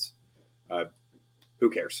 150 points. Who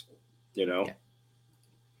cares?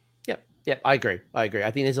 Yeah, I agree. I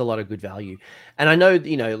think there's a lot of good value. And I know,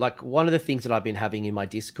 like, one of the things that I've been having in my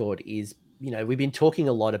Discord is, we've been talking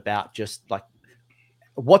a lot about just like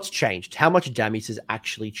what's changed, how much damage has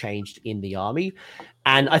actually changed in the army.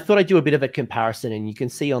 And I thought I'd do a bit of a comparison, and you can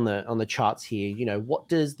see on the charts here, what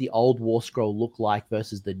does the old War Scroll look like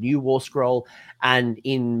versus the new War Scroll? And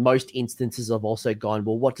in most instances, I've also gone,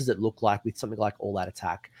 well, what does it look like with something like All Out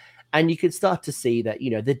Attack? And you can start to see that,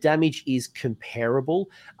 the damage is comparable.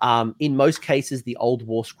 In most cases, the old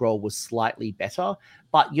War Scroll was slightly better,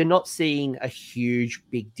 but you're not seeing a huge,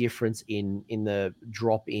 big difference in the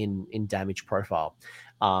drop in damage profile.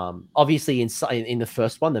 Obviously, in the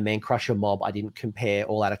first one, the Man Crusher Mob, I didn't compare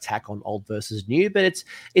All Out Attack on old versus new, but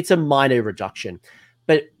it's a minor reduction.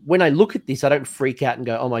 But when I look at this, I don't freak out and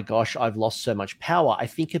go, oh my gosh, I've lost so much power. I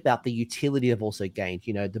think about the utility I've also gained.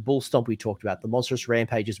 The bull stomp we talked about, the monstrous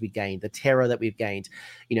rampages we gained, the terror that we've gained.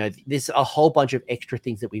 There's a whole bunch of extra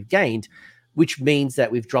things that we've gained, which means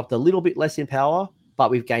that we've dropped a little bit less in power, but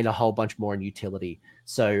we've gained a whole bunch more in utility.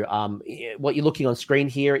 So what you're looking on screen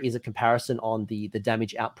here is a comparison on the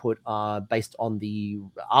damage output based on the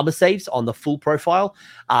armor saves on the full profile,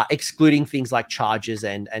 excluding things like charges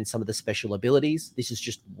and some of the special abilities. This is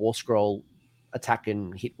just War Scroll attack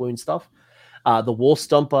and hit wound stuff. The War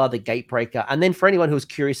Stomper, the Gatebreaker, and then for anyone who's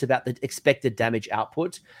curious about the expected damage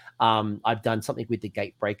output, I've done something with the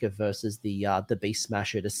Gatebreaker versus the Beast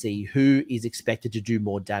Smasher to see who is expected to do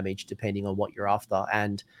more damage depending on what you're after.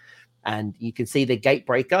 And you can see the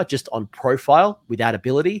Gatebreaker just on profile without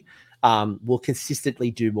ability will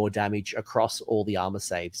consistently do more damage across all the armor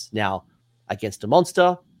saves. Now, against a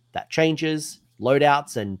monster, that changes.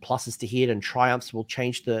 Loadouts and pluses to hit and triumphs will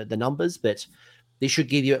change the numbers, but this should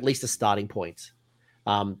give you at least a starting point.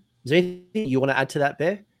 Is there anything you want to add to that,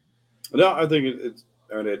 Bear? No, I think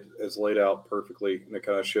it's laid out perfectly, and it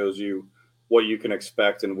kind of shows you what you can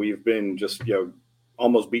expect. And we've been just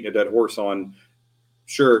almost beating a dead horse on.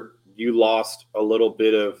 Sure, you lost a little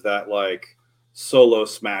bit of that like solo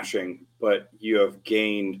smashing, but you have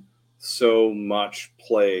gained so much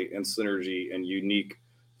play and synergy and unique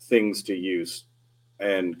things to use.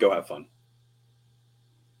 And go have fun.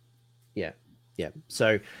 Yeah.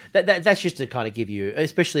 So that's just to kind of give you,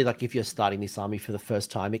 especially like if you're starting this army for the first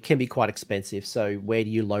time, it can be quite expensive. So where do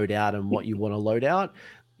you load out and what you want to load out?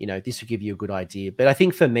 This will give you a good idea. But I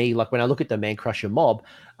think for me, like when I look at the Man Crusher mob,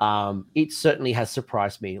 it certainly has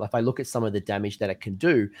surprised me. Like if I look at some of the damage that it can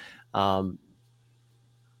do,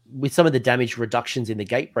 with some of the damage reductions in the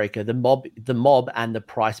Gatebreaker, the mob and the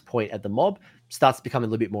price point at the mob starts to become a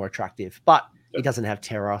little bit more attractive. But it doesn't have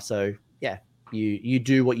terror, so yeah. You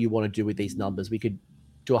do what you want to do with these numbers. We could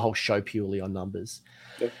do a whole show purely on numbers.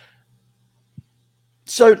 Yep.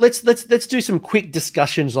 So let's do some quick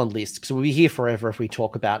discussions on lists, because we'll be here forever if we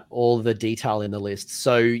talk about all the detail in the list.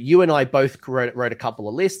 So you and I both wrote a couple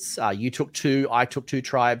of lists. You took 2, I took 2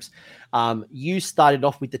 tribes. You started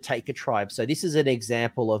off with the Taker tribe. So this is an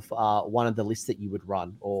example of one of the lists that you would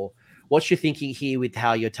run. Or what's your thinking here with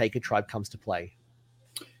how your Taker tribe comes to play?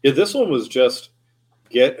 Yeah, this one was just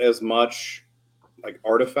get as much like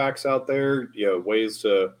artifacts out there, ways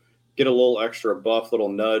to get a little extra buff, little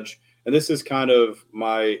nudge. And this is kind of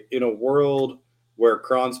in a world where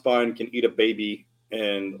Kronspine can eat a baby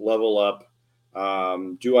and level up.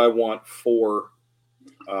 Do I want 4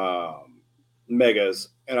 megas?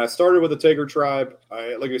 And I started with the Taker tribe.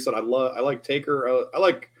 Like I said, I like Taker.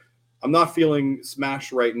 I'm not feeling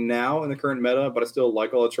Smash right now in the current meta, but I still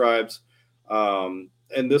like all the tribes. And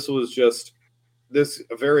this was just, this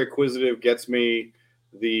very acquisitive gets me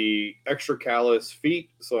the extra callous feet,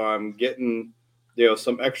 so I'm getting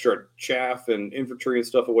some extra chaff and infantry and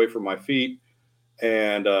stuff away from my feet,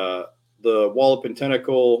 and the Wallop and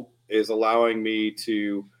Tentacle is allowing me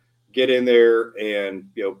to get in there and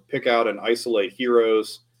pick out and isolate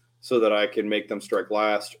heroes so that I can make them strike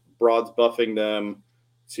last. Broad's buffing them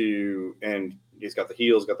and he's got the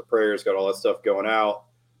heals, got the prayers, got all that stuff going out.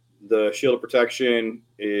 The Shield of Protection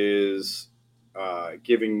is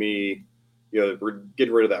giving me, we're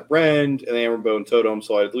getting rid of that Rend and the Amberbone Totem,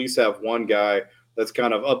 so I at least have one guy that's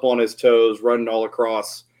kind of up on his toes, running all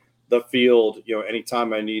across the field.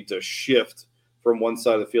 Anytime I need to shift from one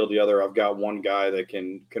side of the field to the other, I've got one guy that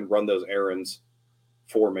can run those errands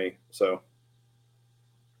for me. So,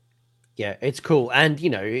 yeah, it's cool. And,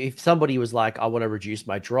 if somebody was like, I want to reduce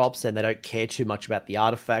my drops and they don't care too much about the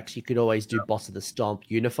artifacts, you could always do Boss of the Stomp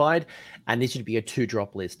Unified, and this would be a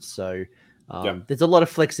 2-drop list. So there's a lot of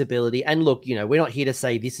flexibility. And look, we're not here to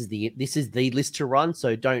say this is the list to run.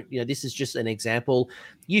 So don't, this is just an example.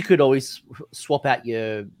 You could always swap out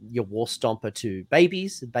your War Stomper to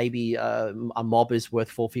babies. A mob is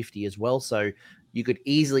worth 450 as well. So you could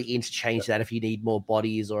easily interchange that if you need more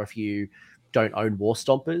bodies or if you don't own War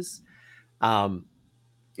Stompers.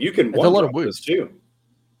 You can one a lot of wounds too.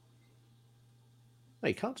 No,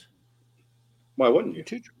 you can't. Why wouldn't you?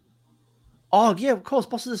 Oh yeah, of course.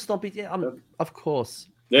 Boss of the Stomp. Yeah, of course.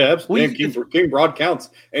 Yeah, absolutely. Well, King Broad counts.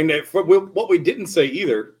 And what we didn't say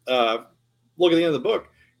either. Look at the end of the book.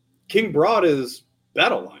 King Broad is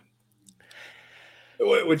Battle Line,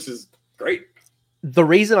 which is great. The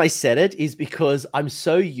reason I said it is because I'm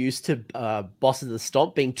so used to Boss of the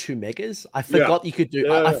Stomp being 2 megas. I Yeah. forgot you could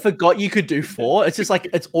do. I Yeah. forgot you could do 4. It's just like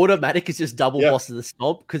it's automatic. It's just double Yeah. Boss of the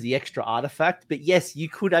Stomp because the extra artifact. But yes, you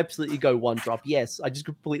could absolutely go 1 drop. Yes, I just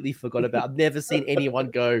completely forgot about. I've never seen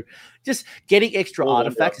anyone go. Just getting extra Full 1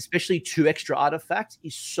 drop. artifacts, especially 2 extra artifacts,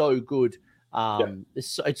 is so good. Yeah.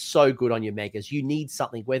 It's so good on your megas. You need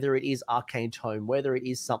something, whether it is Arcane Tome, whether it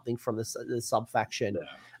is something from the sub faction. Yeah.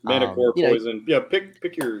 Mana Core You know, Poison. Yeah,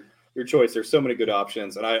 pick your choice. There's so many good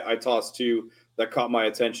options. And I tossed 2 that caught my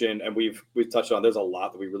attention, and we've touched on. There's a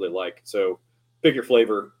lot that we really like. So pick your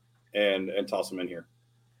flavor and toss them in here.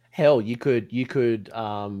 hell, you could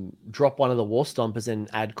drop one of the War Stompers and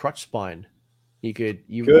add Crutch Spine. You could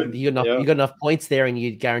you Good. you got enough Yeah. you got enough points there, and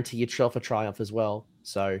you guarantee yourself a triumph as well.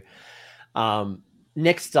 So,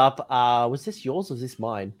 next up, was this yours or was this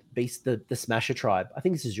mine? Beast the Smasher Tribe. I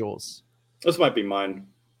think this is yours. This might be mine.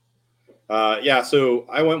 Yeah, so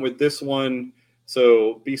I went with this one.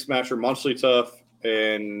 So Beast Smasher, Monstrally Tough,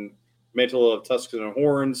 and Mantle of Tusks and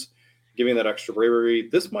Horns, giving that extra bravery.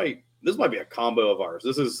 This might be a combo of ours.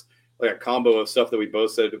 This is like a combo of stuff that we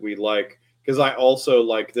both said we like. Because I also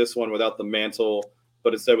like this one without the mantle,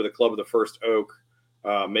 but instead with the Club of the First Oak,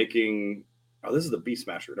 making. Oh, this is the Beast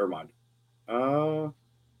Smasher. Never mind.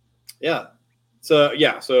 Yeah. So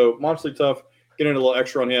Monstrally Tough, getting a little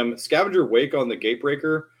extra on him. Scavenger Wake on the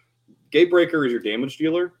Gatebreaker. Gatebreaker is your damage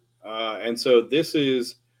dealer, and so this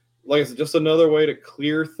is, like I said, just another way to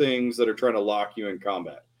clear things that are trying to lock you in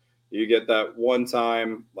combat. You get that one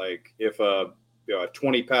time, like if a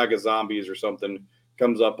 20 pack of zombies or something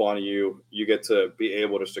comes up on you, you get to be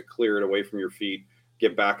able just to clear it away from your feet,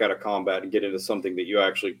 get back out of combat, and get into something that you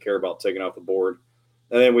actually care about taking off the board.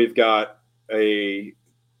 And then we've got a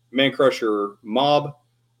Man Crusher Mob.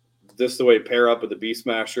 This is the way to pair up with the Beast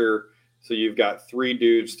Smasher. So you've got 3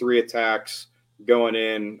 dudes, 3 attacks going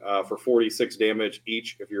in for 46 damage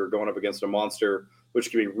each if you're going up against a monster,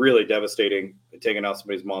 which can be really devastating taking out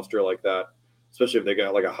somebody's monster like that, especially if they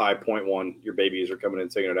got like a high point one. Your babies are coming in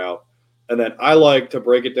and taking it out. And then I like to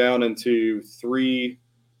break it down into 3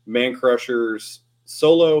 Man Crushers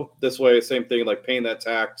solo. This way, same thing, like paying that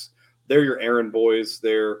tax. They're your errand boys.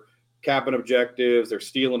 They're capping objectives. They're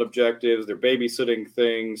stealing objectives. They're babysitting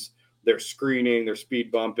things. They're screening, they're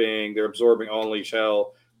speed bumping, they're absorbing Unleash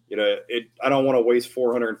Hell. I don't want to waste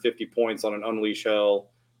 450 points on an Unleash Hell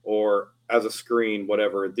or as a screen,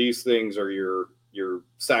 whatever. These things are your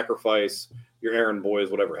sacrifice, your errand boys,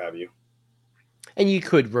 whatever have you. And you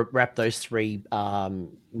could wrap those 3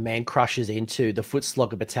 Man Crushers into the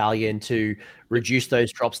Footslogger Battalion to reduce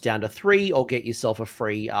those drops down to 3, or get yourself a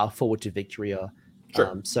free Forward to Victory.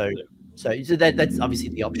 Sure. So that's obviously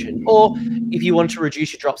the option. Or if you want to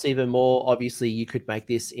reduce your drops even more, obviously you could make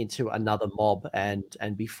this into another mob and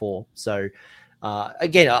before. So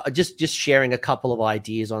again, just sharing a couple of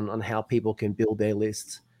ideas on how people can build their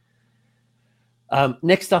lists.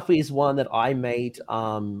 Next up is one that I made,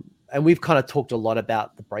 and we've kind of talked a lot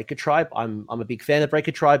about the Breaker Tribe. I'm a big fan of the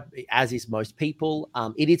Breaker Tribe, as is most people.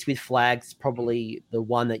 It is with flags, probably the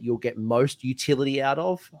one that you'll get most utility out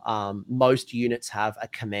of. Most units have a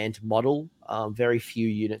command model. Very few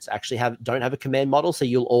units actually don't have a command model, so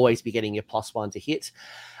you'll always be getting your +1 to hit.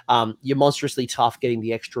 You're monstrously tough, getting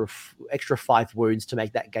the extra 5 wounds to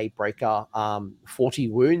make that Gatebreaker. 40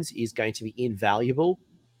 wounds is going to be invaluable.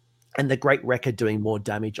 And the Great Wrecker doing more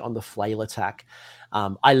damage on the flail attack.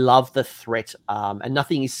 I love the threat, and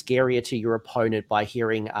nothing is scarier to your opponent by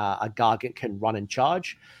hearing a Gargant can run and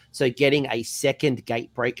charge. So getting a second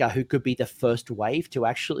Gatebreaker who could be the first wave to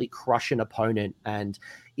actually crush an opponent, and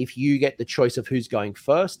if you get the choice of who's going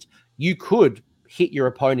first, you could hit your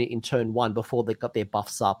opponent in turn 1 before they got their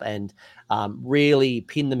buffs up, and really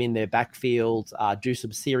pin them in their backfield, do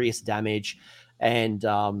some serious damage. And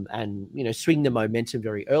swing the momentum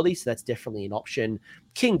very early. So that's definitely an option.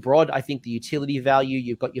 King Broad, I think the utility value,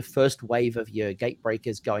 you've got your first wave of your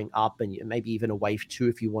Gatebreakers going up, and maybe even a wave 2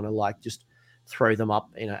 if you want to just throw them up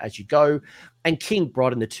as you go. And King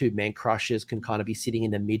Broad and the 2 Man Crushers can kind of be sitting in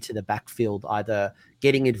the mid to the backfield, either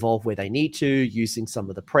getting involved where they need to, using some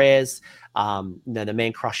of the prayers, the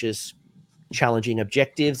Man Crushers challenging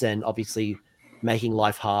objectives, and obviously making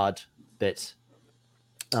life hard. But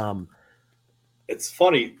it's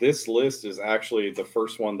funny. This list is actually the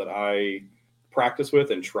first one that I practiced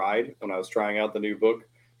with and tried when I was trying out the new book,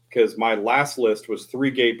 because my last list was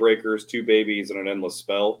 3 Gatebreakers, 2 babies, and an endless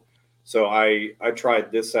spell. So I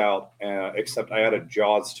tried this out, except I added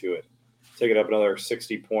Jaws to it, taking up another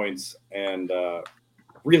 60 points, and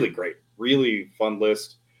really great, really fun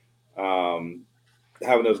list. Having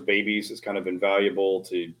those babies is kind of invaluable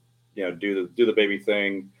to do the baby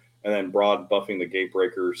thing. and then broad buffing the gate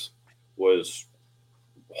breakers was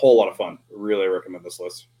a whole lot of fun. Really recommend this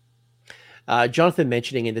list. Jonathan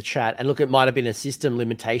mentioning in the chat, and look, it might have been a system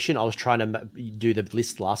limitation. I was trying to do the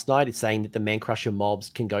list last night. It's saying that the Man Crusher mobs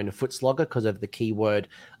can go into Foot Slogger because of the keyword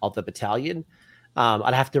of the battalion.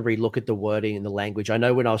 I'd have to relook at the wording and the language. I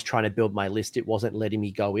know when I was trying to build my list, it wasn't letting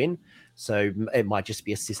me go in. So it might just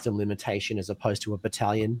be a system limitation as opposed to a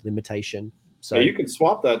battalion limitation. So you can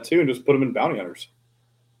swap that too and just put them in bounty hunters.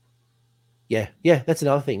 Yeah, that's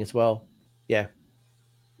another thing as well. Yeah.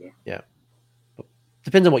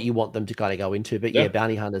 Depends on what you want them to kind of go into, but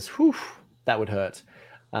bounty hunters, that would hurt.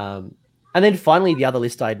 And then finally, the other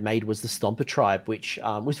list I had made was the Stomper Tribe, which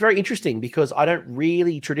was very interesting because I don't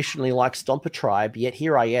really traditionally like Stomper Tribe, yet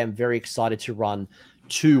here I am very excited to run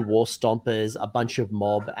 2 War Stompers, a bunch of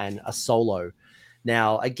mob, and a solo.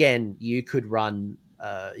 Now, again, you could run,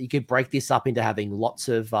 you could break this up into having lots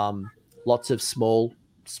of small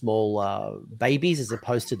babies as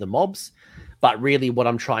opposed to the mobs. But really what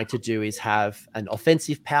I'm trying to do is have an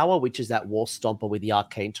offensive power, which is that War Stomper with the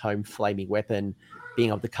Arcane Tome flaming weapon, being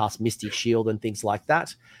able to cast Mystic Shield and things like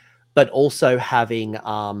that. But also having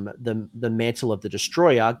the Mantle of the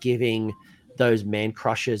Destroyer, giving those Man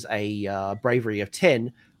Crushers a bravery of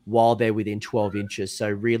 10 while they're within 12 inches. So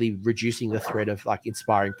really reducing the threat of like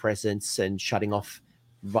Inspiring Presence and shutting off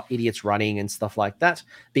idiots running and stuff like that.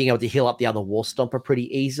 Being able to heal up the other War Stomper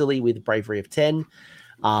pretty easily with bravery of 10.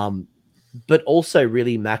 But also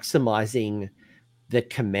really maximizing the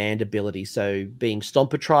command ability. So being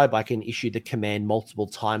Stomper Tribe, I can issue the command multiple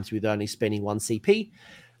times with only spending 1 CP.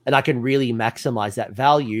 And I can really maximize that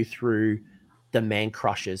value through the Man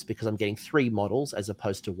Crushers because I'm getting 3 models as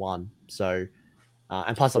opposed to 1. So,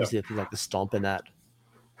 and plus obviously the things like the Stomp and that.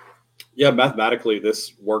 Yeah, mathematically,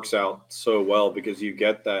 this works out so well because you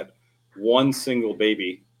get that 1 single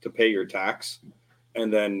baby to pay your tax.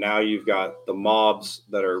 And then now you've got the mobs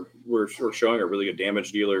that we're showing are really good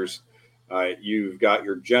damage dealers. You've got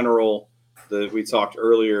your general that we talked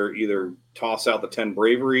earlier, either toss out the 10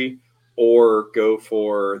 bravery or go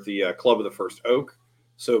for the Club of the First Oak.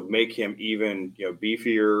 So make him even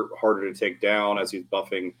beefier, harder to take down as he's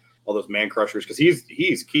buffing all those Man Crushers because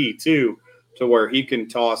he's key too to where he can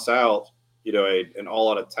toss out an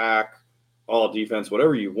all-out attack, all defense,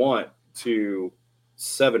 whatever you want to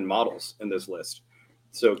 7 models in this list.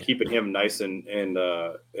 So keeping him nice and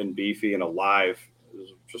beefy and alive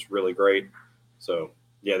is just really great. So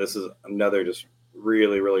yeah, this is another just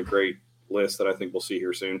really, really great list that I think we'll see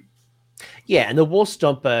here soon. Yeah, and the War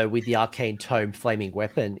Stomper with the Arcane Tome flaming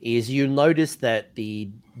weapon is you'll notice that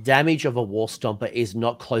the damage of a War Stomper is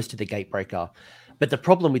not close to the Gatebreaker. But the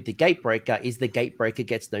problem with the Gatebreaker is the Gatebreaker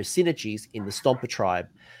gets no synergies in the Stomper Tribe.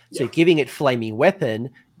 So giving it flaming weapon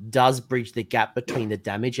does bridge the gap between the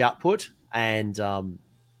damage output and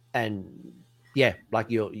like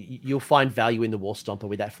you'll find value in the War Stomper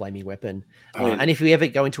with that flaming weapon. And if we ever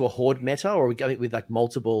go into a horde meta or we go with like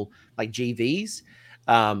multiple like GVs,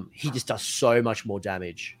 he just does so much more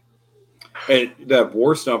damage. And that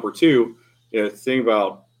War Stomper too, think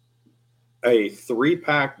about a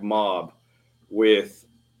 3-pack mob with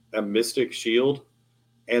a Mystic Shield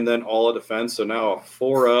and then all a defense. So now a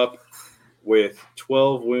 4-up with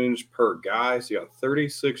 12 wounds per guy. So you got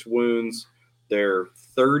 36 wounds. They're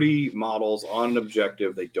 30 models on an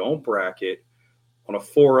objective. They don't bracket. On a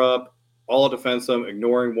 4-up, all a defense them,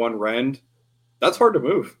 ignoring 1 rend. That's hard to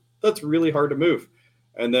move. That's really hard to move.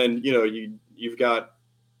 And then, you've got,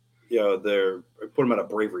 they're put them at a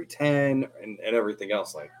bravery 10 and everything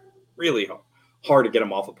else. Like really hard to get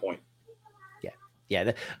them off a point.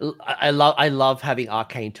 Yeah, I love having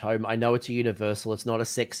Arcane Tome. I know it's a universal. It's not as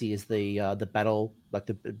sexy as the battle, like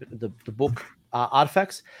the book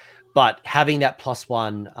artifacts, but having that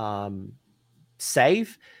 +1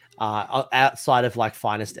 save outside of like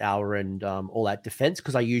Finest Hour and all out defense,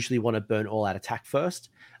 because I usually want to burn all out attack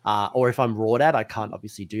first, or if I'm roared at, I can't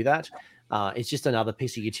obviously do that. It's just another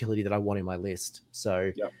piece of utility that I want in my list.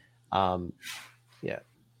 So, yeah.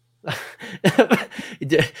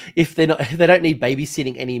 If they don't need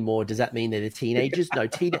babysitting anymore, does that mean they're the teenagers? No,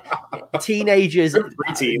 teenagers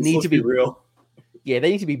need to be real. Yeah,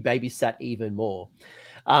 they need to be babysat even more.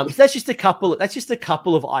 So that's just a couple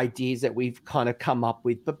of ideas that we've kind of come up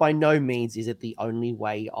with, but by no means is it the only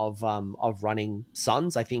way of running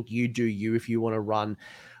Suns. I think you do you if you want to run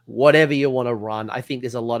whatever you want to run. I think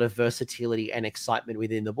there's a lot of versatility and excitement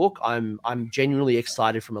within the book. I'm genuinely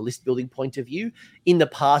excited from a list building point of view. In the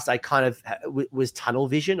past, I kind of was tunnel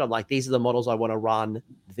vision. I'm like, these are the models I want to run,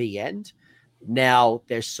 the end. Now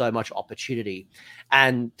there's so much opportunity.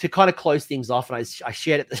 And to kind of close things off, and I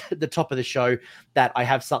shared at the top of the show that I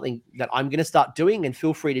have something that I'm going to start doing, and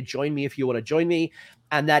feel free to join me if you want to join me.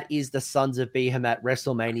 And that is the Sons of Behemat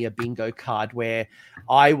WrestleMania bingo card, where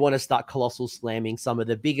I want to start colossal slamming some of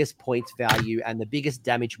the biggest points value and the biggest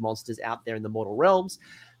damage monsters out there in the mortal realms.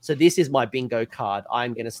 So this is my bingo card.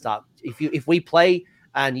 I'm going to start, if we play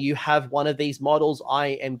and you have one of these models, I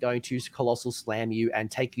am going to colossal slam you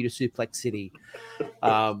and take you to Suplex City.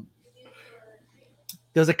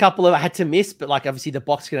 There's a couple of I had to miss, but like obviously the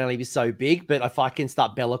box can only be so big. But if I can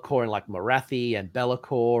start Be'lakor and like Morathi and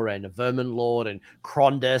Be'lakor and Vermin Lord and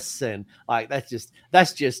Krondus and like that's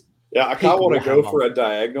just yeah. I kind of want to go for a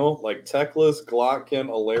diagonal like Teclis, Glotkin,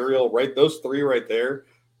 Alariel, right? Those three right there.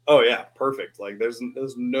 Oh yeah, perfect. Like there's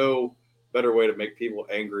no better way to make people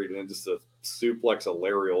angry than just a suplex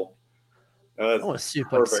Alariel. I want to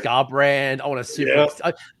suplex Scarbrand. I want to suplex.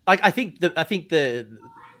 Yeah. I think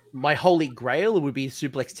my holy grail would be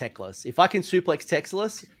suplex Teclis. If I can suplex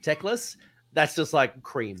Teclis, that's just like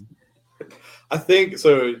cream. I think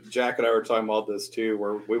so. Jack and I were talking about this too,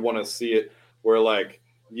 where we want to see it where like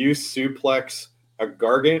you suplex a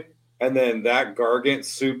Gargant and then that Gargant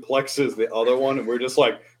suplexes the other one, and we're just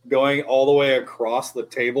like going all the way across the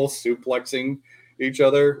table, suplexing each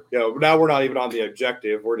other. You know, now we're not even on the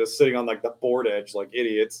objective. We're just sitting on like the board edge like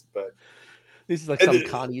idiots, but this is like some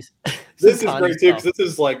Connie's. This is great too, because this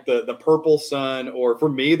is like the Purple Sun, or for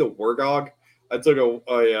me, the Wargog. I took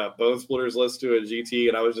a Bone Splitters list to a GT,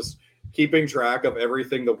 and I was just keeping track of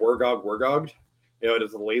everything the Wargogged. You know, it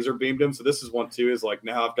is laser beamed him. So this is one too, is like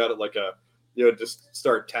now I've got it like a, you know, just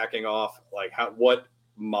start tacking off like what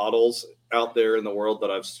models out there in the world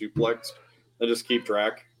that I've suplexed. I just keep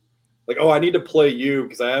track. Like, oh, I need to play you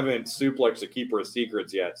because I haven't suplexed a Keeper of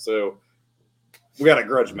Secrets yet. So we got a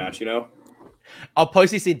grudge match, you know? I'll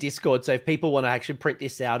post this in Discord, so if people want to actually print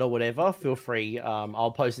this out or whatever, feel free.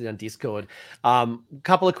 I'll post it on Discord.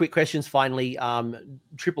 Couple of quick questions finally.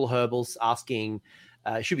 Triple Herbals asking,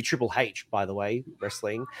 should be Triple H, by the way,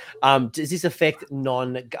 wrestling. Does this affect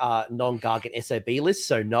non-Gargant SOB lists?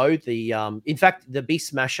 So no. In fact, the Beast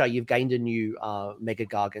Smasher, you've gained a new Mega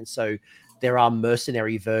Gargant, so there are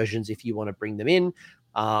mercenary versions if you want to bring them in.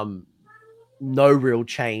 No real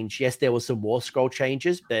change. Yes, there were some War Scroll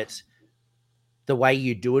changes, but the way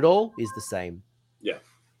you do it all is the same. Yeah.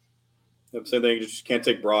 Same thing. You just can't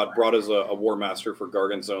take Broad. Broad is a War Master for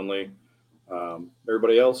Gargants only.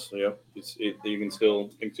 Everybody else, you can still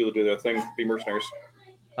do their thing, be mercenaries.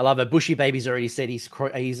 I love it. Bushy Baby's already said he's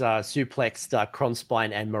suplexed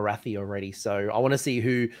Kronspine and Morathi already. So I want to see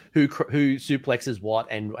who suplexes what,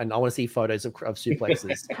 and I want to see photos of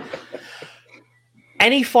suplexes.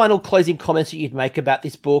 Any final closing comments that you'd make about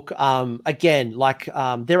this book? Again,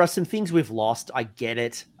 there are some things we've lost. I get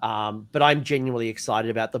it. But I'm genuinely excited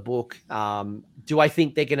about the book. Do I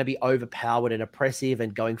think they're going to be overpowered and oppressive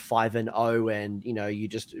and going 5-0 and,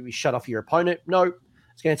 you shut off your opponent? No.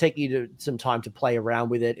 It's going to take you some time to play around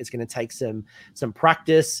with it. It's going to take some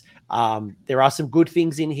practice. There are some good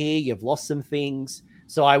things in here. You've lost some things.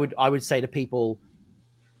 So I would say to people,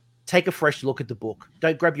 take a fresh look at the book.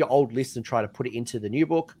 Don't grab your old list and try to put it into the new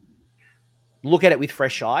book. Look at it with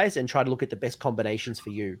fresh eyes and try to look at the best combinations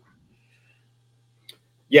for you.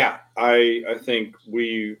 Yeah, I think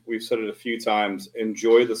we've said it a few times.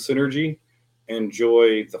 Enjoy the synergy,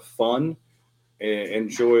 enjoy the fun,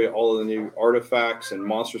 enjoy all of the new artifacts and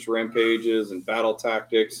monstrous rampages and battle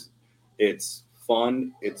tactics. It's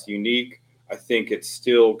fun. It's unique. I think it's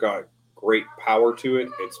still got great power to it.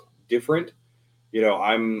 It's different.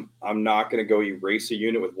 I'm not going to go erase a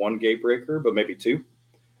unit with one Gatebreaker, but maybe two.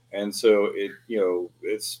 And so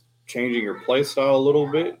it's changing your play style a little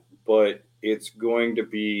bit, but it's going to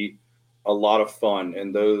be a lot of fun.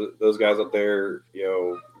 And those guys up there,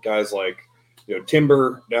 guys like,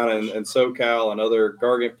 Timber down in SoCal and other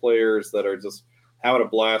Gargant players that are just having a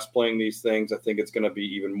blast playing these things. I think it's going to be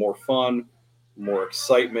even more fun, more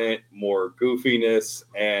excitement, more goofiness.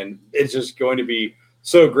 And it's just going to be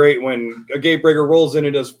so great when a Gatebreaker rolls in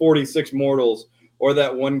and does 46 mortals, or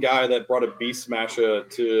that one guy that brought a Beast Smasher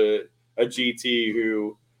to a GT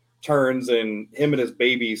who turns and him and his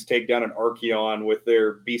babies take down an Archeon with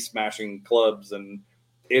their beast smashing clubs. And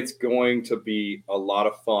it's going to be a lot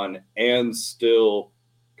of fun and still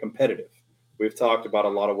competitive. We've talked about a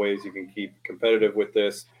lot of ways you can keep competitive with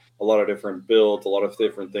this, a lot of different builds, a lot of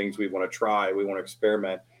different things we want to try, we want to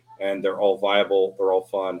experiment, and they're all viable, they're all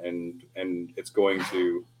fun, and it's going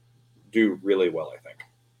to do really well, I think.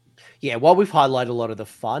 Yeah, while we've highlighted a lot of the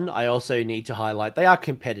fun, I also need to highlight they are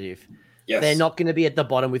competitive. Yes. They're not going to be at the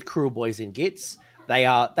bottom with Cruel Boys and Gits. They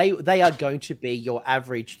are going to be your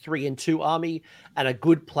average 3-2 army, and a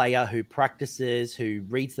good player who practices, who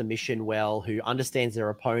reads the mission well, who understands their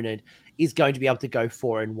opponent is going to be able to go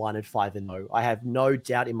 4-1 and 5-0. I have no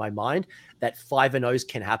doubt in my mind that 5-0s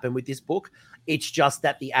can happen with this book. It's just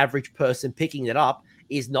that the average person picking it up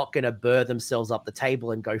is not going to burr themselves up the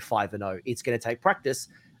table and go 5-0. It's going to take practice,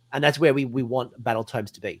 and that's where we want Battle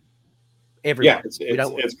Tomes to be. Everyone.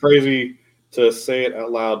 Yeah, it's crazy to say it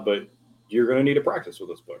out loud, but you're going to need to practice with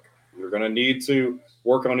this book. You're going to need to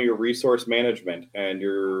work on your resource management and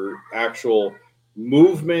your actual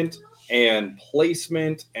movement and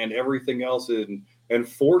placement and everything else. And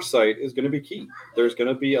foresight is going to be key. There's going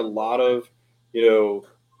to be a lot of,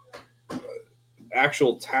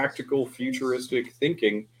 actual tactical, futuristic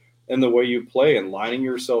thinking in the way you play and lining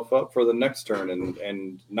yourself up for the next turn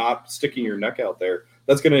and not sticking your neck out there.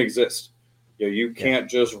 That's going to exist. You can't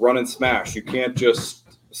just run and smash. You can't just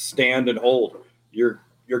stand and hold. You're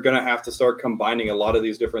going to have to start combining a lot of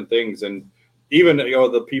these different things. And even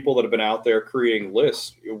the people that have been out there creating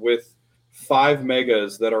lists with 5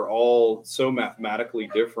 megas that are all so mathematically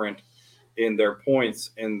different in their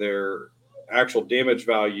points and their actual damage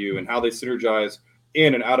value and how they synergize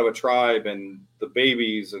in and out of a tribe and the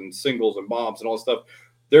babies and singles and bombs and all this stuff.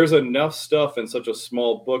 There's enough stuff in such a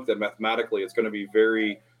small book that mathematically it's going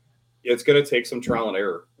to take some trial and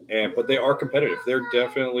error. But they are competitive. They're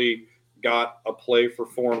definitely got a play for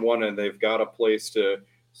 4-1, and they've got a place to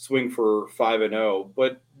swing for 5-0.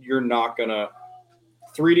 But you're not gonna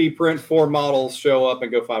 3D print 4 models, show up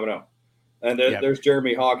and go 5-0. And there's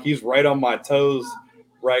Jeremy Hawk. He's right on my toes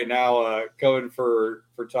right now, going for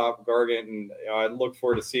top Gargant, and I look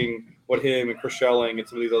forward to seeing what him and Chris Schelling and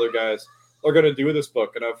some of these other guys are going to do with this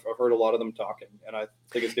book. And I've heard a lot of them talking, and I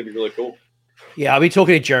think it's going to be really cool. Yeah, I've been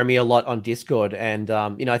talking to Jeremy a lot on Discord, and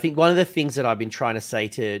I think one of the things that I've been trying to say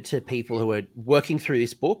to people who are working through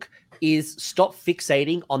this book is stop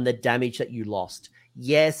fixating on the damage that you lost.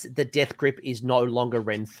 Yes, the Death Grip is no longer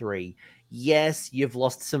Ren 3. Yes, you've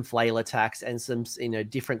lost some flail attacks and some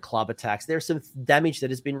different club attacks. There's some damage that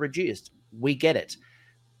has been reduced. We get it,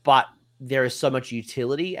 but there is so much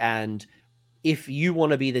utility, and if you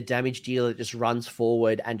want to be the damage dealer that just runs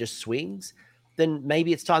forward and just swings, then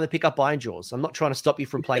maybe it's time to pick up Ironjawz. I'm not trying to stop you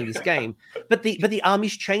from playing this game, but the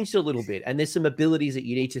army's changed a little bit, and there's some abilities that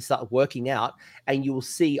you need to start working out, and you will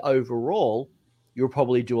see overall you'll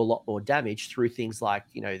probably do a lot more damage through things like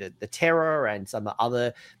the terror and some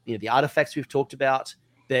other the artifacts we've talked about.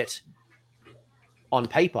 That on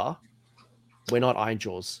paper, we're not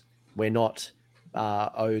Ironjawz, we're not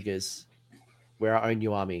ogres, we're our own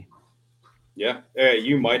new army. Yeah,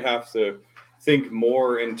 you might have to think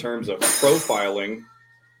more in terms of profiling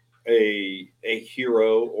a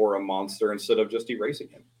hero or a monster instead of just erasing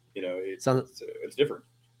him. It's different.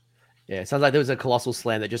 Yeah, it sounds like there was a colossal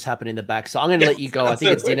slam that just happened in the back. So I'm going to let you go. I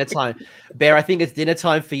think it's dinner time. Bear, I think it's dinner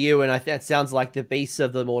time for you. And it sounds like the beasts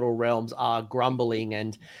of the mortal realms are grumbling,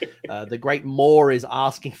 and the great Maw is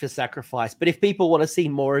asking for sacrifice. But if people want to see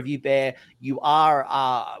more of you, Bear, you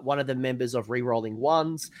are one of the members of Rerolling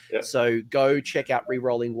Ones. Yep. So go check out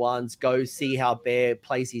Rerolling Ones. Go see how Bear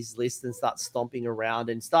plays his list and start stomping around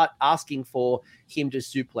and start asking for him to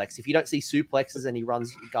suplex. If you don't see suplexes and he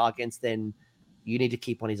runs Gargants, then you need to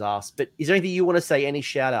keep on his ass. But is there anything you want to say? Any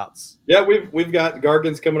shout outs? Yeah, we've got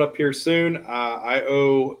Gargants coming up here soon. I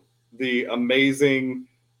owe the amazing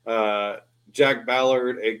Jack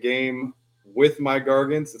Ballard a game with my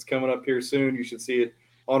Gargants. It's coming up here soon. You should see it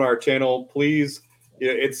on our channel. Please,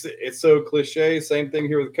 it's so cliche. Same thing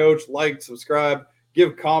here with Coach. Like, subscribe,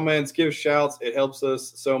 give comments, give shouts. It helps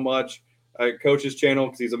us so much. Coach's channel,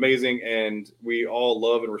 because he's amazing, and we all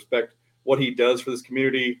love and respect what he does for this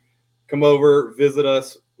community. Come over, visit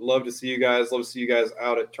us. Love to see you guys. Love to see you guys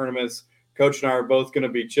out at tournaments. Coach and I are both going to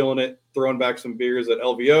be chilling it, throwing back some beers at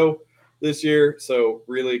LVO this year. So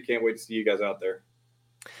really can't wait to see you guys out there.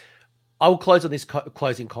 I will close on this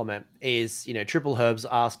closing comment is, Triple Herbs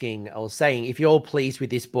asking or saying, if you're all pleased with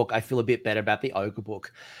this book, I feel a bit better about the Ogre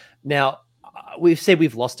book. Now, we've said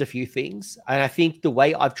we've lost a few things. And I think the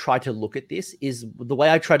way I've tried to look at this is the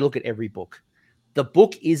way I try to look at every book. The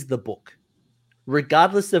book is the book.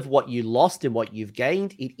 Regardless of what you lost and what you've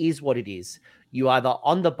gained, it is what it is. You either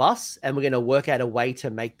on the bus and we're going to work out a way to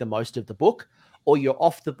make the most of the book, or you're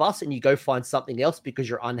off the bus and you go find something else because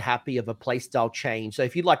you're unhappy of a playstyle change. So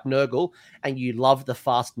if you like Nurgle and you love the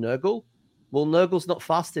fast Nurgle, well, Nurgle's not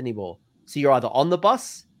fast anymore. So you're either on the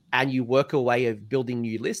bus and you work a way of building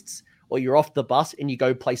new lists, or you're off the bus and you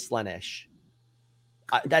go play Slaanesh.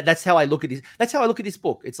 That's how I look at this. That's how I look at this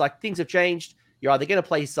book. It's like things have changed. You're either going to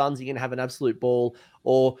play Suns, you're going to have an absolute ball,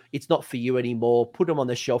 or it's not for you anymore. Put them on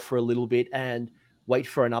the shelf for a little bit and wait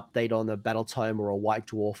for an update on a Battle Tome or a White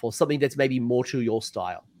Dwarf or something that's maybe more to your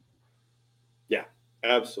style. Yeah,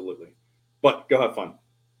 absolutely. But go have fun.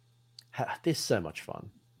 There's so much fun.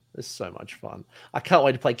 There's so much fun. I can't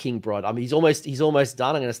wait to play King Brod. I mean, he's almost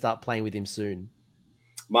done. I'm going to start playing with him soon.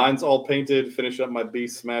 Mine's all painted. Finish up my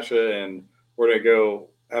Beast Smasher, and we're gonna go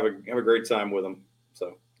have a great time with him.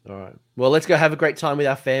 So. All right. Well, let's go have a great time with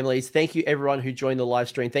our families. Thank you, everyone who joined the live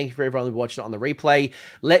stream. Thank you for everyone who watched it on the replay.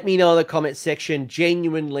 Let me know in the comment section,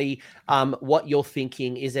 genuinely, what you're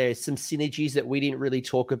thinking. Is there some synergies that we didn't really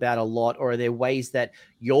talk about a lot, or are there ways that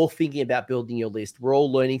you're thinking about building your list? We're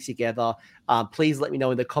all learning together. Please let me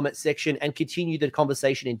know in the comment section and continue the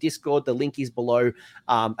conversation in Discord. The link is below.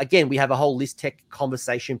 Again, we have a whole list tech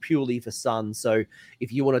conversation purely for Suns. So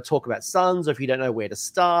if you want to talk about Suns, or if you don't know where to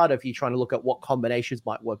start, or if you're trying to look at what combinations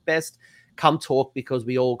might work best, come talk, because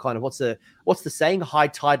we all kind of, what's the saying? High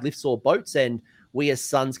tide lifts all boats, and we as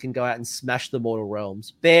Suns can go out and smash the mortal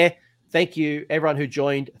realms. Bear, thank you. Everyone who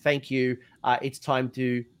joined, thank you. It's time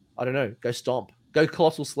to, I don't know, go stomp. Go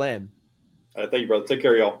Colossal Slam. Thank you, brother. Take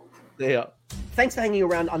care, y'all. Yeah. Thanks for hanging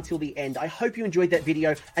around until the end. I hope you enjoyed that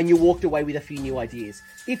video and you walked away with a few new ideas.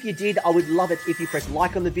 If you did, I would love it if you press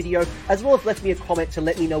like on the video, as well as left me a comment to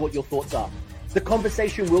let me know what your thoughts are. The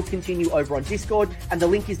conversation will continue over on Discord, and the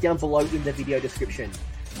link is down below in the video description.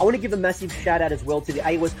 I want to give a massive shout out as well to the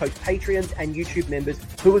AOS Coast Patreons and YouTube members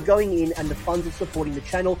who are going in, and the funds of supporting the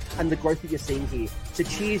channel and the growth that you're seeing here. So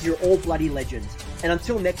cheers, you're all bloody legends. And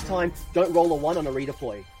until next time, don't roll a 1 on a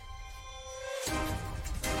redeploy.